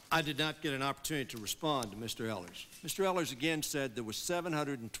 I did not get an opportunity to respond to Mr. Ehlers. Mr. Ehlers again said there were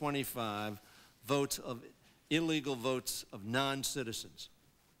 725 votes of illegal votes of non-citizens.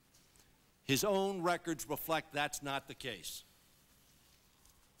 His own records reflect that's not the case.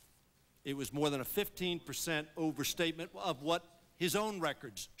 It was more than a 15% overstatement of what his own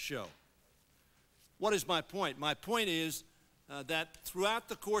records show. What is my point? My point is that throughout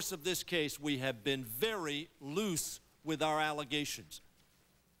the course of this case, we have been very loose with our allegations.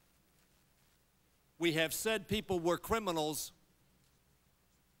 We have said people were criminals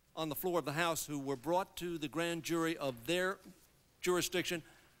on the floor of the House who were brought to the grand jury of their jurisdiction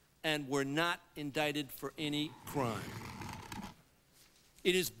and were not indicted for any crime.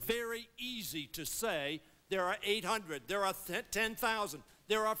 It is very easy to say there are 800, there are 10,000,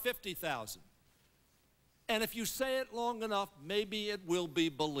 there are 50,000. And if you say it long enough, maybe it will be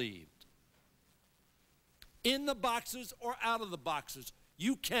believed. In the boxes or out of the boxes,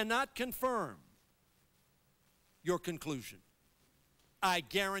 you cannot confirm your conclusion. I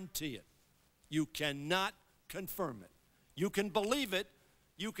guarantee it. You cannot confirm it. You can believe it.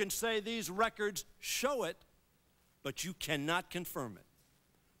 You can say these records show it, but you cannot confirm it.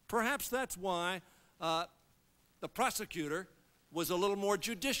 Perhaps that's why the prosecutor was a little more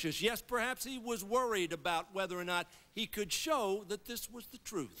judicious. Yes, perhaps he was worried about whether or not he could show that this was the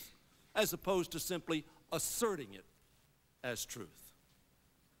truth, as opposed to simply asserting it as truth.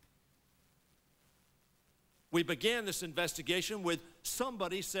 We began this investigation with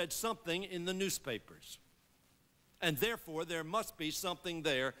somebody said something in the newspapers. And therefore, there must be something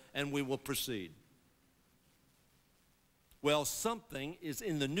there, and we will proceed. Well, something is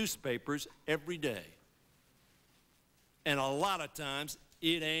in the newspapers every day. And a lot of times,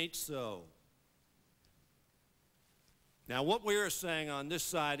 it ain't so. Now, what we are saying on this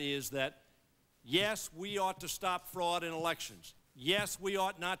side is that, yes, we ought to stop fraud in elections. Yes, we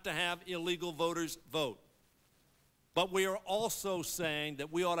ought not to have illegal voters vote. But we are also saying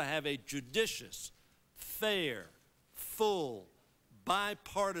that we ought to have a judicious, fair, full,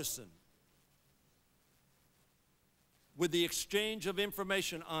 bipartisan, with the exchange of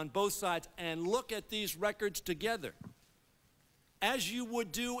information on both sides, and look at these records together, as you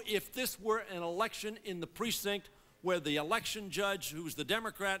would do if this were an election in the precinct where the election judge, who's the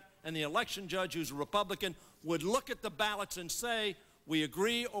Democrat, and the election judge, who's a Republican, would look at the ballots and say, we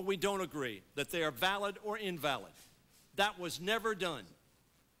agree or we don't agree, that they are valid or invalid. That was never done.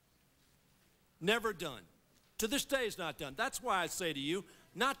 Never done. To this day is not done. That's why I say to you,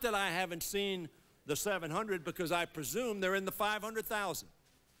 not that I haven't seen the 700, because I presume they're in the 500,000,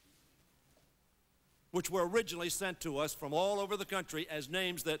 which were originally sent to us from all over the country as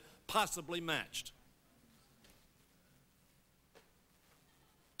names that possibly matched.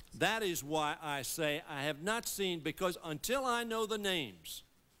 That is why I say I have not seen, because until I know the names,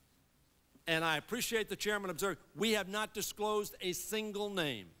 and I appreciate the chairman observed, we have not disclosed a single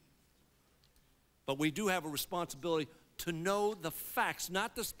name. But we do have a responsibility to know the facts,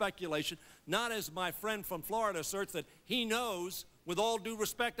 not the speculation, not as my friend from Florida asserts that he knows. With all due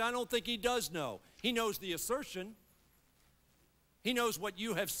respect, I don't think he does know. He knows the assertion. He knows what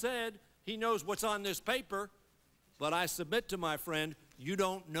you have said. He knows what's on this paper. But I submit to my friend, you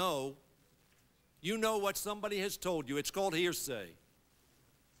don't know. You know what somebody has told you. It's called hearsay.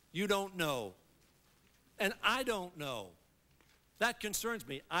 You don't know. And I don't know. That concerns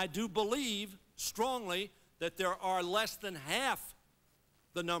me. I do believe strongly that there are less than half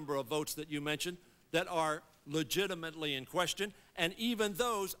the number of votes that you mentioned that are legitimately in question, and even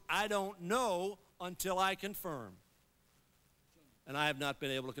those I don't know until I confirm. And I have not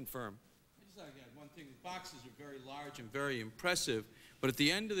been able to confirm. I just like to add one thing. The boxes are very large and very impressive, but at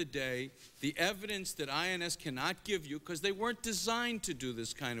the end of the day, the evidence that INS cannot give you, because they weren't designed to do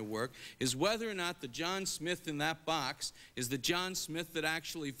this kind of work, is whether or not the John Smith in that box is the John Smith that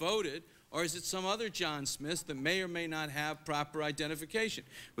actually voted, or is it some other John Smith that may or may not have proper identification?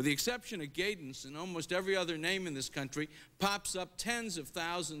 With the exception of Gaydens, and almost every other name in this country pops up tens of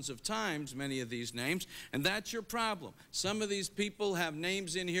thousands of times, many of these names, and that's your problem. Some of these people have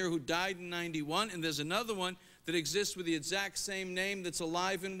names in here who died in '91, and there's another one that exists with the exact same name that's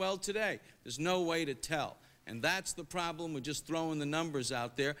alive and well today. There's no way to tell. And that's the problem with just throwing the numbers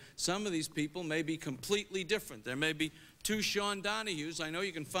out there. Some of these people may be completely different. There may be two Sean Donahues. I know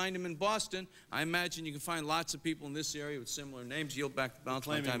you can find them in Boston. I imagine you can find lots of people in this area with similar names. Yield back the balance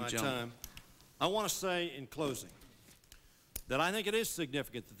of my time, I want to say in closing that I think it is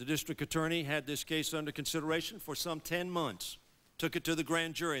significant that the district attorney had this case under consideration for some 10 months, took it to the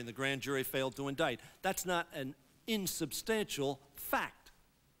grand jury, and the grand jury failed to indict. That's not an insubstantial fact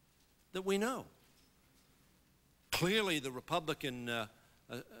that we know. Clearly, the Republican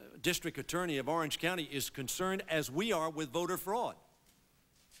district attorney of Orange County is concerned, as we are, with voter fraud.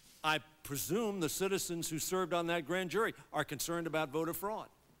 I presume the citizens who served on that grand jury are concerned about voter fraud.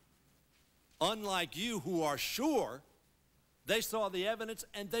 Unlike you, who are sure they saw the evidence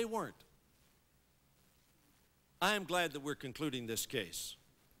and they weren't. I am glad that we're concluding this case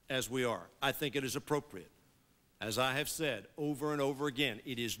as we are. I think it is appropriate. As I have said over and over again,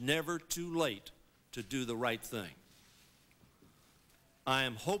 it is never too late to do the right thing. I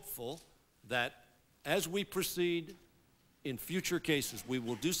am hopeful that as we proceed in future cases, we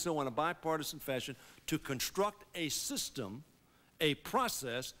will do so in a bipartisan fashion to construct a system, a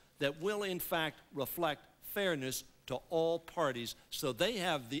process that will in fact reflect fairness to all parties, so they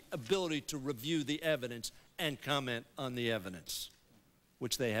have the ability to review the evidence and comment on the evidence,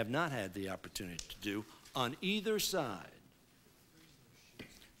 which they have not had the opportunity to do on either side.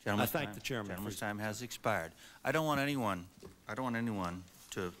 I thank the chairman. Gentleman's time has expired. I don't want anyone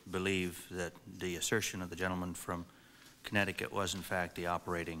to believe that the assertion of the gentleman from Connecticut was in fact the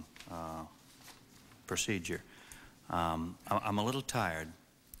operating procedure. I'm a little tired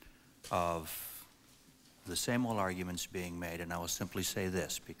of the same old arguments being made, and I will simply say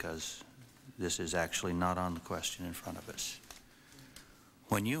this, because this is actually not on the question in front of us.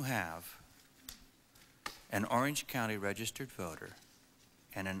 When you have an Orange County registered voter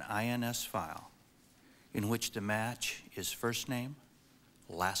and an INS file in which the match is first name,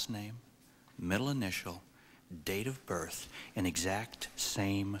 last name, middle initial, date of birth, and exact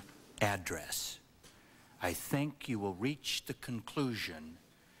same address, I think you will reach the conclusion,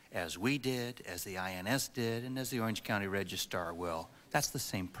 as we did, as the INS did, and as the Orange County Registrar will, that's the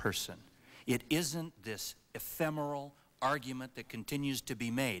same person. It isn't this ephemeral argument that continues to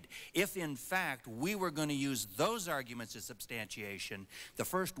be made. If, in fact, we were going to use those arguments as substantiation, the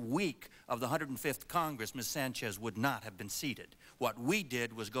first week of the 105th Congress, Ms. Sanchez would not have been seated. What we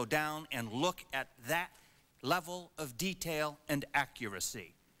did was go down and look at that level of detail and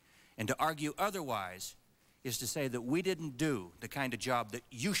accuracy. And to argue otherwise is to say that we didn't do the kind of job that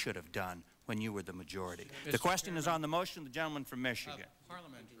you should have done when you were the majority. The question is on the motion, the gentleman from Michigan.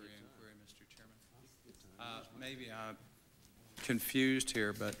 Parliamentary inquiry, Mr. Chairman. Maybe I'm confused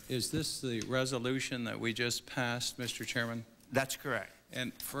here, but is this the resolution that we just passed, Mr. Chairman? That's correct.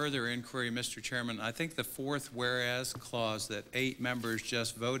 And further inquiry, Mr. Chairman, I think the fourth whereas clause that 8 members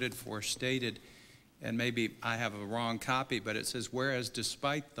just voted for stated, and maybe I have a wrong copy, but it says, whereas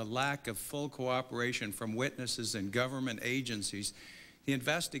despite the lack of full cooperation from witnesses and government agencies, the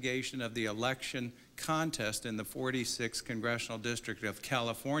investigation of the election contest in the 46th Congressional District of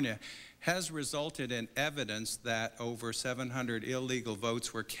California has resulted in evidence that over 700 illegal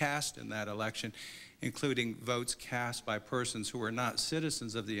votes were cast in that election, including votes cast by persons who were not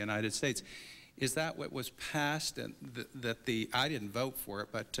citizens of the United States. Is that what was passed, and I didn't vote for it,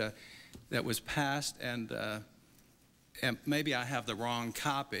 but that was passed, and maybe I have the wrong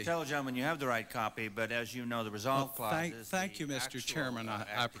copy. Tell the gentleman you have the right copy, but as you know, the resolve clause is thank you, Mr. Chairman.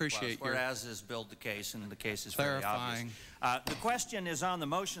 I appreciate your... Whereas is build the case, and the case is very clarifying. obvious. The question is on the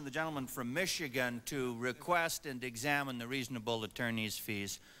motion of the gentleman from Michigan to request and examine the reasonable attorney's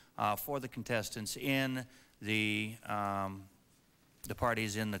fees for the contestants in the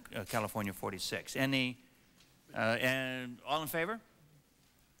parties in the California 46. Any, and all in favor?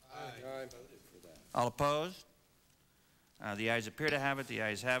 Aye. All opposed? The ayes appear to have it. The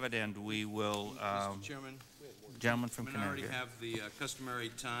ayes have it, and we will. Mr. Chairman, gentleman from minority Connecticut. have the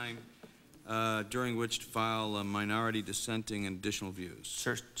customary time during which to file a minority dissenting and additional views.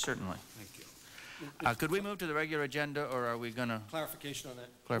 Certainly. Thank you. Could we move to the regular agenda, or are we going to? Clarification on that.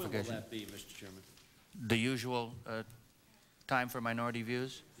 Clarification. When will that be, Mr. Chairman? The usual time for minority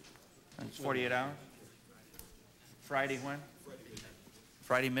views? It's 48 hours? Friday when?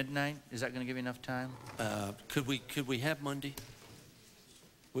 Friday midnight? Is that going to give you enough time? Could we have Monday?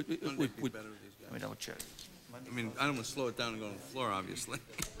 Monday would be better with these guys. Let me double check. I mean, I don't want to slow it down and go on the floor, obviously.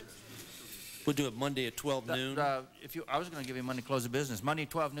 We'll do it Monday at 12 noon. I was going to give you Monday close of business. Monday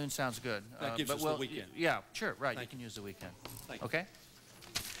 12 noon sounds good. That gives us the weekend. Yeah, sure, right. Thank you can use the weekend. Thank you. Okay?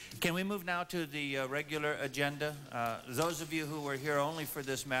 Can we move now to the regular agenda? Those of you who were here only for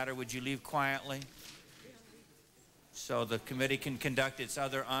this matter, would you leave quietly so the committee can conduct its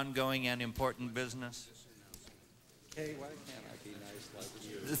other ongoing and important business? Hey, why can't I be nice like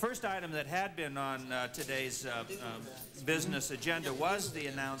you? The first item that had been on today's business agenda was the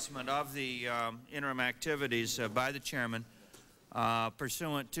announcement of the interim activities by the chairman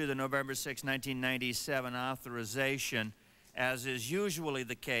pursuant to the November 6, 1997 authorization, as is usually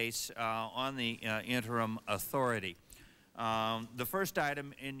the case on the interim authority. The first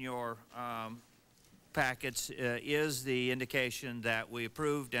item in your packets is the indication that we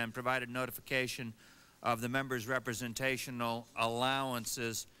approved and provided notification of the members' representational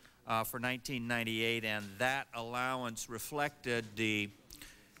allowances for 1998, and that allowance reflected the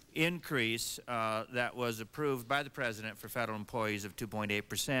increase that was approved by the President for federal employees of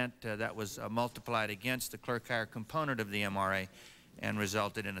 2.8%. That was multiplied against the clerk hire component of the MRA and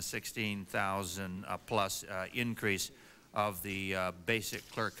resulted in a 16,000 plus increase of the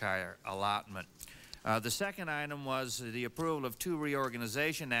basic clerk hire allotment. The second item was the approval of 2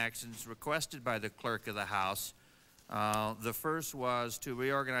 reorganization actions requested by the Clerk of the House. The first was to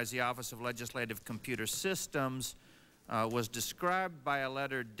reorganize the Office of Legislative Computer Systems, was described by a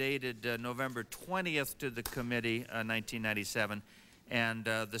letter dated November 20th to the committee, 1997. And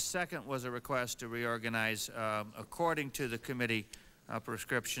the second was a request to reorganize according to the committee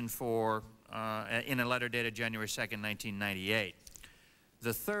prescription for, in a letter dated January 2nd, 1998.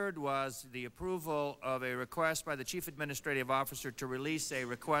 The third was the approval of a request by the Chief Administrative Officer to release a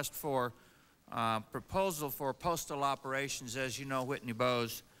request for proposal for postal operations. As you know, Whitney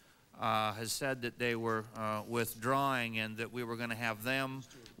Bowes has said that they were withdrawing and that we were going to have them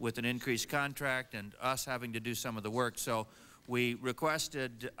with an increased contract and us having to do some of the work. So we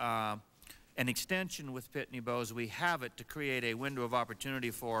requested an extension with Whitney Bowes. We have it to create a window of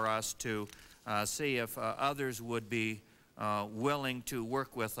opportunity for us to see if others would be willing to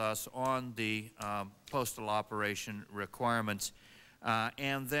work with us on the postal operation requirements.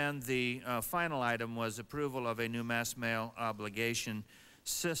 And then the final item was approval of a new mass mail obligation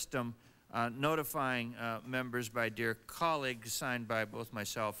system, notifying members by dear colleagues, signed by both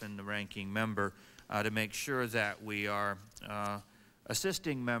myself and the ranking member, to make sure that we are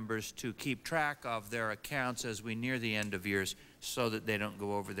assisting members to keep track of their accounts as we near the end of years so that they don't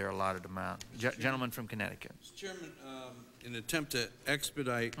go over their allotted amount. Gentleman from Connecticut. Mr. Chairman, in an attempt to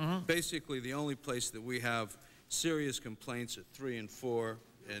expedite, basically the only place that we have serious complaints are 3 and 4,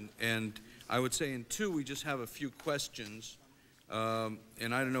 and I would say in 2 we just have a few questions, and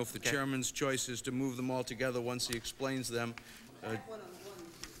I don't know if the chairman's choice is to move them all together once he explains them.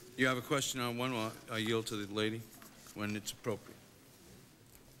 You have a question on one? Well, I yield to the lady when it's appropriate.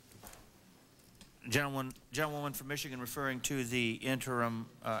 Gentlewoman from Michigan, referring to the interim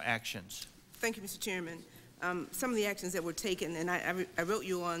actions. Thank you, Mr. Chairman. Some of the actions that were taken, and I wrote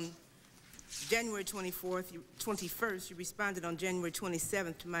you on January 21st, you responded on January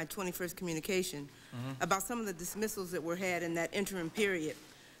 27th to my 21st communication about some of the dismissals that were had in that interim period.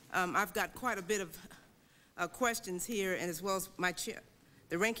 I've got quite a bit of questions here, and as well as my chair,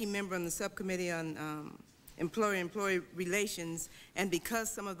 the ranking member on the subcommittee on employer-employee relations, and because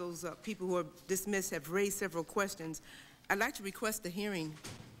some of those people who are dismissed have raised several questions, I'd like to request a hearing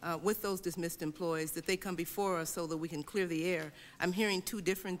with those dismissed employees, that they come before us so that we can clear the air. I'm hearing 2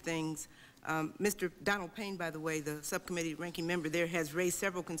 different things. Mr. Donald Payne, by the way, the subcommittee ranking member there, has raised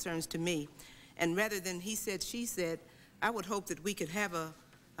several concerns to me. And rather than he said, she said, I would hope that we could have an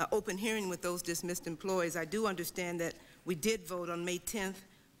open hearing with those dismissed employees. I do understand that we did vote on May 10th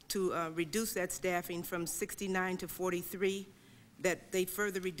to reduce that staffing from 69 to 43, that they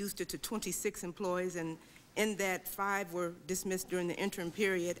further reduced it to 26 employees, and in that 5 were dismissed during the interim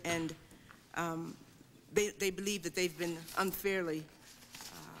period, and they believe that they've been unfairly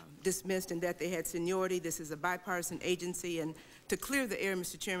dismissed and that they had seniority. This is a bipartisan agency, and to clear the air,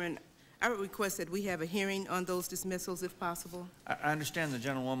 Mr. Chairman, I would request that we have a hearing on those dismissals if possible. I understand the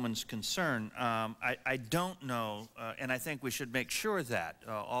gentlewoman's concern. I don't know, and I think we should make sure that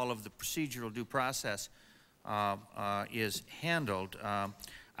all of the procedural due process is handled.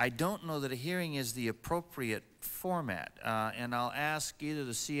 I don't know that a hearing is the appropriate format, and I'll ask either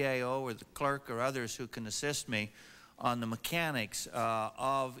the CAO or the clerk or others who can assist me on the mechanics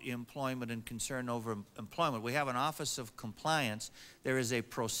of employment and concern over employment. We have an Office of Compliance. There is a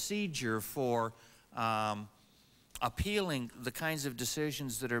procedure for appealing the kinds of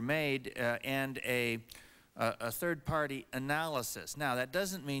decisions that are made and a third-party analysis. Now, that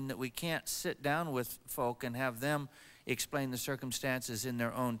doesn't mean that we can't sit down with folk and have them explain the circumstances in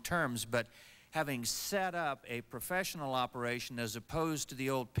their own terms, but having set up a professional operation as opposed to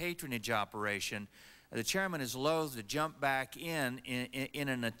the old patronage operation, the chairman is loath to jump back in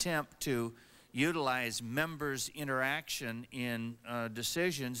an attempt to utilize members' interaction in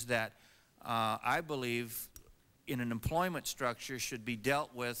decisions that I believe in an employment structure should be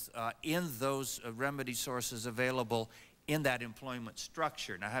dealt with in those remedy sources available in that employment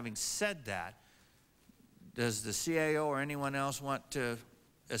structure. Now, having said that, does the CAO or anyone else want to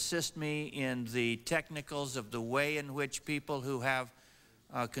assist me in the technicals of the way in which people who have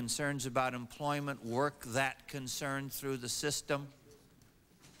concerns about employment work that concern through the system?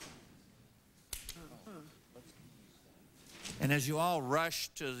 And as you all rush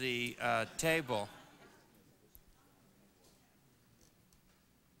to the table,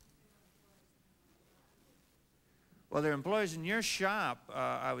 well, there are employees in your shop,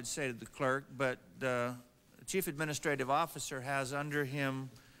 I would say to the clerk, but the Chief Administrative Officer has under him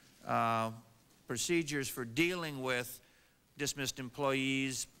procedures for dealing with dismissed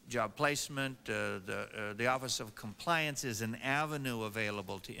employees, job placement. The Office of Compliance is an avenue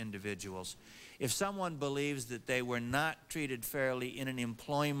available to individuals. If someone believes that they were not treated fairly in an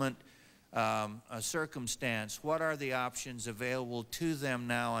employment circumstance, what are the options available to them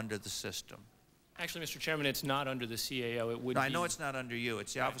now under the system? Actually, Mr. Chairman, it's not under the CAO. It would no, I know it's not under you.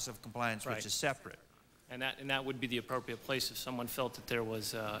 It's the Office of Compliance, which is separate. And that would be the appropriate place if someone felt that there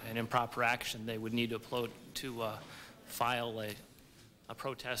was an improper action. They would need to file a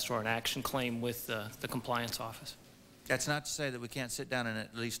protest or an action claim with the compliance office. That's not to say that we can't sit down and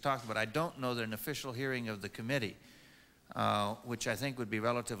at least talk about it. I don't know that an official hearing of the committee, which I think would be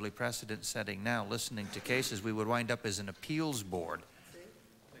relatively precedent-setting now, listening to cases, we would wind up as an appeals board.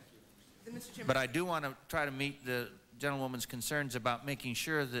 But I do want to try to meet the gentlewoman's concerns about making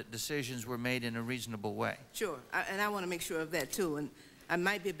sure that decisions were made in a reasonable way. Sure, and I want to make sure of that too. And I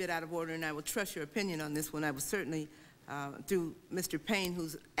might be a bit out of order, and I will trust your opinion on this one. I was certainly, through Mr. Payne,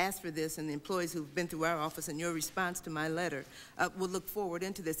 who's asked for this, and the employees who've been through our office, and your response to my letter, will look forward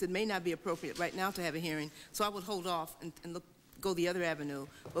into this. It may not be appropriate right now to have a hearing, so I would hold off and go the other avenue,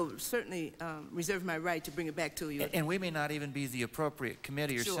 but certainly reserve my right to bring it back to you. And we may not even be the appropriate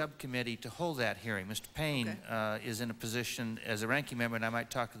committee or subcommittee to hold that hearing. Mr. Payne is in a position as a ranking member, and I might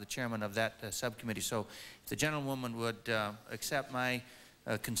talk to the chairman of that subcommittee. So if the gentlewoman would accept my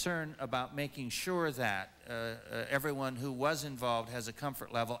concern about making sure that everyone who was involved has a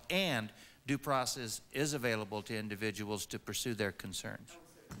comfort level and due process is available to individuals to pursue their concerns.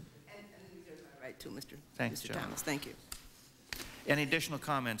 And reserve my right to Mr. Thanks, Mr. Thomas. Thank you. Any additional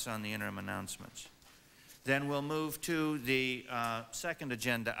comments on the interim announcements? Then we'll move to the second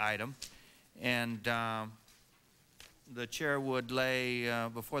agenda item, and the chair would lay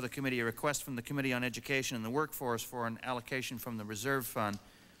before the committee a request from the Committee on Education and the Workforce for an allocation from the reserve fund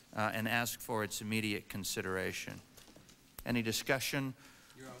and ask for its immediate consideration. Any discussion?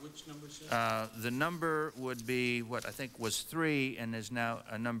 You're on which number, sir? The number would be what I think was 3 and is now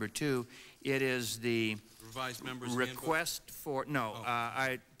number 2. It is the revised members request for, no,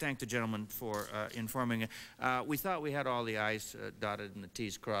 I thank the gentleman for informing. We thought we had all the I's dotted and the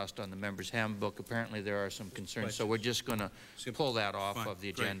T's crossed on the members' handbook. Apparently there are some concerns, right. So we're just going to pull that off of the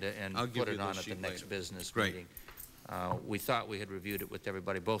agenda and put it on at the next business meeting. We thought we had reviewed it with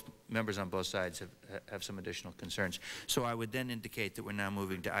everybody. Both members on both sides have some additional concerns. So I would then indicate that we're now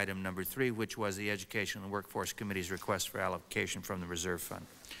moving to item number 3, which was the Education and Workforce Committee's request for allocation from the reserve fund.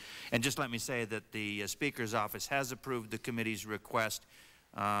 And just let me say that the Speaker's office has approved the committee's request.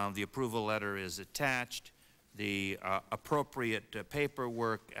 The approval letter is attached. The appropriate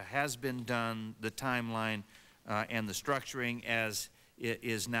paperwork has been done. The timeline and the structuring as it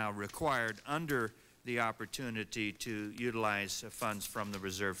is now required under the opportunity to utilize funds from the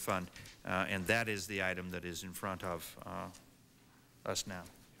reserve fund. And that is the item that is in front of us now.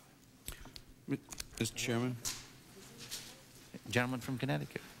 Mr. Chairman. Gentleman from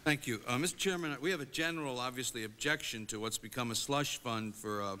Connecticut. Thank you. Mr. Chairman, we have a general, obviously, objection to what's become a slush fund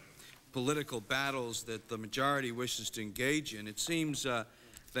for political battles that the majority wishes to engage in. It seems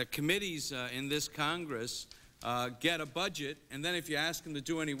that committees in this Congress get a budget, and then if you ask them to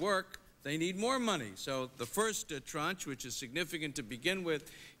do any work, they need more money. So the first tranche, which is significant to begin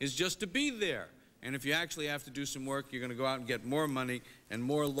with, is just to be there. And if you actually have to do some work, you're going to go out and get more money and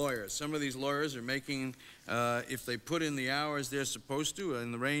more lawyers. Some of these lawyers are making, if they put in the hours they're supposed to,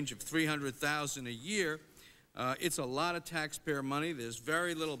 in the range of $300,000 a year. It's a lot of taxpayer money. There's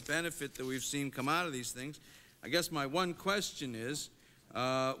very little benefit that we've seen come out of these things. I guess my one question is,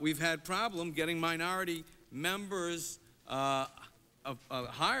 we've had problem getting minority members of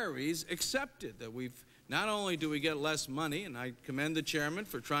hirees accepted. That we've not only do we get less money, and I commend the chairman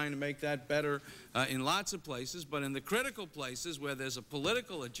for trying to make that better in lots of places, but in the critical places where there's a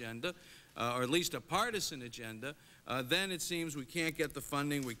political agenda, or at least a partisan agenda, then it seems we can't get the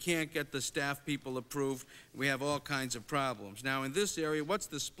funding, we can't get the staff people approved, we have all kinds of problems. Now in this area, what's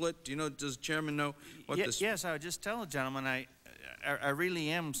the split? Do you know, does the chairman know what the split? Yes, I would just tell the gentleman I really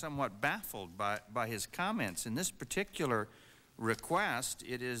am somewhat baffled by his comments. In this particular request,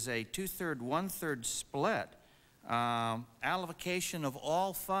 it is a 2/3, 1/3 split. Allocation of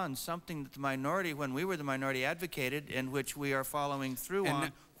all funds, something that the minority, when we were the minority, advocated, and which we are following through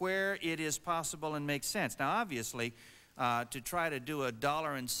on where it is possible and makes sense. Now, obviously, to try to do a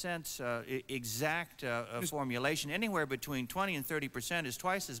dollar and cents exact formulation, anywhere between 20 and 30% is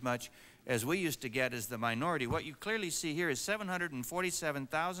twice as much as we used to get as the minority. What you clearly see here is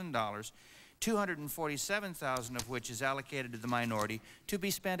 $747,000. $247,000 of which is allocated to the minority to be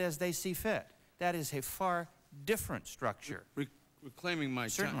spent as they see fit. That is a far different structure. Reclaiming my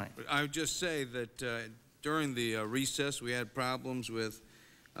time. I would just say that during the recess we had problems with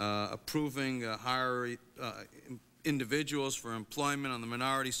approving individuals for employment on the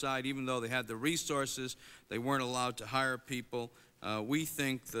minority side. Even though they had the resources, they weren't allowed to hire people. We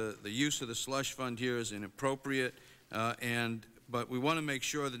think the use of the slush fund here is inappropriate, but we want to make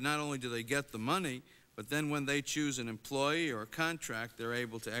sure that not only do they get the money, but then when they choose an employee or a contract, they're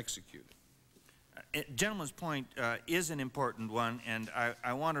able to execute it. Gentleman's point is an important one, and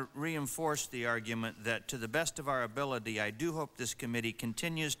I want to reinforce the argument that to the best of our ability, I do hope this committee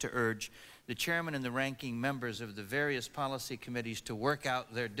continues to urge the chairman and the ranking members of the various policy committees to work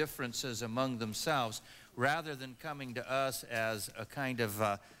out their differences among themselves rather than coming to us as a kind of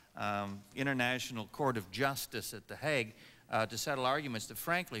international court of justice at The Hague to settle arguments that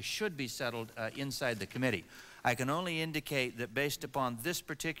frankly should be settled inside the committee. I can only indicate that based upon this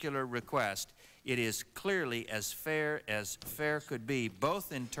particular request, it is clearly as fair could be,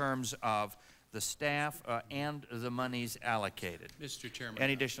 both in terms of the staff and the monies allocated. Mr. Chairman.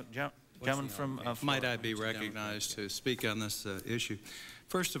 Any additional, gentleman from might I be recognized to speak on this issue?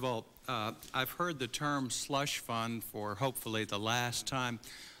 First of all, I've heard the term slush fund for hopefully the last time.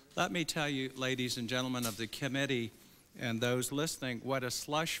 Let me tell you, ladies and gentlemen of the committee and those listening, what a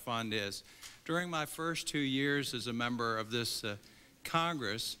slush fund is. During my first 2 years as a member of this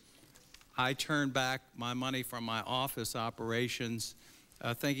Congress, I turned back my money from my office operations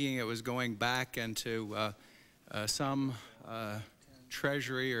thinking it was going back into some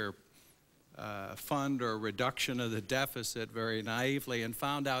treasury or fund or reduction of the deficit very naively, and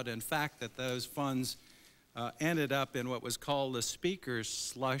found out in fact that those funds ended up in what was called the Speaker's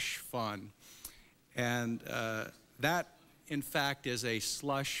slush fund. And that in fact is a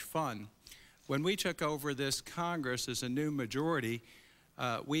slush fund. When we took over this Congress as a new majority,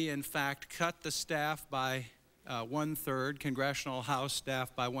 we in fact cut the staff by 1/3, congressional House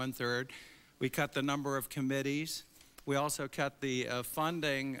staff by 1/3. We cut the number of committees. We also cut the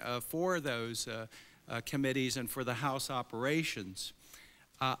funding for those committees and for the House operations.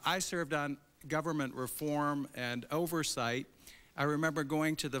 I served on government reform and oversight. I remember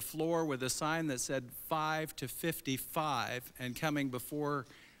going to the floor with a sign that said 5 to 55 and coming before,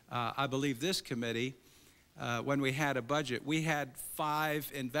 I believe, this committee when we had a budget. We had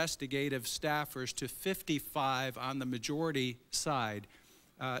 5 investigative staffers to 55 on the majority side.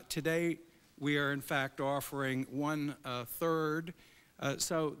 Today, we are in fact offering 1/3.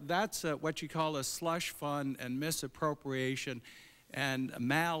 So that's what you call a slush fund and misappropriation and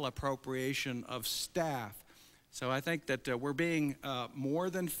malappropriation of staff. So I think that we're being more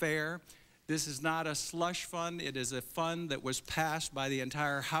than fair. This is not a slush fund. It is a fund that was passed by the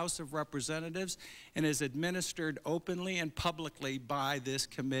entire House of Representatives and is administered openly and publicly by this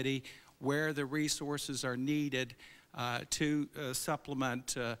committee where the resources are needed to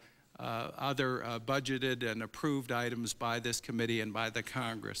supplement other budgeted and approved items by this committee and by the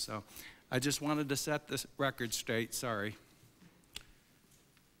Congress. So I just wanted to set this record straight. Sorry.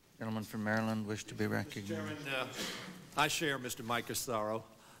 Gentleman from Maryland wish to be recognized. Mr. Chairman, I share Mr. Micah's sorrow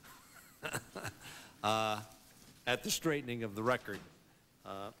at the straightening of the record.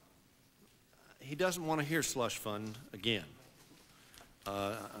 He doesn't want to hear slush fund again.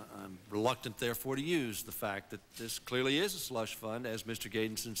 I'm reluctant, therefore, to use the fact that this clearly is a slush fund, as Mr.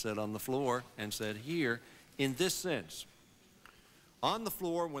 Gadenson said on the floor and said here, in this sense. On the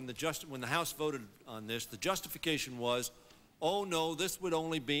floor, when the House voted on this, the justification was, oh no, this would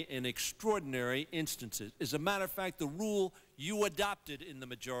only be in extraordinary instances. As a matter of fact, the rule you adopted in the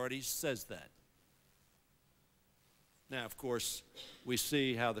majority says that. Now, of course, we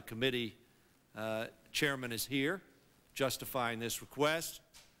see how the committee chairman is here, justifying this request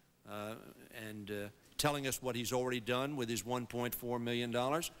and telling us what he's already done with his $1.4 million.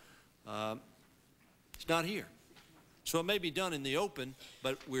 He's not here. So it may be done in the open,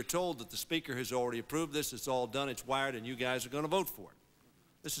 but we're told that the Speaker has already approved this. It's all done. It's wired, and you guys are going to vote for it.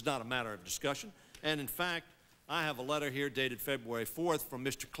 This is not a matter of discussion. And, in fact, I have a letter here dated February 4th from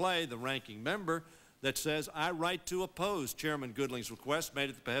Mr. Clay, the ranking member, that says, I write to oppose Chairman Goodling's request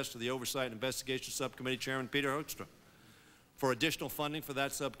made at the behest of the Oversight and Investigation Subcommittee Chairman Peter Hoekstra for additional funding for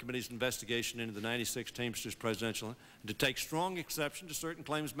that subcommittee's investigation into the 96 Teamsters presidential, and to take strong exception to certain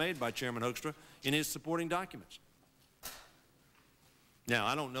claims made by Chairman Hoekstra in his supporting documents. Now,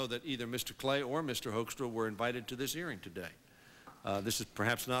 I don't know that either Mr. Clay or Mr. Hoekstra were invited to this hearing today. This is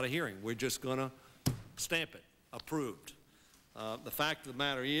perhaps not a hearing. We're just going to stamp it, approved. The fact of the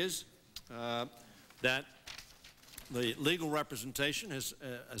matter is that the legal representation has,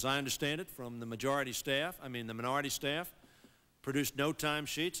 as I understand it, from the minority staff, produced no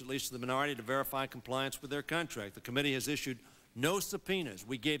timesheets, at least to the minority, to verify compliance with their contract. The committee has issued no subpoenas.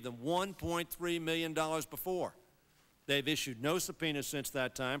 We gave them $1.3 million before. They've issued no subpoenas since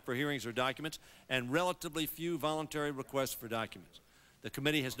that time for hearings or documents, and relatively few voluntary requests for documents. The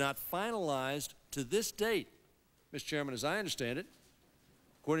committee has not finalized to this date, Mr. Chairman, as I understand it,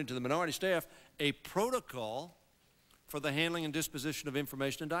 according to the minority staff, a protocol for the handling and disposition of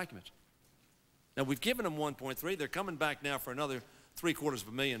information and documents. Now, we've given them 1.3. They're coming back now for another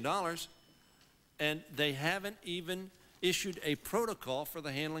 $750,000, and they haven't even issued a protocol for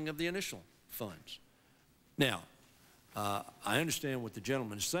the handling of the initial funds. Now, I understand what the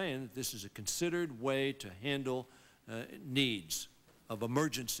gentleman is saying, that this is a considered way to handle needs of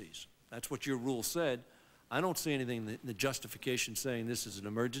emergencies. That's what your rule said. I don't see anything in the justification saying this is an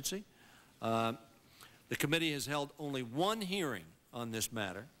emergency. The committee has held only one hearing on this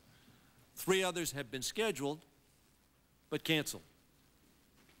matter. 3 others have been scheduled but canceled.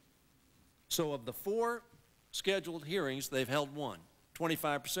 So of the 4 scheduled hearings, they've held 1,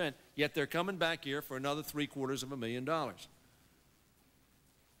 25%, yet they're coming back here for another $750,000.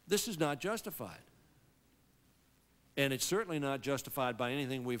 This is not justified. and it's certainly not justified by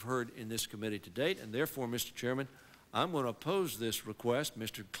anything we've heard in this committee to date, and therefore, Mr. Chairman, I'm going to oppose this request.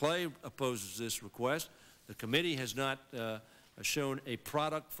 Mr. Clay opposes this request. The committee has not shown a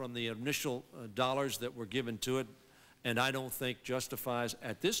product from the initial dollars that were given to it, and I don't think justifies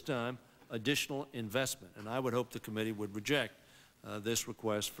at this time additional investment. And I would hope the committee would reject this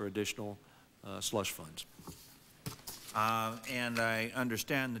request for additional slush funds. And I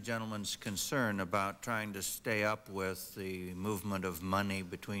understand the gentleman's concern about trying to stay up with the movement of money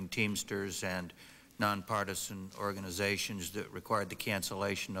between Teamsters and nonpartisan organizations that required the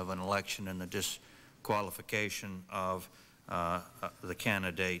cancellation of an election and the disqualification of the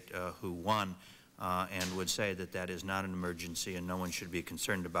candidate who won, and would say that that is not an emergency and no one should be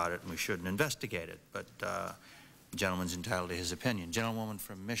concerned about it and we shouldn't investigate it. But the gentleman's entitled to his opinion. Gentlewoman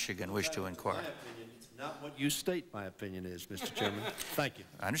from Michigan wished to inquire. My opinion, it's not what you state my opinion is, Mr. Chairman. Thank you.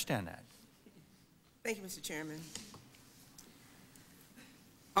 I understand that. Thank you, Mr. Chairman.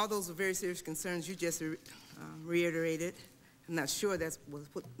 All those are very serious concerns you just reiterated. I'm not sure that's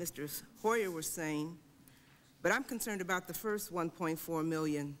what Mr. Hoyer was saying, but I'm concerned about the first $1.4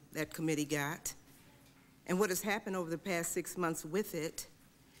 million that committee got and what has happened over the past 6 months with it.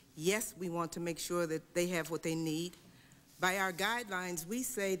 Yes, we want to make sure that they have what they need. By our guidelines, we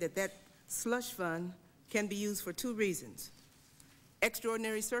say that that slush fund can be used for 2 reasons: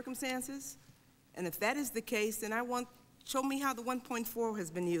 extraordinary circumstances, and if that is the case, then I want, show me how the 1.4 has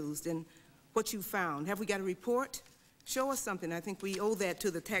been used and what you found. Have we got a report? Show us something. I think we owe that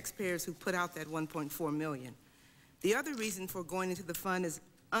to the taxpayers who put out that $1.4 million. The other reason for going into the fund is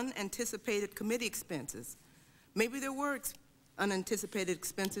unanticipated committee expenses. Maybe there were unanticipated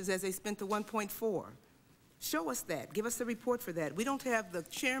expenses as they spent the 1.4. Show us that. Give us a report for that. We don't have the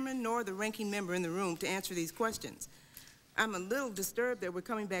chairman nor the ranking member in the room to answer these questions. I'm a little disturbed that we're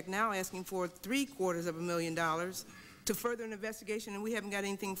coming back now asking for $750,000 to further an investigation, and we haven't got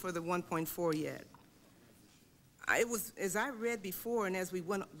anything for the 1.4 yet. It was, as I read before, and as we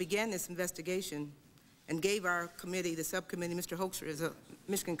began this investigation and gave our committee, the subcommittee, Mr. Hoekstra is a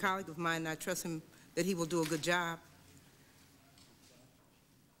Michigan colleague of mine, and I trust him that he will do a good job.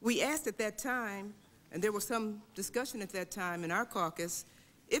 We asked at that time, and there was some discussion at that time in our caucus,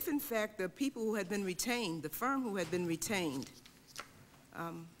 if in fact the people who had been retained, the firm who had been retained,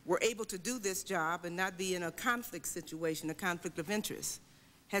 were able to do this job and not be in a conflict situation, a conflict of interest.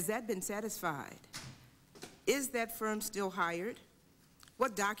 Has that been satisfied? Is that firm still hired?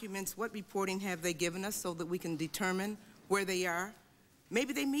 What documents, what reporting have they given us so that we can determine where they are?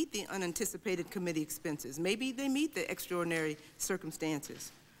 Maybe they meet the unanticipated committee expenses. Maybe they meet the extraordinary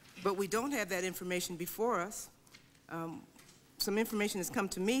circumstances. But we don't have that information before us. Some information has come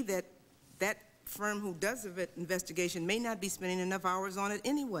to me that that firm who does the investigation may not be spending enough hours on it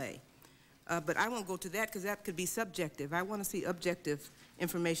anyway. But I won't go to that because that could be subjective. I want to see objective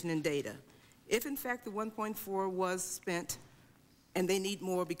information and data. If in fact the 1.4 was spent and they need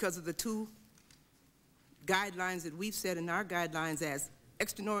more because of the 2 guidelines that we've set in our guidelines as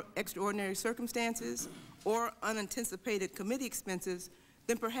extraordinary circumstances or unanticipated committee expenses,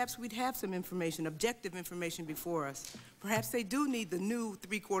 then perhaps we'd have some information, objective information before us. Perhaps they do need the new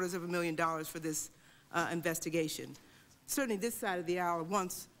 $750,000 for this investigation. Certainly this side of the aisle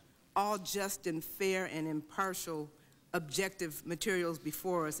wants all just and fair and impartial objective materials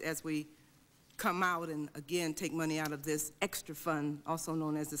before us as we come out and again take money out of this extra fund, also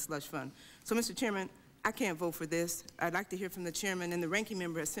known as the slush fund. So Mr. Chairman, I can't vote for this. I'd like to hear from the chairman, and the ranking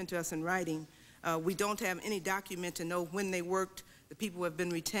member has sent to us in writing. We don't have any document to know when they worked, the people who have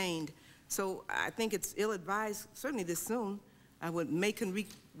been retained. So I think it's ill-advised, certainly this soon. I would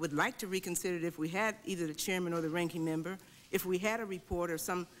like to reconsider it if we had either the chairman or the ranking member, if we had a report or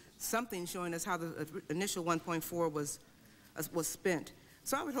something showing us how the initial 1.4 was spent.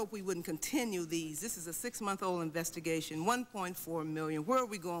 So I would hope we wouldn't continue these. This is a 6-month-old investigation, 1.4 million. Where are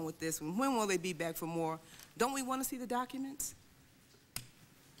we going with this one? When will they be back for more? Don't we want to see the documents?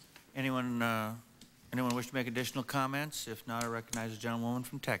 Anyone wish to make additional comments? If not, I recognize the gentlewoman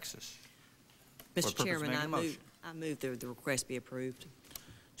from Texas. Mr. Chairman, I move that the request be approved.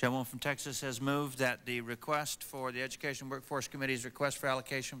 Gentlewoman from Texas has moved that the request for the Education and Workforce Committee's request for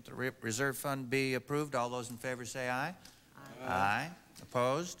allocation to the reserve fund be approved. All those in favor say aye. Aye. Aye.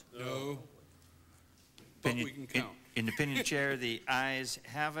 Opposed? No. But we can count. In the opinion of the chair, the ayes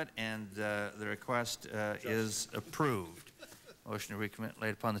have it, and the request is approved. Motion to recommit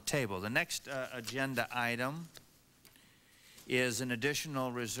laid upon the table. The next agenda item is an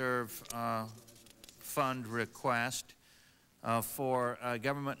additional reserve fund request for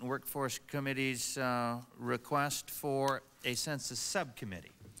Government and Workforce Committee's request for a census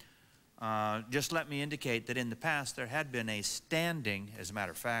subcommittee. just let me indicate that in the past there had been a standing, as a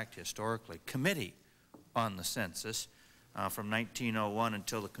matter of fact, historically, committee on the census from 1901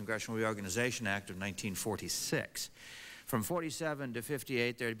 until the Congressional Reorganization Act of 1946. From 47 to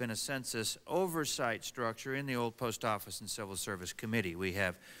 58, there had been a census oversight structure in the old Post Office and Civil Service Committee. We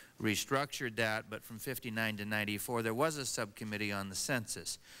have restructured that, but from 59 to 94, there was a subcommittee on the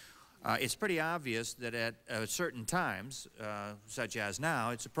census. It's pretty obvious that at certain times, such as now,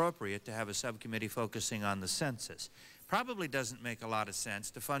 it's appropriate to have a subcommittee focusing on the census. Probably doesn't make a lot of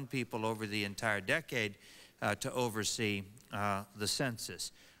sense to fund people over the entire decade to oversee the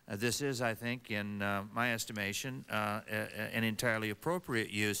census. This is, I think, in my estimation, an entirely appropriate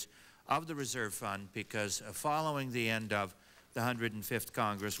use of the reserve fund, because following the end of the 105th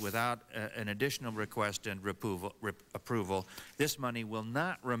Congress without an additional request and approval, this money will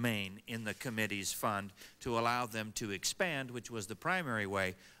not remain in the committee's fund to allow them to expand, which was the primary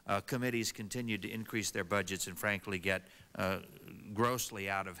way committees continued to increase their budgets and frankly get grossly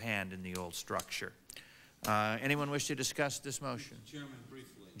out of hand in the old structure. Anyone wish to discuss this motion? Mr. Chairman, briefly.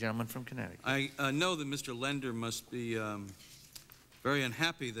 Gentleman from Connecticut. I know that Mr. Lender must be very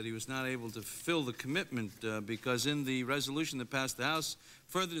unhappy that he was not able to fulfill the commitment because in the resolution that passed the House,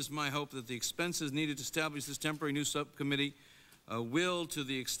 further it is my hope that the expenses needed to establish this temporary new subcommittee will, to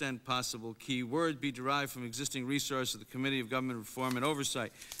the extent possible, key word, be derived from existing resources of the Committee of Government Reform and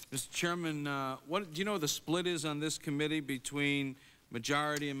Oversight. Mr. Chairman, do you know what the split is on this committee between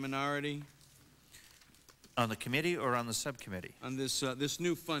majority and minority? On the committee or on the subcommittee? On this, this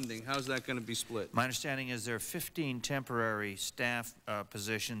new funding, how's that going to be split? My understanding is there are 15 temporary staff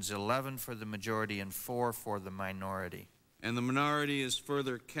positions, 11 for the majority and 4 for the minority. And the minority is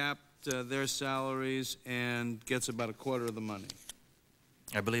further capped their salaries and gets about a quarter of the money.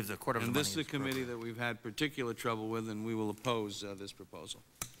 I believe the quarter of the money. And this is a committee that we've had particular trouble with, and we will oppose this proposal.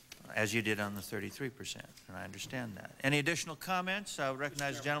 As you did on the 33%, and I understand that. Any additional comments? I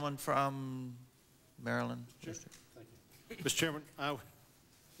recognize the gentleman from Maryland. Sure. Thank you. Mr. Chairman, you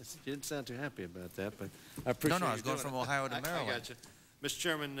didn't sound too happy about that, but I appreciate No, I was going from Ohio to Maryland. I got you. Mr.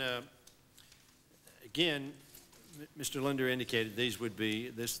 Chairman, again, Mr. Linder indicated these would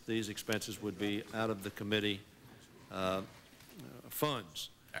be, these expenses would be out of the committee funds.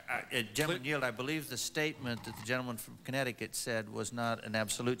 Gentleman Yield, I believe the statement that the gentleman from Connecticut said was not an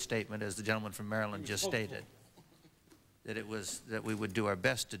absolute statement, as the gentleman from Maryland just stated. That it was that we would do our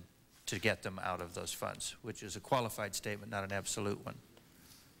best to get them out of those funds, which is a qualified statement, not an absolute one.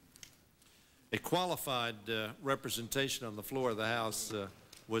 A qualified representation on the floor of the House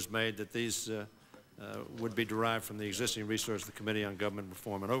was made that these would be derived from the existing resource of the Committee on Government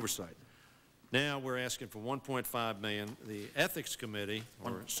Reform and Oversight. Now we're asking for $1.5 million. The Ethics Committee,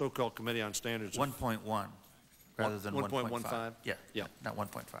 or so-called Committee on Standards, 1.1 rather than 1.15. Yeah, not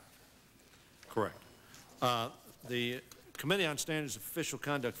 1.5. Correct. The Committee on Standards of Official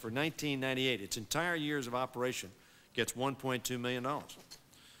Conduct for 1998, its entire years of operation, gets $1.2 million.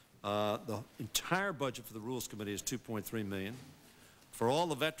 The entire budget for the Rules Committee is $2.3 million. For all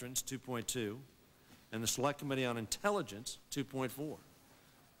the veterans, $2.2, and the Select Committee on Intelligence, $2.4.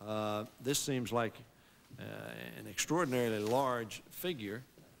 This seems like an extraordinarily large figure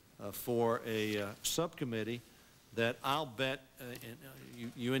for a subcommittee that I'll bet,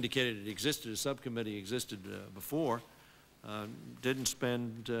 you indicated it existed, a subcommittee existed before, didn't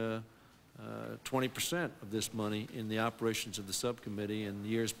spend 20% of this money in the operations of the subcommittee in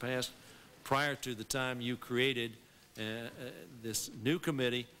years past, prior to the time you created this new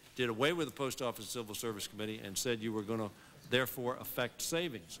committee, did away with the Post Office Civil Service Committee, and said you were going to therefore affect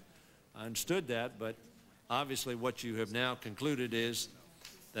savings. I understood that, but obviously what you have now concluded is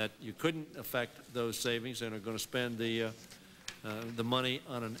that you couldn't affect those savings and are going to spend the money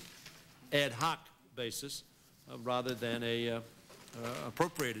on an ad hoc basis rather than a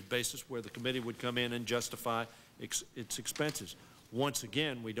appropriated basis where the committee would come in and justify its expenses. Once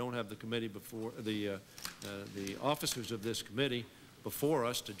again, we don't have the committee before the officers of this committee before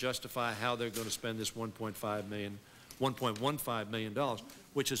us to justify how they're going to spend this $1.15 million,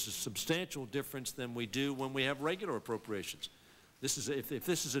 which is a substantial difference than we do when we have regular appropriations. This is, if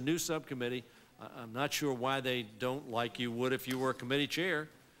this is a new subcommittee, I'm not sure why they don't, like you would if you were a committee chair.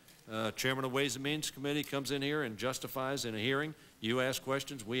 Chairman of Ways and Means Committee comes in here and justifies in a hearing. You ask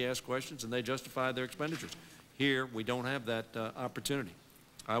questions, we ask questions, and they justify their expenditures. Here, we don't have that opportunity.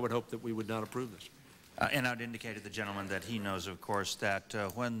 I would hope that we would not approve this. And I would indicate to the gentleman that he knows, of course, that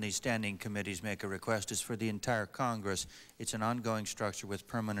when the standing committees make a request, it's for the entire Congress. It's an ongoing structure with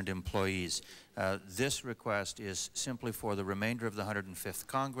permanent employees. This request is simply for the remainder of the 105th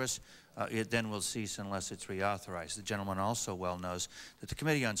Congress. it then will cease unless it's reauthorized. The gentleman also well knows that the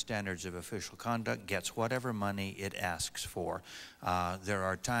Committee on Standards of Official Conduct gets whatever money it asks for. There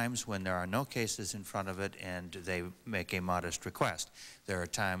are times when there are no cases in front of it and they make a modest request. There are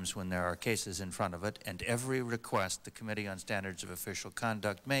times when there are cases in front of it, and every request the Committee on Standards of Official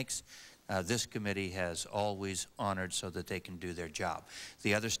Conduct makes, this committee has always honored so that they can do their job.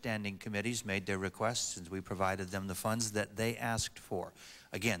 The other standing committees made their requests and we provided them the funds that they asked for.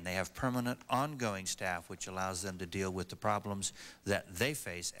 Again, they have permanent, ongoing staff which allows them to deal with the problems that they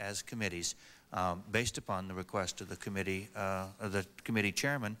face as committees based upon the request of the committee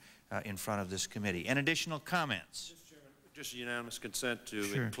chairman in front of this committee. Any additional comments? Mr. Chairman, just unanimous consent to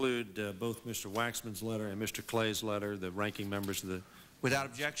Sure. include both Mr. Waxman's letter and Mr. Clay's letter, the ranking members of the... Without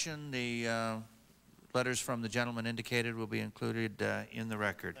objection, the letters from the gentleman indicated will be included in the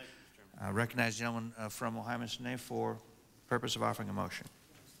record. Recognize the gentleman from Ohio, Mr. Ney, for purpose of offering a motion.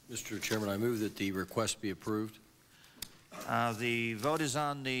 Mr. Chairman, I move that the request be approved. The vote is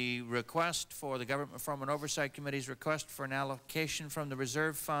on the request for the Government Reform and Oversight Committee's request for an allocation from the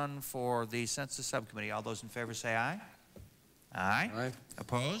reserve fund for the Census Subcommittee. All those in favor say aye. Aye. Aye.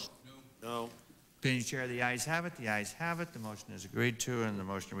 Opposed? No. Opinion chair, the ayes have it. The ayes have it. The motion is agreed to, and the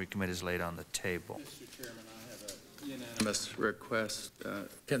motion to recommit is laid on the table. Mr. Chairman, I have a unanimous request,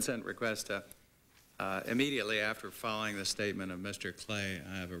 consent request. Immediately after following the statement of Mr. Clay,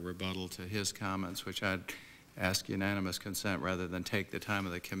 I have a rebuttal to his comments, which I'd ask unanimous consent rather than take the time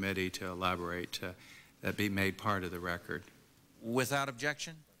of the committee to elaborate, that be made part of the record. Without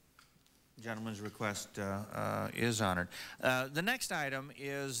objection? The gentleman's request is honored. The next item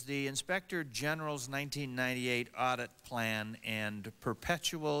is the Inspector General's 1998 audit plan and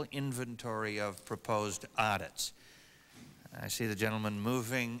perpetual inventory of proposed audits. I see the gentleman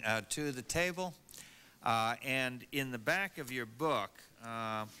moving to the table. And in the back of your book,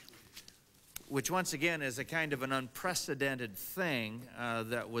 which once again is a kind of an unprecedented thing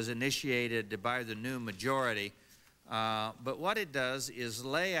that was initiated by the new majority, but what it does is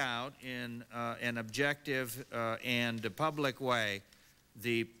lay out in an objective and a public way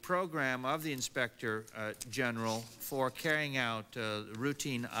the program of the Inspector General for carrying out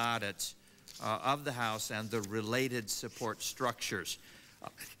routine audits of the House and the related support structures,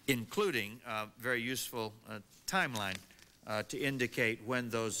 including a very useful timeline to indicate when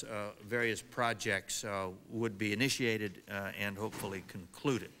those various projects would be initiated and hopefully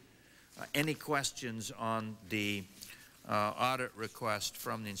concluded. Any questions on the audit request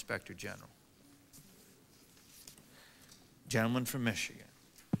from the Inspector General? Gentleman from Michigan.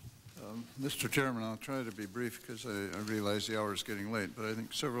 Mr. Chairman, I'll try to be brief because I realize the hour is getting late, but I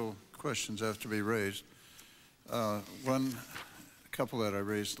think several questions have to be raised. A couple that I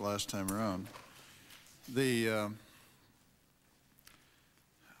raised last time around.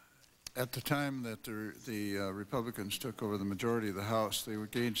 At the time that the Republicans took over the majority of the House, they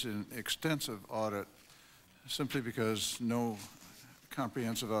engaged in extensive audit simply because no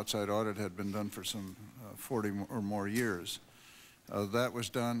comprehensive outside audit had been done for some 40 or more years. That was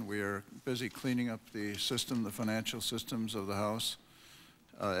done. We are busy cleaning up the system, the financial systems of the House.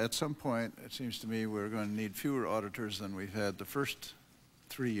 At some point, it seems to me we're going to need fewer auditors than we've had the first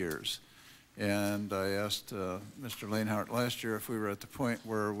 3 years. And I asked Mr. Lanehart last year if we were at the point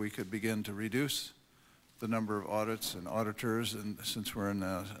where we could begin to reduce the number of audits and auditors, and since we're in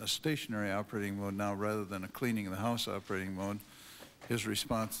a stationary operating mode now rather than a cleaning of the house operating mode, his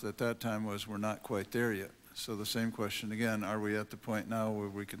response at that time was, we're not quite there yet. So the same question again, are we at the point now where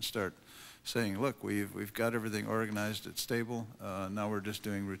we can start saying, look, we've got everything organized, it's stable, now we're just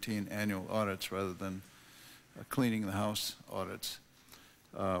doing routine annual audits rather than cleaning the house audits.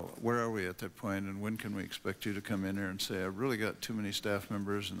 Where are we at that point, and when can we expect you to come in here and say, I've really got too many staff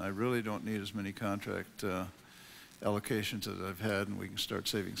members and I really don't need as many contract allocations as I've had, and we can start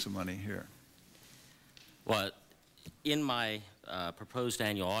saving some money here? Well, in my proposed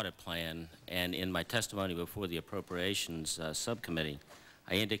annual audit plan and in my testimony before the Appropriations Subcommittee,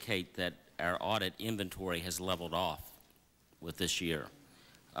 I indicate that our audit inventory has leveled off with this year.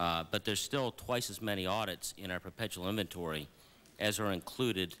 But there's still twice as many audits in our perpetual inventory as are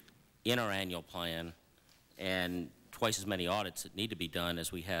included in our annual plan, and twice as many audits that need to be done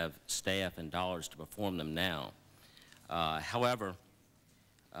as we have staff and dollars to perform them now. However,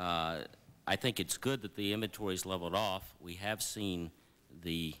 I think it's good that the inventory is leveled off. We have seen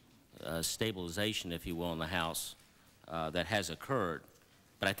the stabilization, if you will, in the House that has occurred,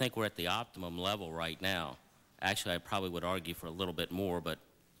 but I think we're at the optimum level right now. Actually, I probably would argue for a little bit more, but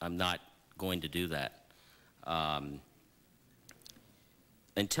I'm not going to do that.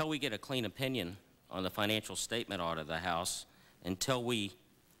 Until we get a clean opinion on the financial statement audit of the House, until we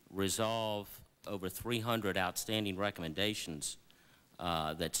resolve over 300 outstanding recommendations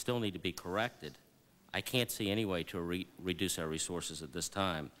that still need to be corrected, I can't see any way to reduce our resources at this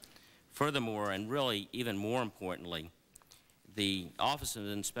time. Furthermore, and really even more importantly, the Office of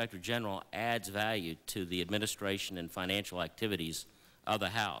the Inspector General adds value to the administration and financial activities of the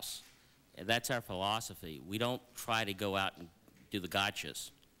House. And that's our philosophy. We don't try to go out and do the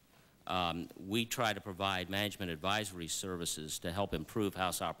gotchas. We try to provide management advisory services to help improve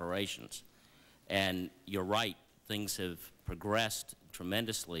House operations. And you're right, things have progressed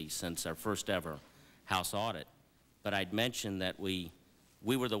tremendously since our first ever House audit. But I'd mention that we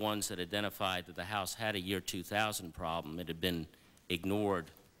were the ones that identified that the House had a year 2000 problem. It had been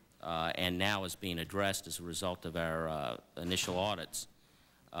ignored and now is being addressed as a result of our initial audits.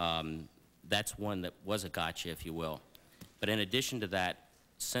 That's one that was a gotcha, if you will. But in addition to that,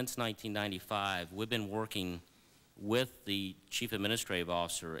 since 1995, we've been working with the Chief Administrative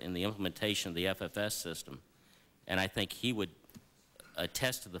Officer in the implementation of the FFS system. And I think he would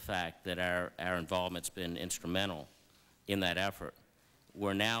attest to the fact that our involvement's been instrumental in that effort.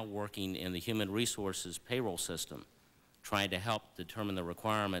 We're now working in the human resources payroll system, trying to help determine the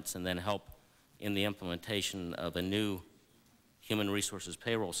requirements and then help in the implementation of a new human resources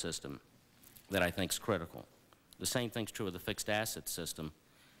payroll system that I think is critical. The same thing's true of the fixed asset system.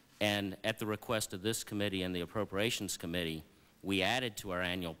 And at the request of this committee and the Appropriations Committee, we added to our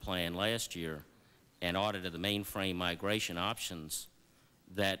annual plan last year and audited the mainframe migration options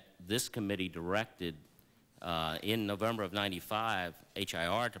that this committee directed in November of '95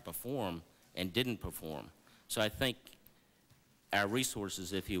 HIR to perform and didn't perform. So I think our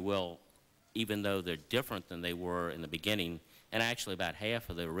resources, if you will, even though they're different than they were in the beginning, and actually about half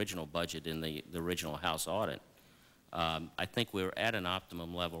of the original budget in the original House audit, I think we're at an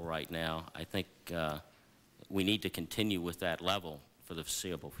optimum level right now. I think we need to continue with that level for the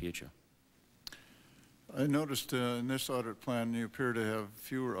foreseeable future. I noticed in this audit plan you appear to have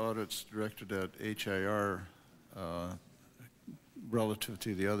fewer audits directed at HIR relative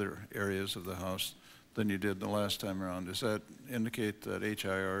to the other areas of the House than you did the last time around. Does that indicate that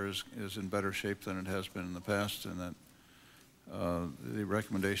HIR is in better shape than it has been in the past and that the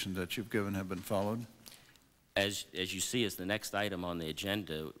recommendations that you've given have been followed? As you see, as the next item on the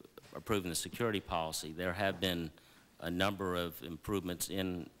agenda, approving the security policy, there have been a number of improvements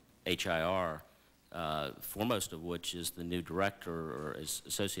in HIR, foremost of which is the new director, or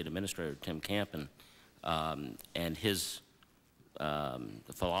Associate Administrator, Tim Campen, and his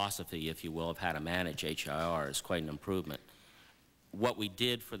philosophy, if you will, of how to manage HIR is quite an improvement. What we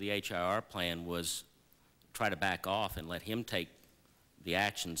did for the HIR plan was try to back off and let him take the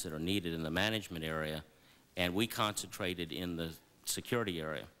actions that are needed in the management area, and we concentrated in the security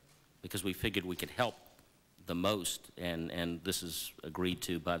area because we figured we could help the most, and this is agreed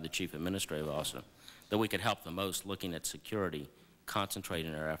to by the Chief Administrative Officer, that we could help the most looking at security,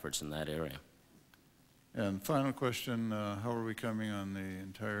 concentrating our efforts in that area. And final question, how are we coming on the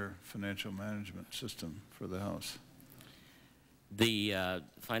entire financial management system for the House? The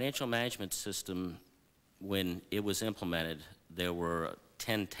financial management system, when it was implemented, there were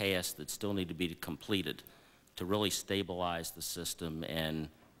 10 tasks that still need to be completed to really stabilize the system and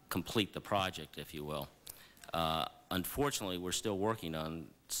complete the project, if you will. Unfortunately, we're still working on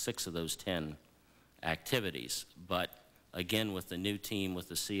 6 of those 10 activities, but again, with the new team, with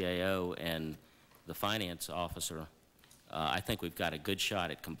the CAO and the finance officer, I think we've got a good shot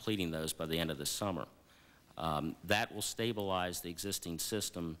at completing those by the end of the summer. That will stabilize the existing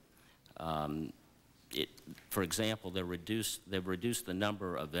system. For example, they've reduced the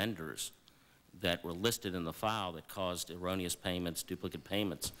number of vendors that were listed in the file that caused erroneous payments, duplicate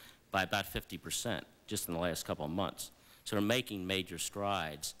payments, by about 50% just in the last couple of months. So they're making major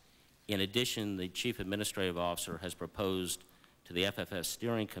strides. In addition, the Chief Administrative Officer has proposed to the FFS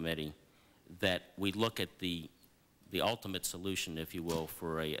Steering Committee that we look at the ultimate solution, if you will,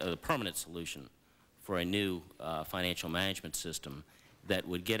 for a permanent solution for a new financial management system that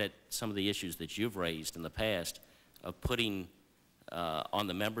would get at some of the issues that you've raised in the past of putting on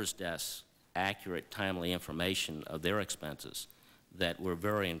the members' desks accurate, timely information of their expenses. That we're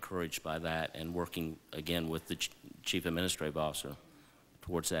very encouraged by that and working, again, with the Chief Administrative Officer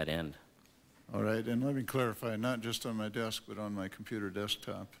towards that end. All right, and let me clarify, not just on my desk, but on my computer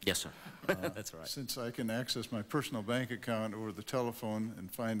desktop. Yes, sir. That's right. Since I can access my personal bank account over the telephone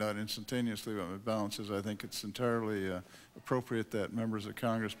and find out instantaneously what my balance is, I think it's entirely appropriate that members of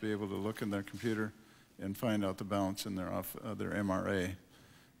Congress be able to look in their computer and find out the balance in their MRA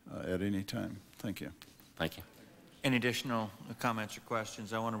at any time. Thank you. Thank you. Any additional comments or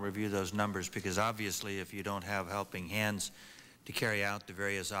questions? I want to review those numbers because obviously if you don't have helping hands to carry out the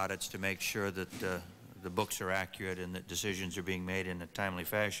various audits to make sure that the books are accurate and that decisions are being made in a timely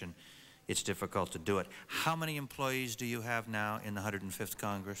fashion, it's difficult to do it. How many employees do you have now in the 105th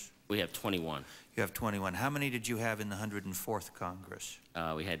Congress? We have 21. You have 21. How many did you have in the 104th Congress?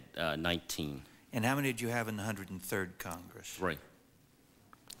 We had 19. And how many did you have in the 103rd Congress?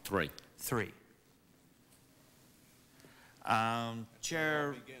 Three.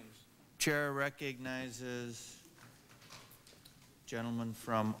 Chair recognizes gentleman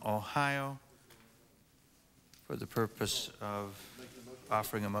from Ohio for the purpose of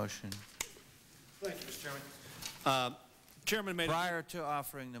offering a motion. Thank you, Mr. Chairman. Chairman made Prior to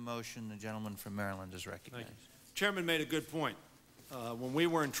offering the motion, the gentleman from Maryland is recognized. Chairman made a good point. When we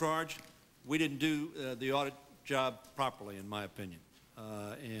were in charge, we didn't do the audit job properly, in my opinion,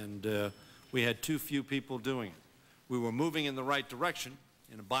 and we had too few people doing it. We were moving in the right direction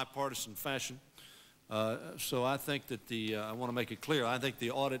in a bipartisan fashion, so I think that I want to make it clear, I think the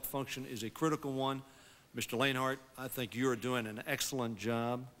audit function is a critical one. Mr. Lanehart, I think you are doing an excellent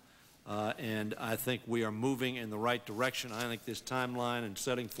job. And I think we are moving in the right direction. I think this timeline and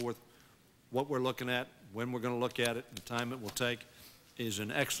setting forth what we're looking at, when we're going to look at it, the time it will take, is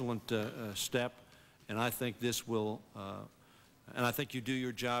an excellent step. And I think this will, and I think you do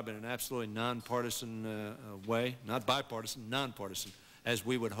your job in an absolutely nonpartisan way, not bipartisan, nonpartisan, as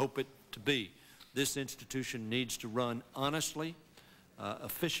we would hope it to be. This institution needs to run honestly,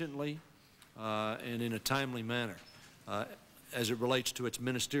 efficiently, and in a timely manner. As it relates to its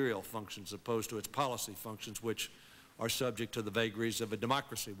ministerial functions opposed to its policy functions, which are subject to the vagaries of a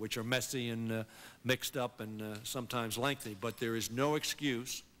democracy, which are messy and mixed up and sometimes lengthy. But there is no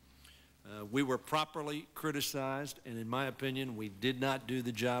excuse. We were properly criticized, and in my opinion, we did not do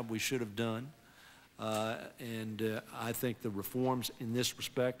the job we should have done. And I think the reforms in this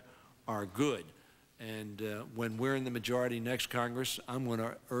respect are good. And when we're in the majority next Congress, I'm going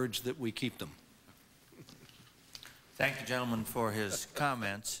to urge that we keep them. Thank the gentleman for his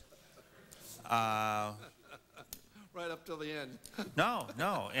comments. Right up till the end. No,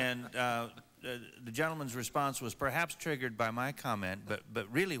 and the gentleman's response was perhaps triggered by my comment, but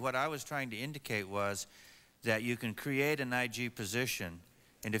really what I was trying to indicate was that you can create an IG position,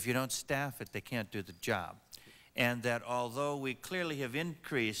 and if you don't staff it, they can't do the job. And that although we clearly have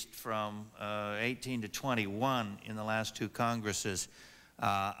increased from 18 to 21 in the last two Congresses,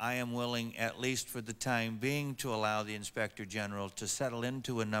 I am willing, at least for the time being, to allow the Inspector General to settle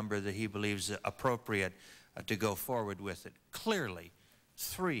into a number that he believes appropriate to go forward with it. Clearly,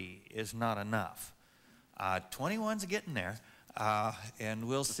 3 is not enough. 21's getting there, and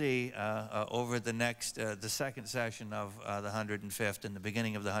we'll see over the next, the second session of the 105th and the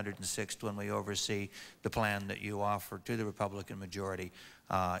beginning of the 106th when we oversee the plan that you offer to the Republican majority,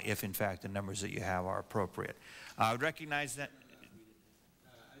 if in fact the numbers that you have are appropriate. I would recognize that.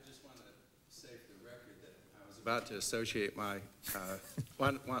 About to associate my,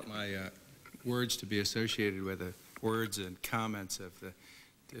 want my words to be associated with the words and comments of the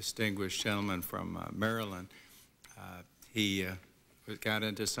distinguished gentleman from Maryland. He got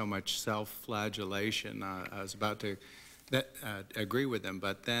into so much self-flagellation. I was about to agree with him,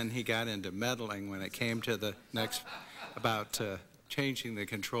 but then he got into meddling when it came to the next, about changing the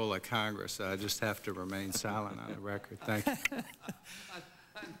control of Congress. So I just have to remain silent on the record. Thank you.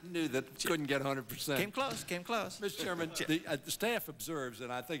 I knew that couldn't get 100%. Came close, came close. Mr. Chairman, the staff observes,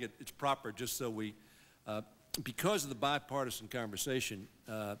 and I think it's proper just so we, because of the bipartisan conversation,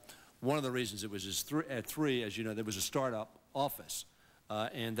 one of the reasons it was at 3, as you know, there was a startup office,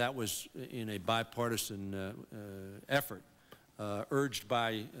 and that was in a bipartisan effort, urged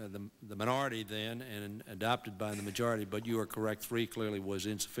by the minority then and adopted by the majority. But you are correct, 3 clearly was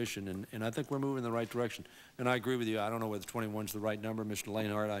insufficient, and I think we're moving in the right direction. And I agree with you. I don't know whether 21 is the right number, Mr.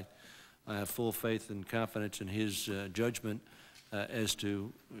 Lanehart. I have full faith and confidence in his judgment as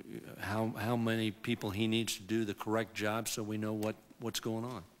to how many people he needs to do the correct job so we know what's going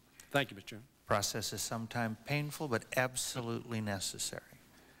on. Thank you, Mr. Chairman. Process is sometimes painful, but absolutely necessary.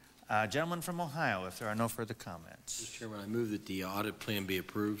 Gentleman from Ohio, if there are no further comments. Mr. Chairman, I move that the audit plan be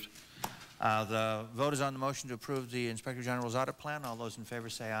approved. The vote is on the motion to approve the Inspector General's audit plan. All those in favor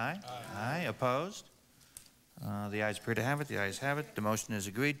say aye. Aye. Opposed? The ayes appear to have it. The ayes have it. The motion is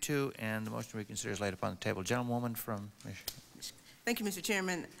agreed to, and the motion to reconsider is laid upon the table. Gentlewoman from Michigan. Thank you, Mr.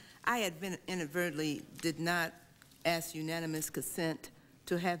 Chairman. I had been inadvertently did not ask unanimous consent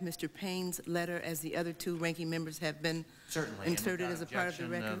to have Mr. Payne's letter, as the other 2 ranking members have been inserted as a part of the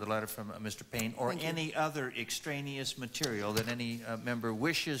record. The letter from Mr. Payne, or any other extraneous material that any member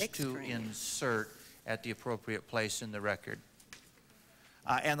wishes to insert at the appropriate place in the record.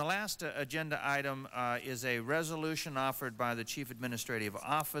 And the last agenda item is a resolution offered by the Chief Administrative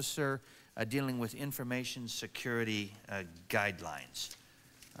Officer dealing with information security guidelines.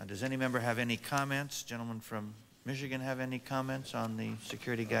 Does any member have any comments? Gentleman from Michigan have any comments on the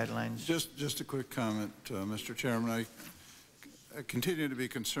security guidelines? Just a quick comment, Mr. Chairman. I continue to be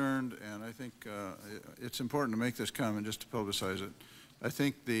concerned, and I think it's important to make this comment just to publicize it. I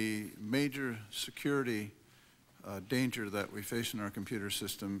think the major security danger that we face in our computer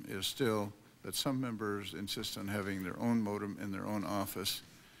system is still that some members insist on having their own modem in their own office,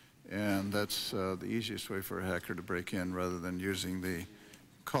 and that's the easiest way for a hacker to break in rather than using the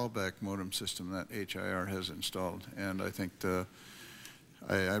callback modem system that HIR has installed. And I think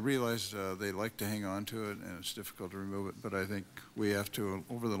I realize they like to hang on to it and it's difficult to remove it, but I think we have to,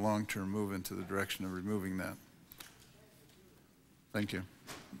 over the long term, move into the direction of removing that. Thank you.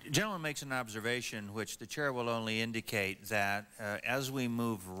 The gentleman makes an observation which the chair will only indicate that as we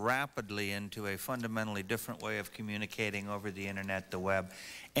move rapidly into a fundamentally different way of communicating over the internet, the web,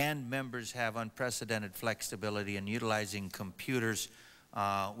 and members have unprecedented flexibility in utilizing computers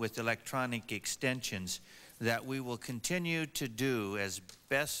with electronic extensions, that we will continue to do as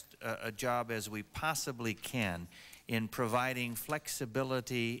best a job as we possibly can in providing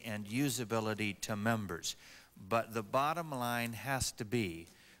flexibility and usability to members. But the bottom line has to be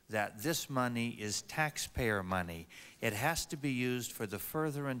that this money is taxpayer money. It has to be used for the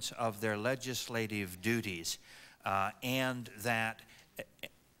furtherance of their legislative duties, and that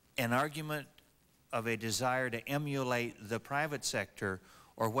an argument of a desire to emulate the private sector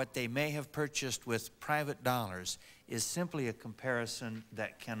or what they may have purchased with private dollars is simply a comparison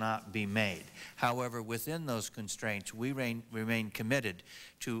that cannot be made. However, within those constraints, we remain committed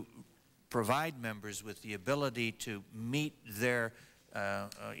to provide members with the ability to meet their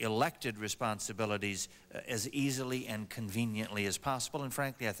elected responsibilities as easily and conveniently as possible. And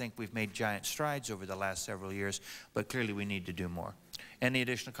frankly, I think we've made giant strides over the last several years, but clearly we need to do more. Any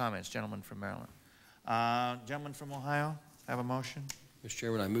additional comments? Gentleman from Maryland. Gentleman from Ohio, have a motion? Mr.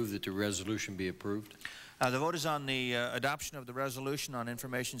 Chairman, I move that the resolution be approved. The vote is on the adoption of the resolution on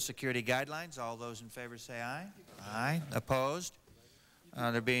information security guidelines. All those in favor say aye. Aye. Opposed?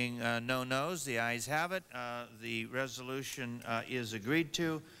 There being no noes, the ayes have it. The resolution is agreed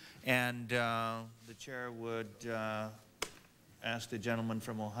to, and the chair would ask the gentleman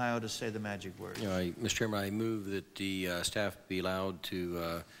from Ohio to say the magic word. Mr. Chairman, I move that the staff be allowed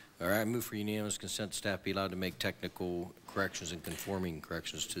to, or I move for unanimous consent staff be allowed to make technical corrections and conforming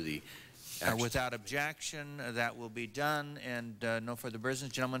corrections to the without objection, that will be done, and no further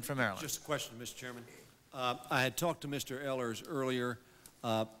business. Gentleman from Maryland. Just a question, Mr. Chairman. I had talked to Mr. Ehlers earlier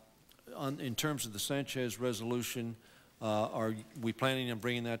in terms of the Sanchez resolution. Are we planning on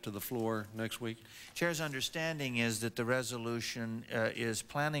bringing that to the floor next week? Chair's understanding is that the resolution is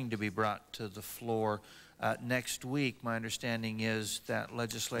planning to be brought to the floor next week. My understanding is that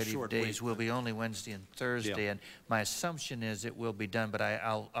legislative days will be only Wednesday and Thursday, and my assumption is it will be done, but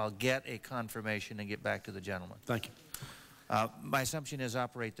I'll get a confirmation and get back to the gentleman. Thank you. My assumption is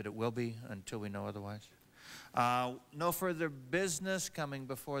operate that it will be until we know otherwise. No further business coming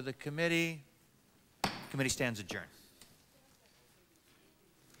before the committee. Committee stands adjourned.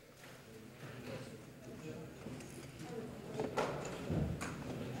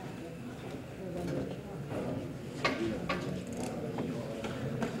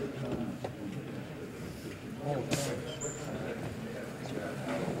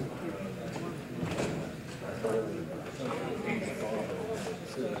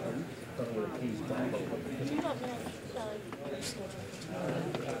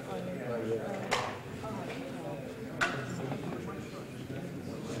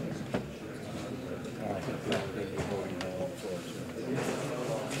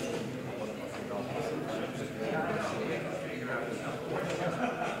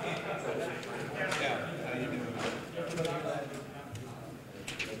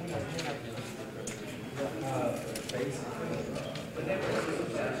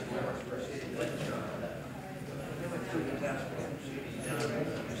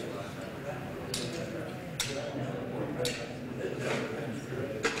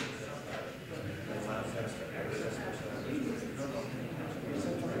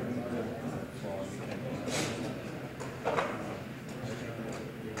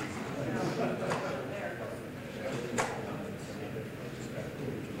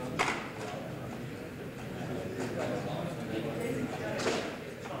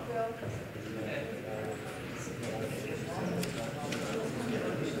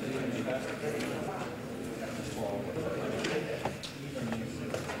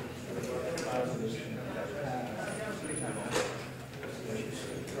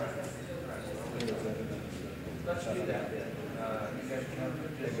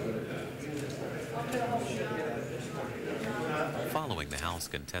 Following the House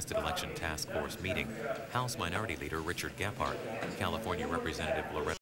Contested Election Task Force meeting, House Minority Leader Richard Gephardt, California Representative Loretta